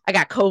 and I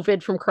got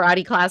COVID from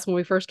karate class when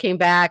we first came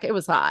back. It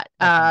was hot.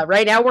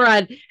 Right now we're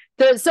on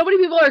so many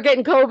people are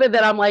getting COVID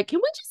that I'm like, can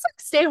we just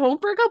like stay home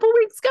for a couple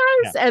weeks,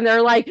 guys? Yeah. And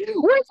they're like,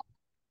 what?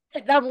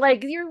 And I'm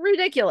like, you're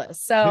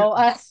ridiculous.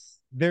 So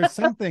there's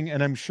something,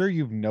 and I'm sure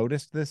you've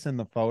noticed this in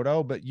the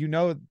photo, but you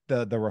know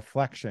the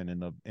reflection in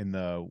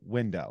the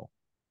window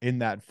in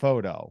that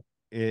photo.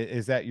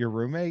 Is that your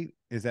roommate?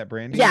 Is that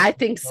Brandy? Yeah, I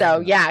think so.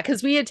 Yeah,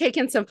 because we had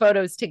taken some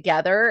photos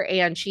together,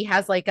 and she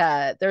has like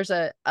there's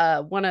a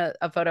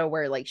photo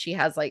where like she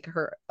has like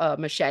her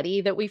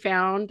machete that we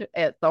found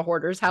at the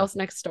hoarder's house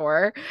next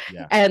door.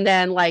 Yeah. And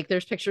then like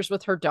there's pictures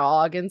with her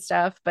dog and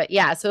stuff. But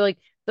yeah, so like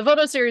the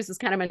photo series is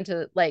kind of meant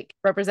to like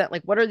represent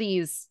like what are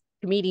these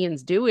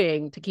comedians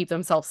doing to keep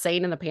themselves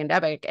sane in the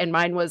pandemic, and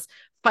mine was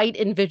fight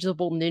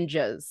invisible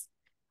ninjas.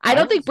 I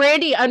don't think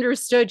Brandy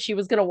understood she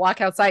was going to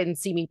walk outside and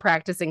see me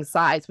practicing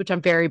size, which I'm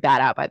very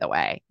bad at, by the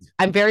way.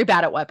 I'm very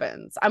bad at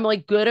weapons. I'm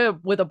like good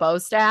with a bow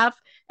staff.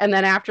 And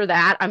then after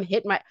that, I'm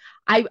hitting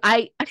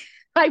I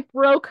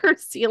broke her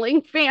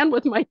ceiling fan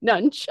with my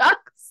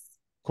nunchucks.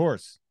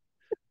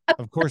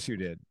 Of course you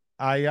did.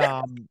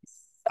 The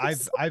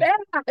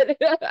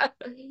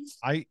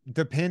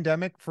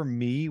pandemic for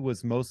me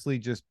was mostly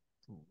just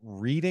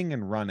reading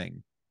and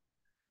running.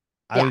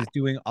 I was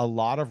doing a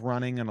lot of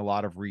running and a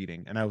lot of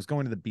reading, and I was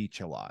going to the beach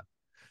a lot.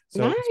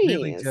 So it's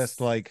really just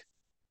like,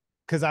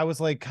 because I was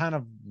like kind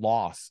of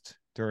lost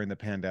during the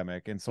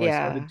pandemic. And so I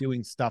started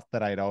doing stuff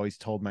that I had always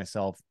told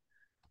myself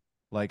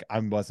like I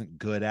wasn't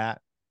good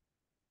at.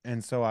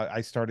 And so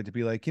I started to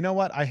be like, you know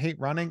what? I hate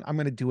running. I'm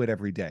going to do it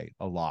every day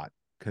a lot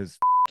because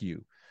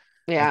you.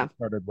 Yeah. I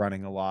started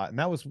running a lot. And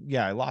that was,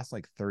 I lost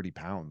like 30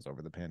 pounds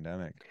over the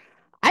pandemic.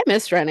 I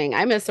miss running.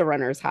 I miss a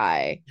runner's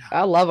high.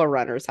 I love a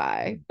runner's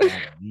high.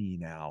 Me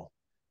now.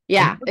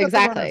 Yeah,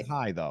 exactly.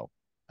 High though.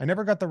 I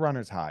never got the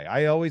runner's high.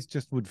 I always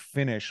just would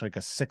finish like a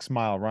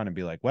 6-mile run and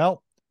be like,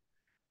 well,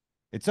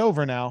 it's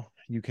over now.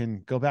 You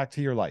can go back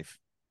to your life.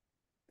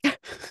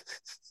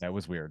 That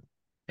was weird.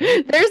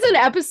 There's an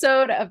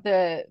episode of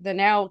the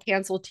now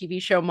canceled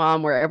TV show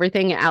Mom where every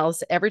time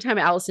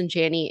Allison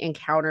Janney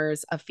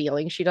encounters a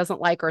feeling she doesn't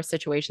like or a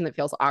situation that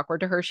feels awkward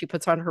to her, she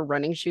puts on her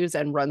running shoes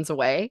and runs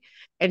away.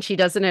 And she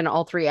does it in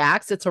all 3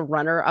 acts. It's a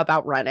runner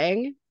about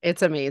running.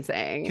 It's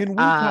amazing. Can we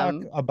talk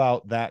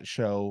about that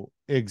show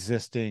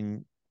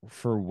existing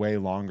for way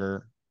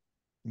longer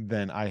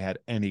than I had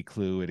any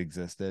clue it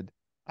existed.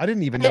 I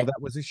didn't even know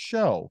that was a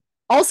show.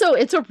 Also,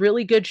 it's a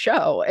really good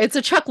show. It's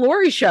a Chuck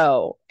Lorre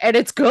show, and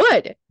it's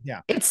good.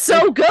 Yeah. It's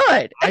so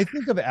good. I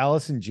think of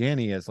Allison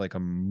Janney as like a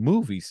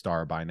movie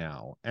star by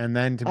now. And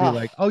then to be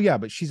like, oh yeah,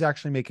 but she's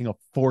actually making a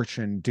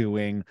fortune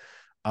doing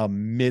a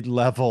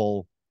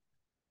mid-level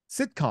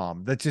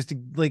sitcom that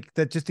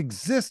just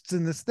exists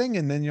in this thing.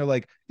 And then you're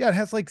like, yeah, it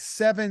has like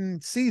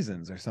 7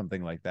 seasons or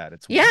something like that.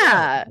 It's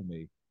Yeah. wild to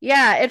me.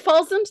 Yeah, it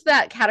falls into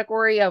that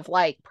category of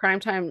like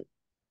primetime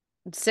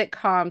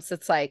sitcoms.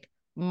 It's like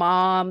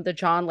Mom, the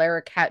John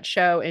Larroquette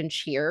Show, and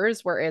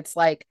Cheers, where it's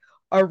like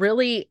a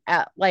really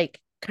like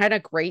kind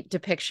of great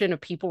depiction of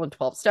people in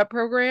 12-step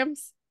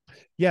programs.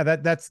 Yeah,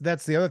 that's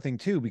the other thing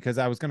too, because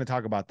I was going to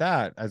talk about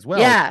that as well.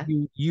 Yeah.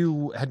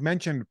 You had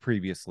mentioned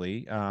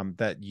previously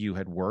that you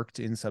had worked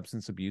in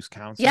substance abuse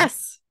counseling.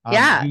 Yes.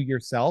 Yeah. You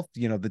yourself,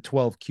 the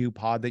 12Q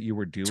pod that you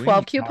were doing.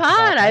 12Q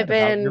pod. I've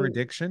been your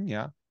addiction.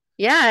 Yeah.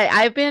 Yeah,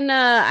 I've been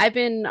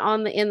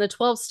on in the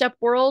 12-step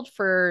world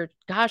for,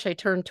 gosh, I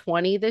turned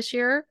 20 this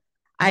year.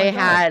 Oh my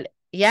God.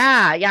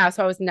 Yeah.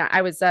 So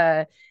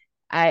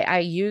I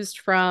used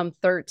from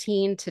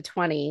 13 to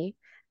 20,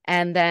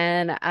 and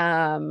then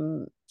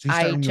So you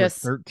started when you were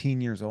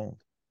 13 years old.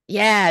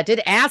 Yeah,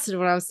 did acid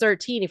when I was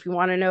 13. If you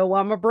want to know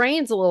why my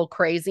brain's a little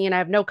crazy and I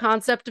have no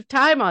concept of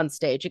time on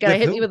stage, you gotta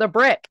hit me with a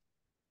brick.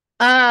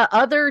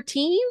 Other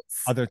teens?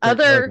 I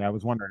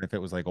was wondering if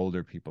it was like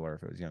older people or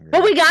if it was younger.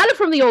 But we got it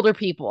from the older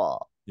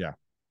people. Yeah.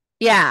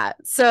 Yeah.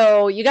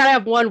 So you got to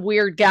have one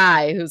weird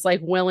guy who's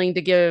like willing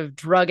to give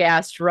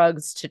drug-ass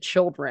drugs to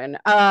children.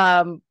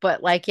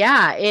 But like,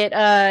 yeah, and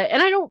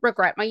I don't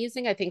regret my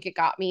using. I think it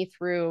got me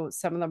through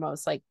some of the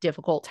most like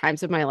difficult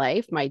times of my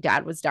life. My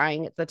dad was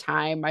dying at the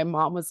time. My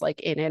mom was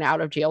like in and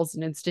out of jails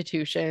and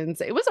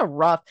institutions. I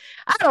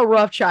had a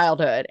rough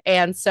childhood.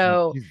 And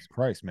so, Jesus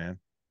Christ, man.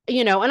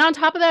 And on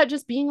top of that,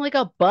 just being like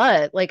a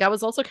butt, like I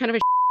was also kind of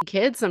a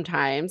kid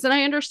sometimes, and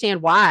I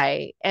understand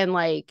why. And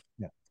like,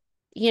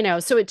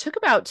 so it took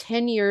about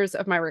 10 years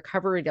of my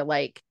recovery to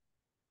like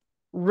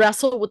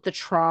wrestle with the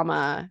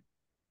trauma.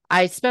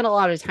 I spent a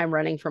lot of time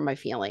running from my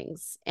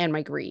feelings and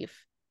my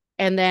grief.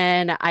 And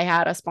then I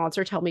had a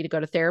sponsor tell me to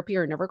go to therapy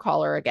or never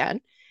call her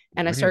again.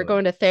 And I started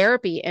going to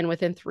therapy. And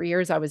within 3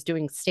 years, I was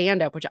doing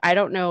stand-up, which I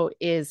don't know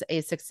is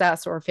a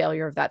success or a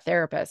failure of that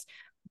therapist.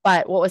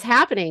 But what was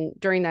happening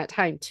during that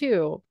time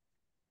too,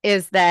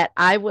 is that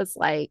I was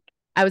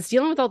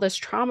dealing with all this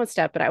trauma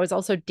stuff, but I was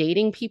also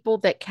dating people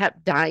that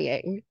kept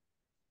dying.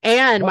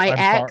 And my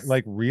ex,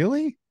 like,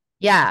 really?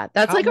 Yeah,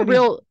 that's how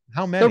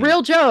many? The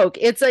real joke.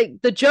 It's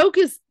like the joke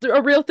is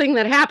a real thing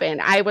that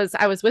happened. I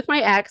was with my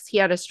ex. He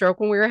had a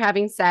stroke when we were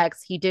having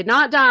sex. He did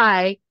not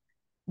die,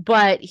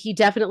 but he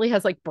definitely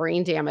has like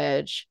brain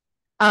damage.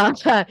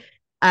 Shout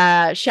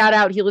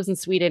out, he lives in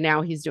Sweden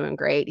now. He's doing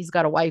great. He's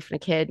got a wife and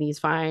a kid, and he's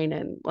fine.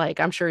 And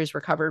like, I'm sure he's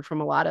recovered from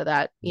a lot of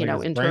that,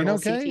 internal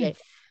CTA.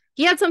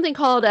 He had something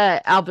called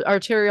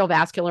arterial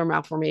vascular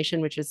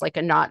malformation, which is like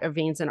a knot of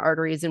veins and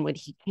arteries. And when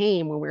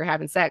we were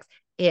having sex,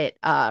 it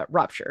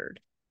ruptured.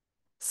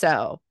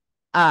 So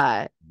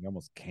you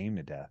almost came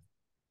to death.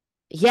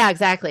 Yeah,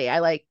 exactly. I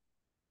like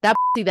that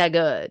that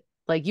good.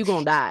 Like, you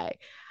gonna die.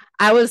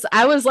 I was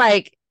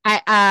like,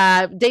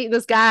 I dating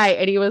this guy,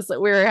 and we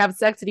were having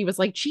sex, and he was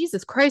like,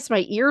 Jesus Christ,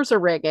 my ears are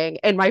ringing.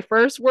 And my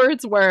first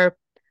words were,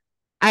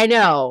 I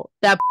know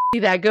that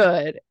that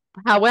good.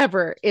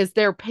 However, is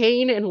there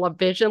pain and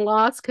vision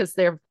loss? Because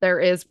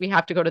we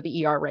have to go to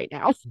the ER right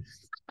now.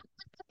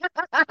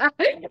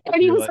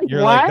 And he was like,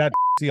 you're what? Like, that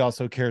he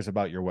also cares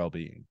about your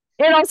well-being.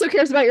 It also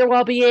cares about your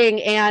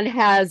well-being and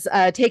has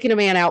taken a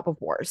man out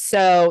before.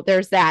 So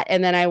there's that.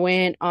 And then I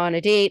went on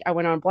a date. I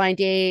went on a blind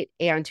date.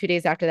 And 2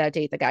 days after that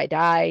date, the guy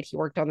died. He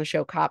worked on the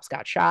show Cops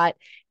Got Shot.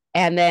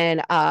 And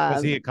then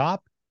was he a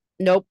cop?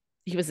 Nope.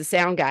 He was a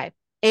sound guy.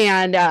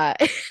 And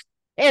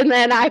and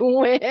then I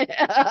went,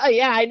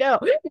 yeah, I know.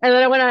 And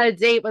then I went on a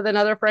date with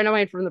another friend of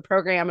mine from the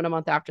program. And a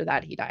month after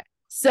that, he died.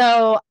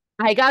 So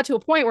I got to a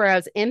point where I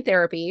was in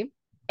therapy,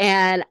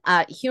 and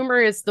humor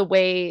is the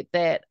way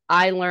that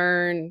I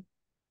learn.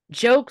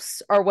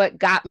 Jokes are what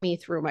got me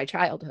through my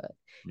childhood.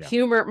 Yeah.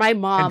 Humor, my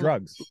mom.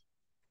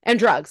 And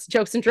drugs.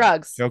 Jokes and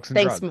drugs.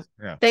 Thanks,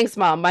 yeah. Thanks,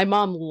 Mom. My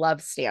mom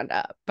loves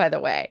stand-up, by the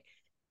way.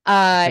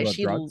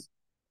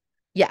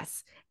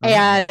 Yes.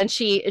 And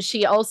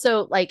she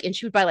also and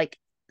she would buy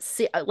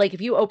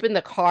if you open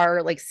the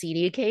car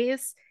CD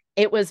case,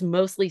 it was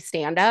mostly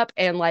stand-up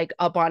and like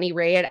a Bonnie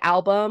Raitt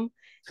album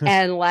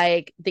and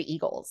like the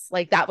Eagles.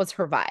 Like, that was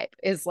her vibe,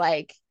 is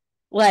like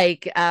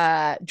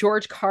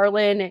George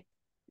Carlin,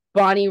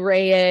 Bonnie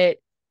Raitt,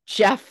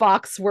 Jeff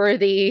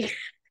Foxworthy,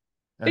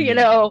 like,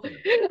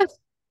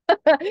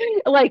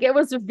 it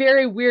was a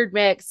very weird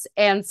mix.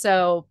 And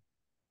so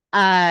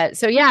I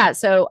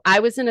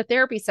was in a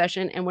therapy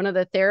session, and one of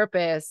the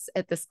therapists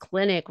at this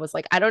clinic was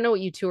like, I don't know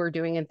what you two are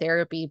doing in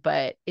therapy,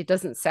 but it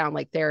doesn't sound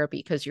like therapy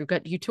because you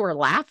two are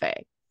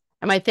laughing.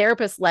 And my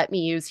therapist let me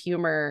use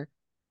humor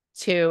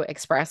to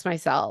express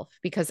myself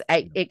because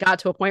it got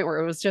to a point where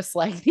it was just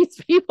like these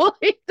people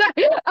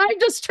I'm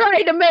just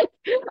trying to make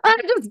I'm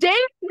just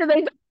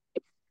dancing.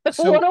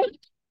 So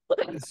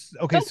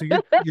okay, so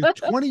you're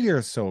 20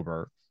 years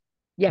sober,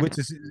 Yeah. which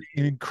is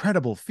an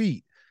incredible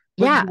feat,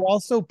 but Yeah. you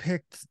also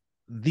picked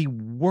the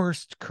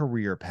worst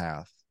career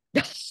path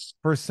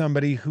for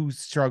somebody who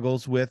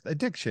struggles with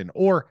addiction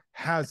or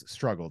has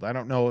struggled. I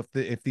don't know if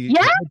the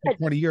Yeah.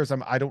 20 years,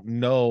 I don't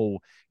know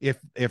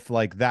if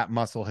like that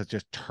muscle has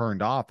just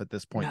turned off at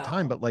this point in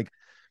time, No. but like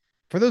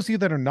for those of you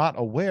that are not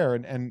aware,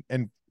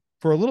 and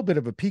for a little bit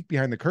of a peek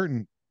behind the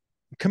curtain,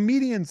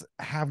 comedians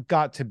have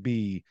got to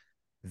be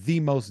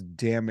the most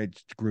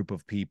damaged group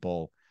of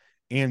people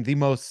and the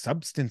most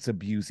substance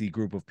abusey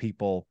group of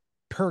people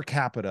per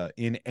capita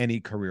in any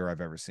career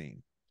I've ever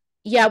seen.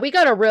 Yeah, we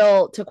got a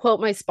real, to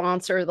quote my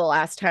sponsor, the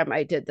last time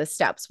I did the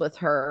steps with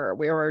her,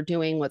 we were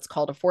doing what's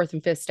called a fourth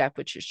and fifth step,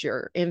 which is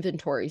your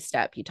inventory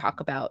step. You talk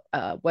about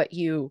what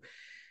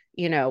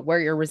where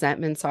your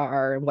resentments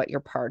are and what your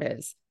part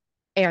is.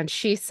 And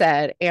she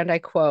said, and I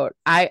quote,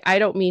 I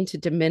don't mean to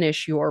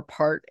diminish your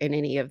part in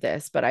any of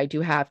this, but I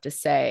do have to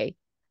say,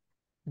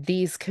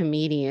 these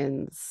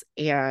comedians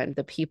and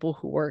the people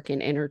who work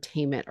in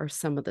entertainment are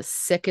some of the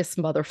sickest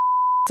motherfuckers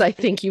I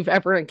think you've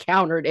ever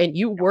encountered, and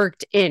you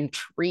worked in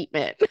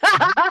treatment.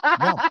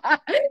 Yeah.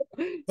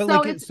 But So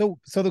like it's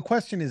so the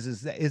question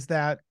is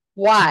that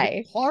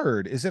why?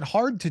 hard? Is it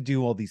hard to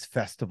do all these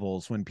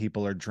festivals when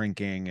people are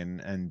drinking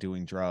and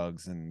doing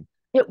drugs? And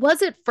It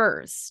was at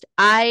first.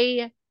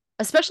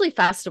 Especially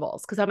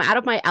festivals, because I'm out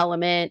of my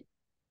element.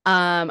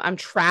 I'm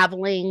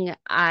traveling.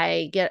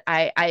 I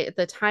at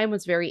the time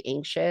was very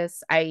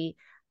anxious.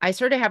 I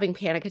started having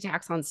panic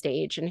attacks on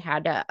stage and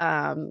had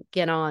to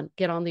get on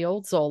the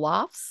old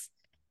Zolofts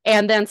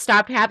and then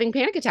stopped having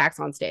panic attacks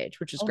on stage,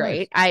 which is nice.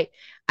 great.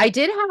 I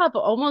did have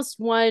almost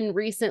one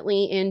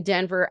recently in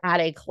Denver at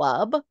a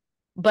club,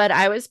 but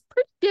I was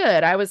pretty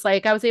good. I was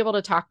able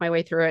to talk my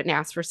way through it and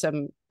ask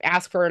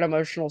for an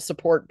emotional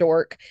support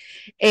dork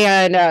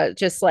and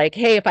just like,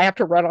 hey, if I have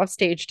to run off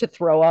stage to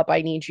throw up,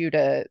 I need you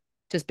to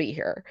just be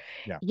here.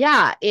 Yeah.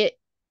 Yeah,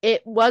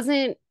 it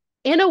wasn't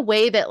in a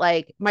way that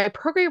like my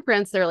program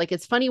friends, they're like,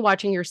 it's funny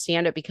watching your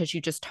stand up because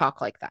you just talk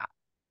like that.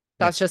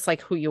 That's just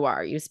like who you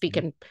are. You speak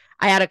in,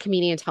 I had a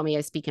comedian tell me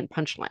I speak in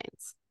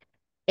punchlines.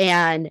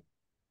 And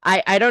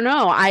I don't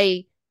know.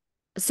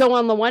 So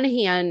on the one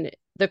hand,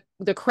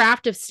 the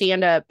craft of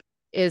stand up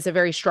is a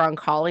very strong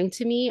calling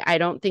to me. I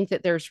don't think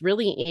that there's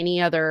really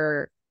any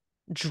other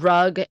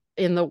drug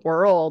in the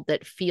world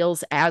that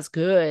feels as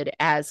good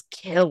as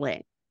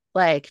killing.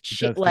 Like, It does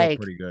feel like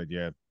pretty good,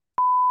 yeah.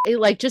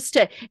 like just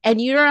to,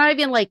 and you're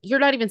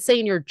not even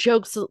saying your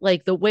jokes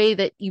like the way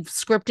that you've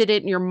scripted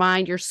it in your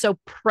mind. You're so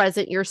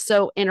present, you're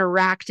so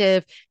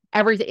interactive,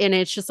 everything, and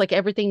it's just like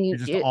everything You're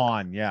just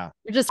on, yeah.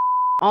 you're just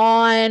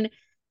on,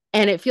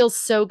 and it feels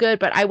so good.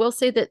 But I will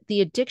say that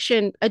the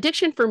addiction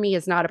for me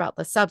is not about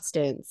the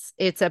substance.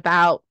 It's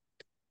about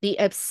the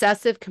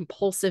obsessive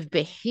compulsive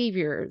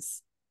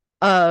behaviors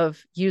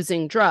of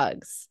using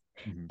drugs.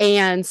 Mm-hmm.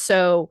 And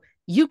so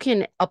you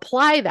can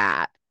apply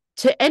that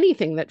to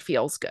anything that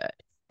feels good.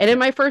 And in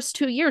my first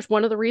 2 years,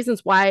 one of the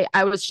reasons why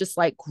I was just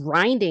like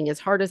grinding as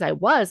hard as I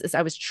was is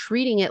I was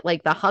treating it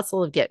like the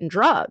hustle of getting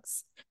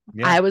drugs.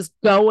 Yeah. I was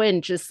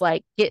going just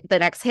like get the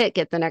next hit,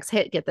 get the next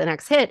hit, get the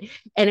next hit.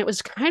 And it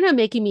was kind of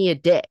making me a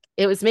dick.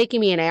 It was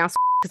making me an ass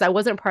because I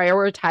wasn't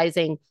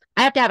prioritizing.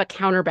 I have to have a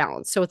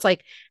counterbalance. So it's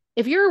like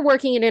if you're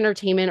working in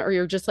entertainment or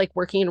you're just like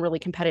working in a really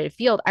competitive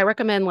field, I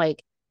recommend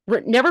like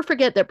never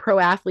forget that pro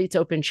athletes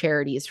open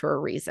charities for a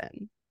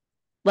reason.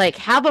 Like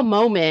have a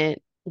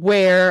moment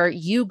where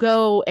you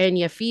go and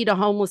you feed a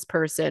homeless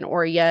person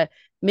or you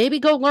maybe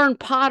go learn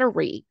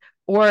pottery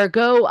or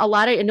go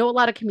I know a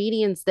lot of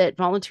comedians that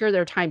volunteer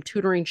their time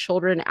tutoring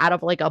children out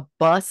of like a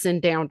bus in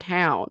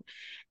downtown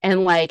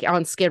and like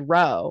on Skid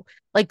Row.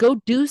 Like go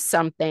do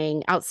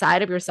something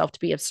outside of yourself to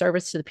be of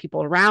service to the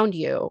people around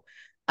you.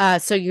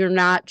 So you're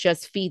not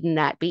just feeding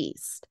that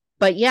beast.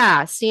 But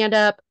yeah, stand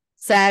up,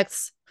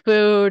 sex,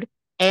 food,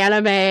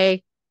 anime,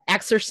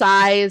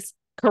 exercise,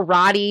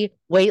 karate,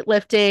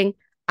 weightlifting.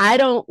 I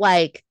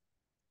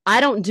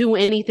don't do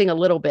anything a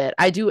little bit.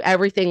 I do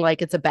everything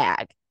like it's a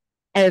bag.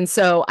 And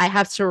so I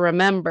have to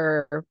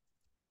remember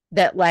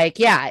that like,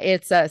 yeah,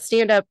 it's a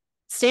stand up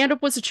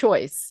was a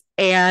choice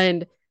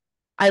and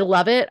I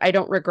love it. I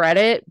don't regret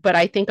it, but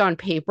I think on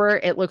paper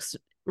it looks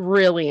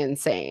really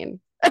insane.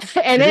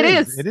 And it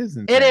is. It is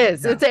insane. It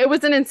is. Yeah. It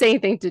was an insane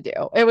thing to do.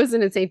 It was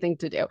an insane thing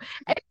to do.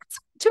 And it's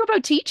too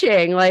about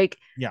teaching. Like,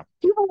 yeah,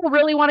 people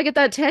really want to get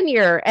that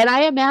tenure. And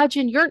I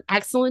imagine you're an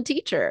excellent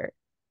teacher.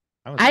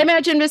 I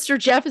imagine Mr.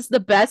 Jeff is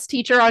the best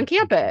teacher on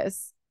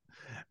campus.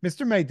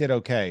 Mr. May did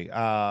okay.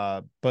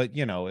 But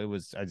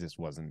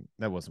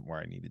that wasn't where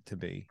I needed to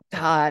be.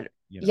 God.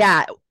 You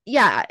know.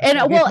 Yeah. And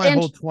I gave my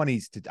whole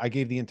 20s I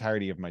gave the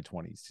entirety of my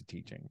 20s to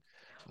teaching.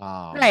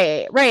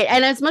 Right, right.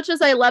 And as much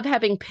as I love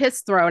having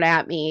piss thrown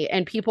at me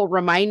and people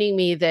reminding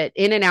me that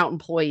In-N-Out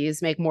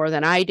employees make more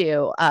than I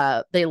do,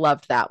 they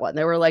loved that one.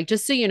 They were like,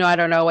 just so you know, I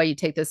don't know why you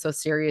take this so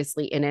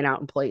seriously.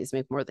 In-N-Out employees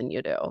make more than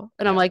you do.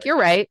 And I'm Yeah, like, you're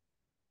right.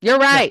 You're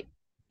yeah, right.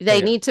 They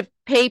fair. need to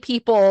pay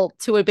people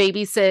to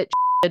babysit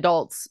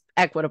adults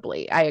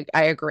equitably. I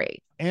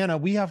agree. Anna,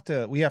 we have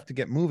to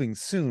get moving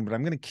soon, but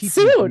I'm going to keep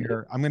you Soon.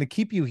 here. I'm going to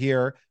keep you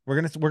here.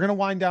 We're going to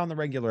wind down the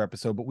regular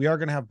episode, but we are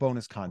going to have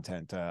bonus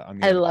content on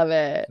the I end. love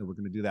it. So we're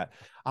going to do that.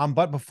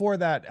 But before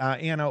that,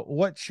 Anna,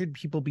 what should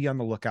people be on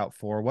the lookout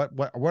for?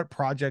 What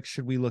projects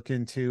should we look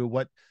into?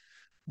 What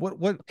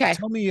Okay.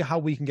 tell me how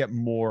we can get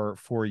more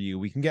for you.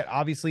 We can get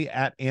obviously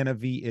at Anna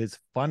V is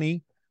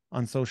funny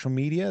on social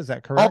media. Is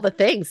that correct? All the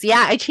things.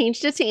 Yeah, I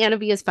changed it to Anna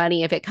V is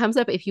funny. If it comes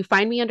up, if you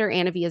find me under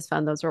Anna V is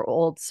fun, those are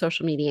old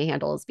social media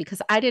handles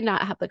because I did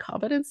not have the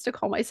confidence to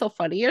call myself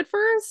funny at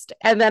first.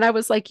 And then I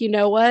was like, you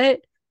know what?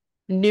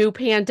 New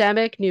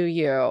pandemic, new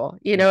you.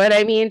 You know what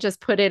I mean? Just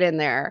put it in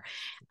there.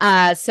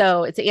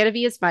 So it's Anna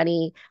V is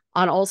funny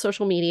on all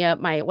social media.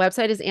 My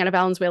website is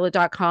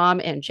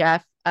annavalenzuela.com, and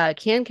Jeff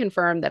can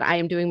confirm that I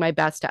am doing my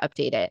best to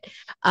update it.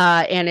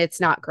 And it's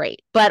not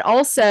great. But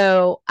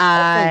also, you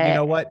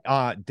know what?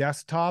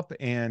 Desktop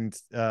and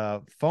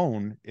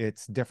phone,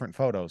 it's different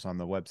photos on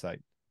the website.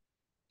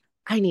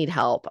 I need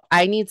help.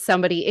 I need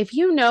somebody. If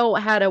you know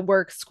how to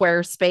work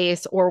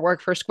Squarespace or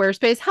work for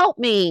Squarespace, help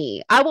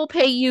me. I will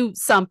pay you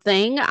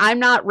something. I'm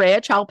not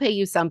rich. I'll pay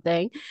you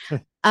something.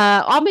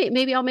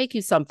 Maybe I'll make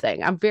you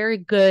something. I'm very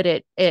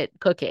good at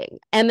cooking.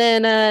 And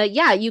then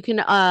yeah, you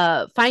can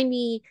find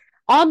me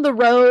on the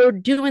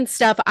road doing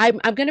stuff. I've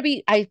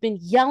been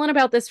yelling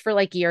about this for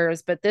like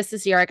years, but this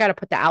is year I got to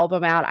put the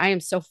album out. I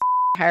am so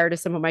tired of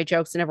some of my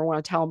jokes and never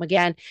want to tell them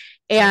again.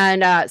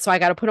 And so I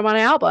got to put them on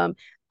an album.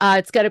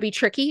 It's going to be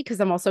tricky because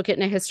I'm also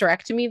getting a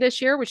hysterectomy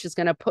this year, which is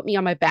going to put me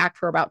on my back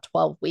for about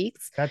 12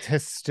 weeks. That's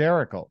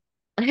hysterical.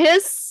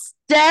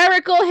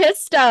 Hysterical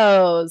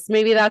Histos.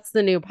 Maybe that's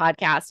the new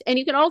podcast. And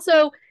you can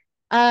also,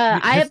 I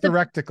have the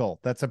Hysterectical.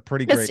 That's a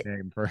pretty great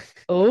name for.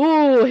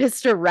 Oh,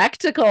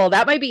 Hysterectical.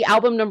 That might be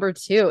album number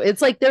 2.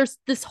 It's like there's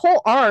this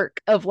whole arc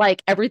of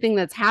like everything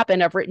that's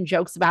happened. I've written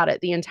jokes about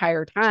it the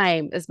entire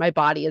time as my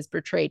body has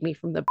betrayed me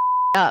from the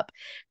up.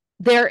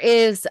 There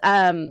is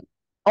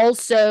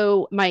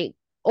also my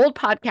old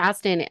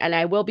podcast, and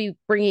I will be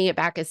bringing it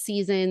back as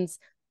seasons.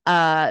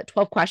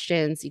 12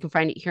 questions. You can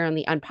find it here on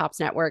the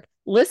Unpops Network.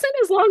 Listen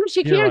as long as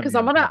you can because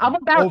I'm about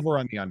over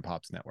on the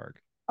Unpops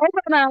Network. Over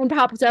on the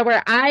Unpops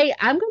Network. I'm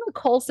gonna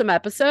cull some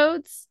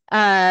episodes.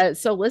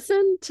 So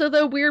listen to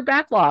the weird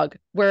backlog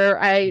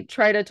where I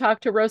try to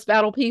talk to roast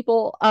battle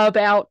people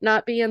about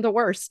not being the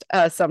worst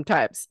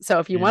sometimes. So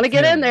if you want to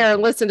get in there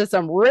and listen to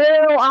some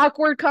real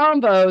awkward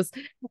combos,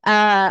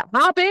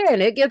 hop in.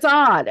 It gets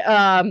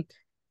on.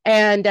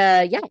 And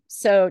yeah,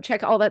 so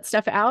check all that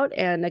stuff out.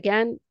 And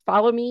again,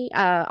 follow me.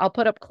 I'll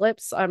put up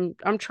clips. I'm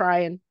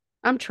trying,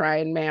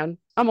 man.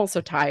 I'm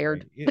also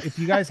tired. If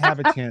you guys have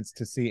a chance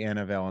to see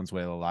Anna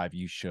Valenzuela live,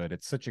 you should.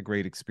 It's such a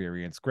great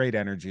experience, great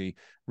energy,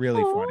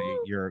 really funny.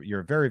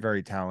 You're very,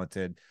 very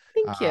talented.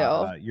 Thank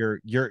you.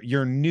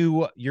 Your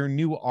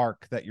new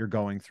arc that you're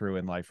going through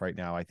in life right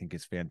now, I think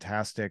is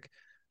fantastic.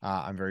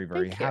 I'm very,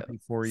 very happy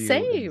for you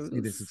to see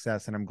the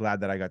success, and I'm glad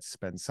that I got to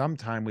spend some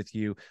time with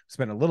you,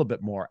 spend a little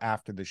bit more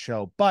after the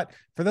show. But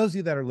for those of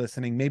you that are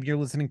listening, maybe you're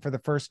listening for the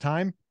first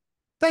time,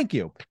 thank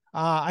you.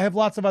 I have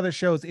lots of other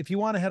shows. If you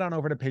want to head on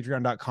over to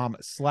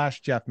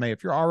patreon.com/Jeff May.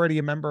 If you're already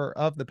a member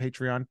of the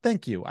Patreon,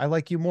 thank you. I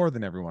like you more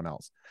than everyone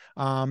else.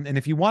 And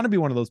if you want to be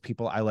one of those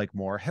people I like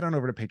more, head on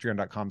over to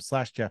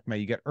patreon.com/Jeff May.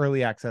 You get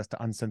early access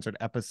to uncensored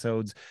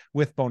episodes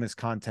with bonus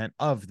content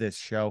of this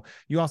show.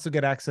 You also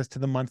get access to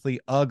the monthly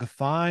Ugh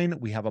Fine.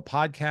 We have a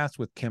podcast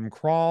with Kim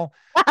Crawl.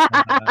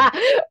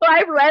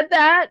 I read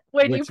that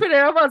when you put it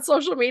up on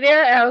social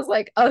media, and I was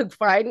like, "Ugh,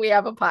 fine, we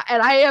have a pod,"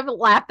 and I haven't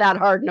laughed that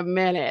hard in a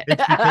minute.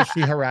 It's because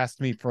she harassed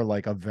me for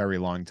like a very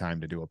long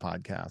time to do a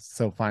podcast.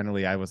 So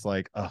finally, I was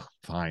like, "Oh,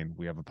 fine,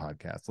 we have a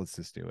podcast. Let's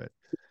just do it."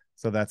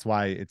 So that's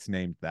why it's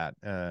named that.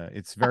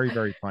 It's very,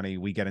 very funny.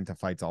 We get into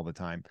fights all the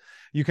time.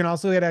 You can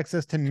also get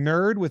access to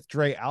Nerd with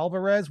Dre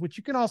Alvarez, which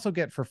you can also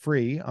get for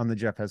free on the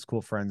Jeff Has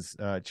Cool Friends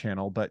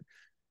channel. But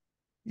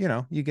you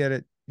know, you get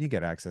it. You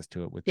get access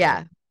to it with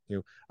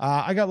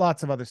I got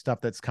lots of other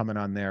stuff that's coming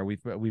on there.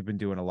 We've been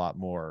doing a lot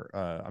more.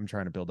 I'm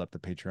trying to build up the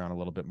Patreon a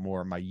little bit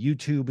more. My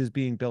YouTube is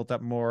being built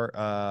up more,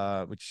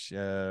 which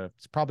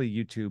it's probably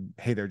YouTube.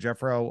 Hey there,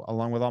 Jeffro,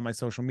 along with all my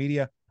social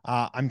media.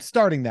 I'm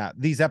starting that.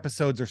 These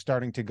episodes are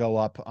starting to go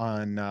up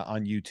on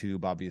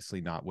YouTube,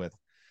 obviously not with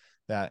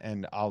that.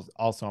 And I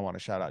want to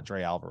shout out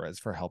Dre Alvarez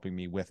for helping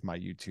me with my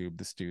YouTube.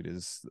 This dude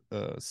is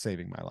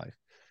saving my life.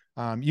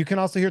 You can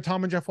also hear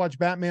Tom and Jeff watch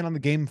Batman on the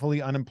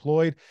Gamefully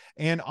Unemployed,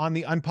 and on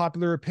the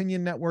Unpopular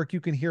Opinion Network.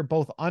 You can hear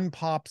both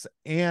Unpops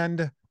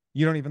and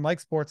You Don't Even Like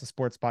Sports, a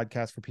sports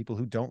podcast for people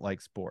who don't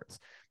like sports.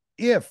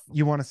 If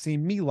you want to see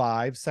me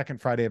live,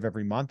 second Friday of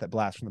every month at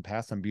Blast from the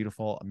Past on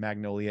beautiful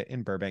Magnolia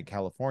in Burbank,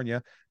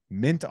 California,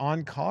 mint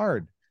on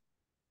card.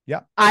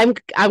 Yeah.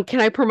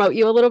 Can I promote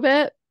you a little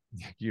bit?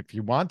 If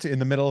you want to, in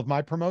the middle of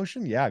my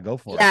promotion, yeah, go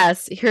for it.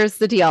 Yes, here's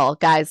the deal,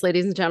 guys,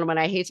 ladies and gentlemen.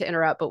 I hate to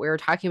interrupt, but we were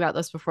talking about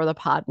this before the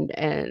pod,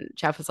 and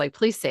Jeff was like,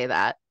 please say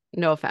that.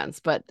 No offense,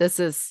 but this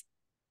is,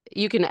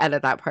 you can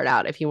edit that part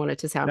out if you want it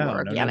to sound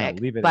more No. organic.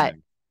 Leave it But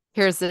in.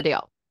 here's the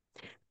deal.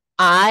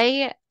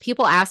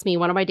 People ask me,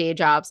 one of my day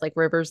jobs, like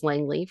Rivers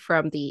Langley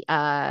from the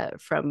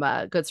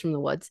Goods from the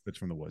Woods. Goods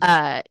from the Woods.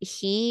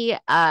 He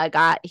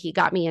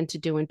got me into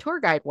doing tour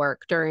guide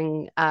work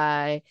during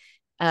my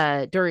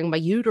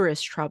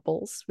uterus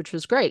troubles, which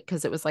was great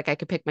because it was like I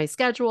could pick my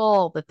schedule,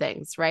 all the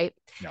things, right?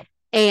 Yep.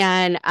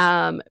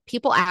 And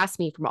people ask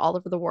me from all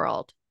over the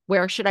world,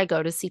 where should I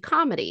go to see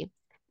comedy?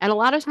 And a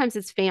lot of times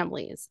it's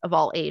families of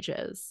all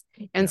ages.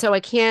 And so I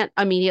can't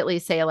immediately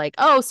say like,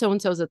 oh,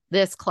 so-and-so's at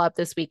this club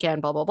this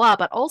weekend, blah, blah, blah.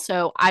 But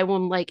also I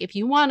will like, if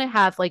you want to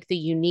have like the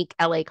unique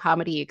LA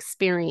comedy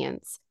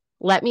experience,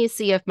 let me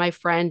see if my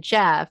friend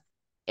Jeff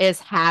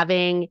is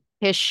having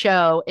his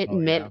show at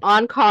Mint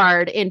on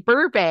Card in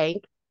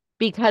Burbank,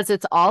 because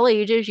it's all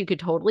ages. You could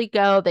totally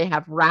go. They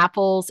have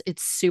raffles.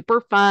 It's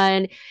super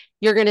fun.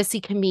 You're going to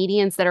see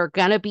comedians that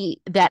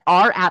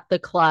are at the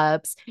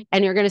clubs,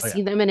 and you're going to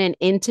see them in an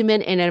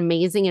intimate and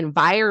amazing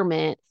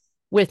environment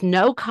with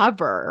no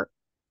cover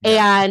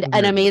and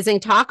an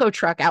amazing taco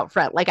truck out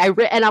front. Like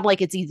and I'm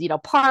like, it's easy to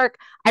park.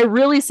 I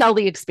really sell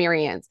the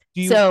experience.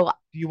 Do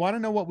you want to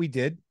know what we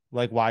did?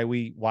 Like why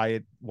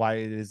it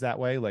is that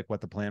way? Like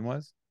what the plan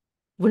was?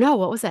 Well, no,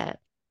 what was it?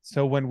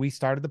 So when we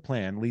started the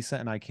plan, Lisa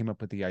and I came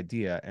up with the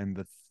idea,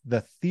 and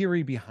the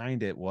theory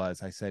behind it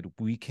was, I said,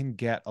 we can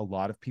get a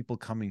lot of people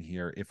coming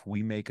here if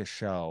we make a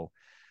show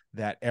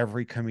that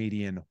every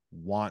comedian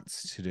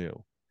wants to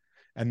do.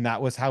 And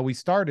that was how we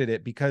started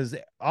it, because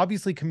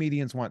obviously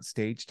comedians want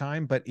stage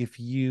time, but if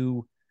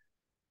you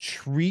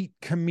treat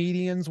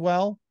comedians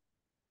well,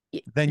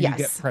 then you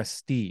get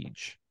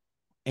prestige.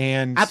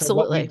 And absolutely. So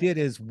what we did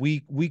is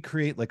we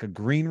create like a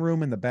green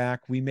room in the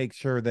back. We make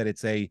sure that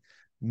it's a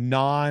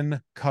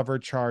non-cover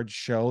charge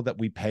show that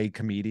we pay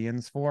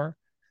comedians for.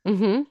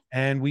 Mm-hmm.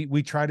 And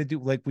we try to do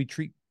like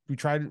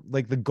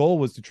the goal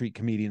was to treat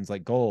comedians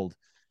like gold,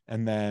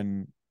 and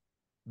then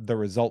the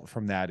result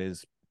from that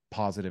is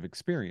positive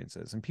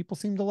experiences, and people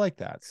seem to like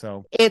that.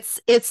 So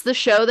it's the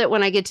show that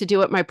when I get to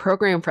do it, my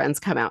program friends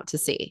come out to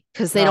see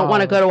because they don't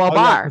want to go to a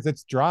bar because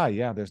it's dry.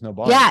 Yeah, there's no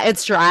bar. Yeah,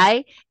 it's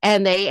dry,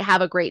 and they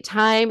have a great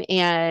time.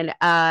 And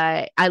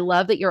I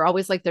love that you're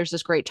always like, there's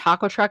this great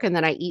taco truck, and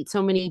then I eat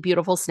so many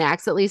beautiful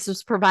snacks that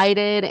Lisa's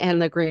provided and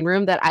the green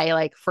room that I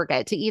like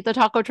forget to eat the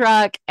taco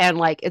truck, and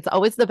like it's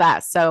always the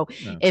best. So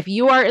if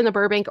you are in the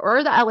Burbank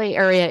or the LA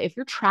area, if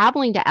you're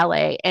traveling to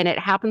LA and it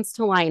happens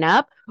to line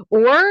up,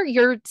 or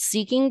you're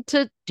seeking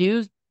to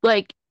do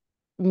like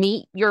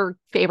meet your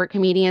favorite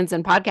comedians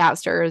and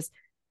podcasters,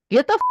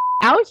 get the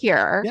out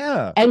here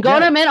and go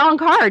to Mint on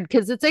Card,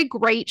 because it's a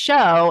great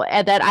show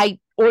and that I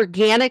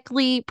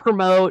organically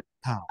promote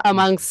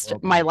amongst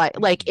my life,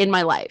 like in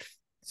my life.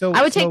 So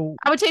I would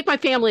take my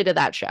family to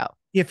that show.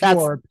 If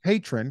you're a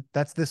patron,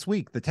 that's this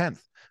week, the 10th.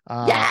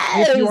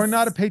 If you are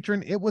not a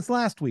patron, it was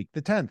last week,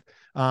 the 10th.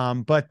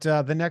 But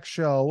the next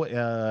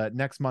show,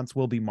 next month's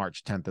will be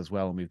March 10th as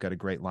well. And we've got a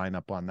great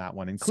lineup on that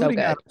one,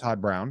 including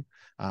Todd Brown,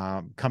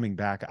 coming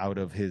back out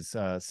of his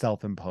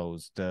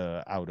self-imposed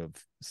out of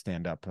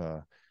stand-up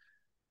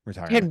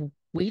retirement. Can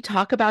we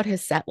talk about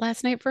his set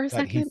last night for a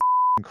second?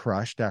 He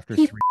crushed after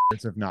 3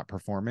 years of not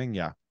performing.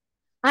 Yeah.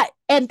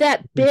 And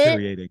that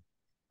bit,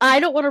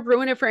 I don't want to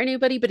ruin it for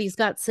anybody, but he's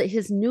got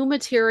his new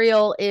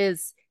material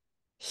is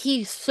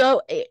it's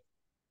so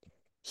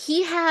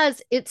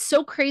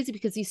crazy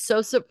because he's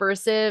so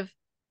subversive.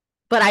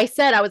 But I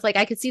was like,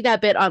 I could see that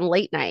bit on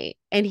late night.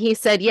 And he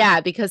said, yeah,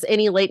 because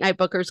any late night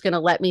booker is going to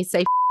let me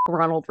say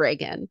Ronald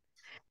Reagan.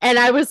 And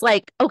I was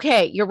like,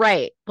 okay, you're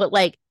right. But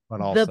like,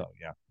 but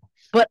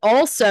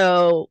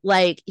also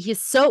like,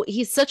 he's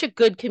such a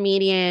good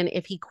comedian.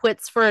 If he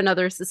quits for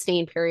another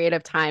sustained period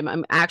of time,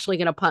 I'm actually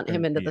going to punt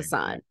him into the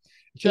sun.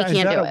 He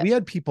can't do it. We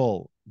had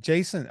people,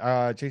 Jason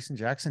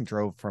Jackson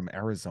drove from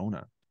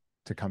Arizona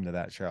to come to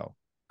that show.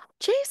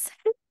 Jason.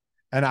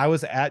 And I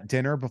was at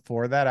dinner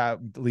before that.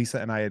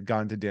 Lisa and I had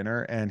gone to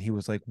dinner, and he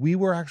was like, we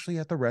were actually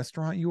at the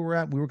restaurant you were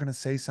at. We were going to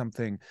say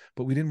something,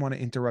 but we didn't want to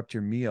interrupt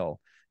your meal.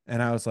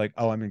 And I was like,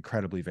 oh, I'm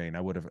incredibly vain.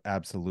 I would have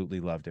absolutely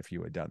loved if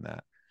you had done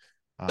that.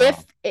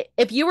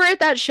 If you were at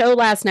that show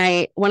last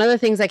night, one of the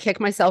things I kicked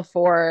myself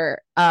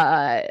for,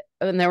 and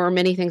there were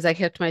many things I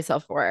kicked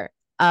myself for,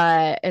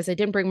 is I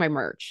didn't bring my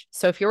merch.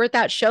 So if you were at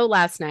that show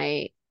last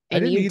night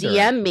and you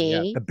DM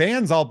me, the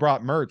bands all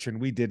brought merch and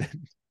we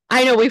didn't.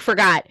 I know, we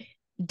forgot.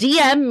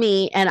 DM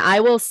me and I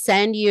will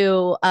send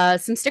you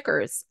some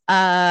stickers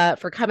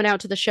for coming out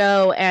to the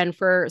show and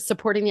for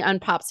supporting the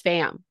Unpops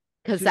fam,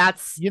 because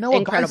that's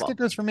incredible. Buy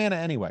stickers from Anna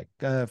anyway.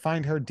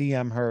 Find her,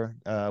 DM her.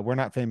 We're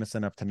not famous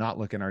enough to not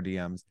look in our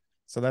DMs.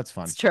 So that's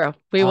fun. It's true.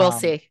 We will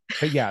see.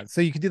 But yeah,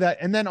 so you can do that.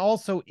 And then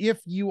also,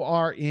 if you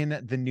are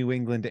in the New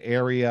England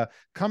area,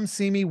 come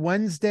see me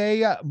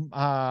Wednesday,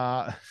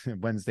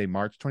 Wednesday,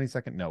 March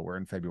 22nd. No, we're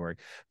in February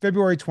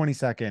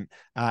 22nd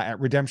at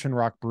Redemption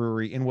Rock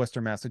Brewery in Worcester,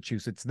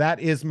 Massachusetts.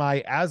 That is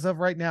as of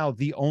right now,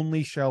 the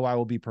only show I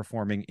will be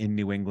performing in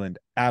New England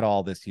at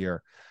all this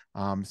year.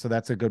 So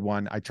that's a good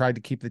one. I tried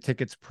to keep the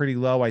tickets pretty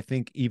low. I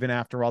think even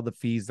after all the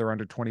fees, they're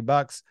under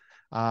 $20.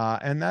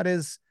 And that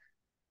is,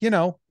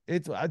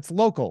 it's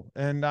local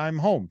and I'm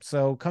home.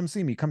 So come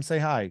see me, come say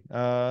hi.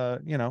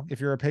 If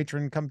you're a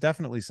patron, come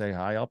definitely say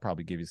hi. I'll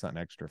probably give you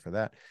something extra for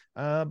that.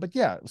 But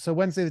yeah, so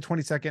Wednesday, the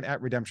 22nd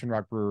at Redemption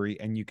Rock Brewery,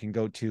 and you can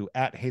go to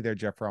 @Hey There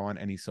Jeff Rowe on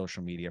any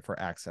social media for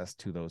access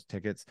to those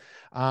tickets.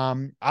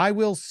 I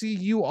will see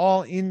you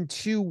all in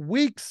 2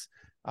 weeks.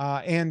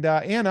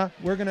 Anna,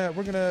 we're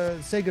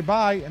gonna say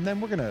goodbye, and then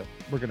we're gonna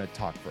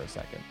talk for a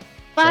second.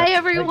 Bye,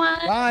 everyone.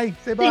 Bye.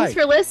 Say bye. Thanks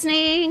for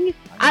listening.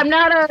 I'm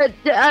not a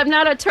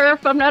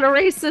TERF. I'm not a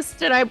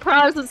racist, and I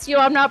promise you,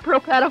 I'm not pro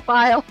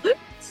pedophile.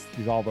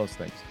 He's all those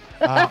things.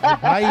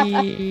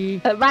 Bye.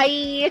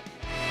 Bye.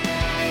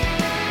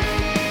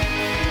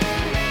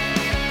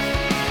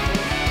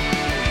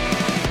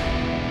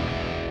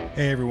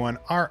 Hey everyone.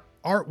 Our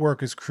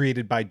artwork is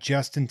created by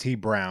Justin T.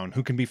 Brown,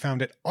 who can be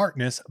found at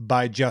Artness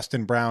by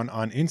Justin Brown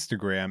on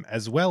Instagram,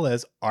 as well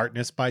as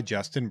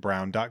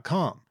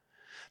artnessbyjustinbrown.com.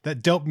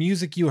 That dope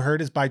music you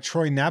heard is by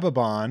Troy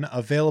Nababon,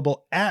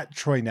 available at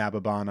Troy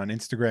Nababon on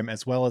Instagram,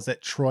 as well as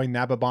at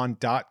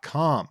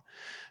troynababon.com.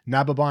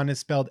 Nababon is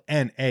spelled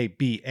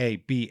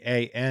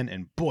Nababan,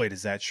 and boy,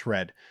 does that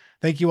shred.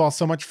 Thank you all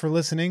so much for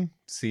listening.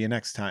 See you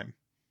next time.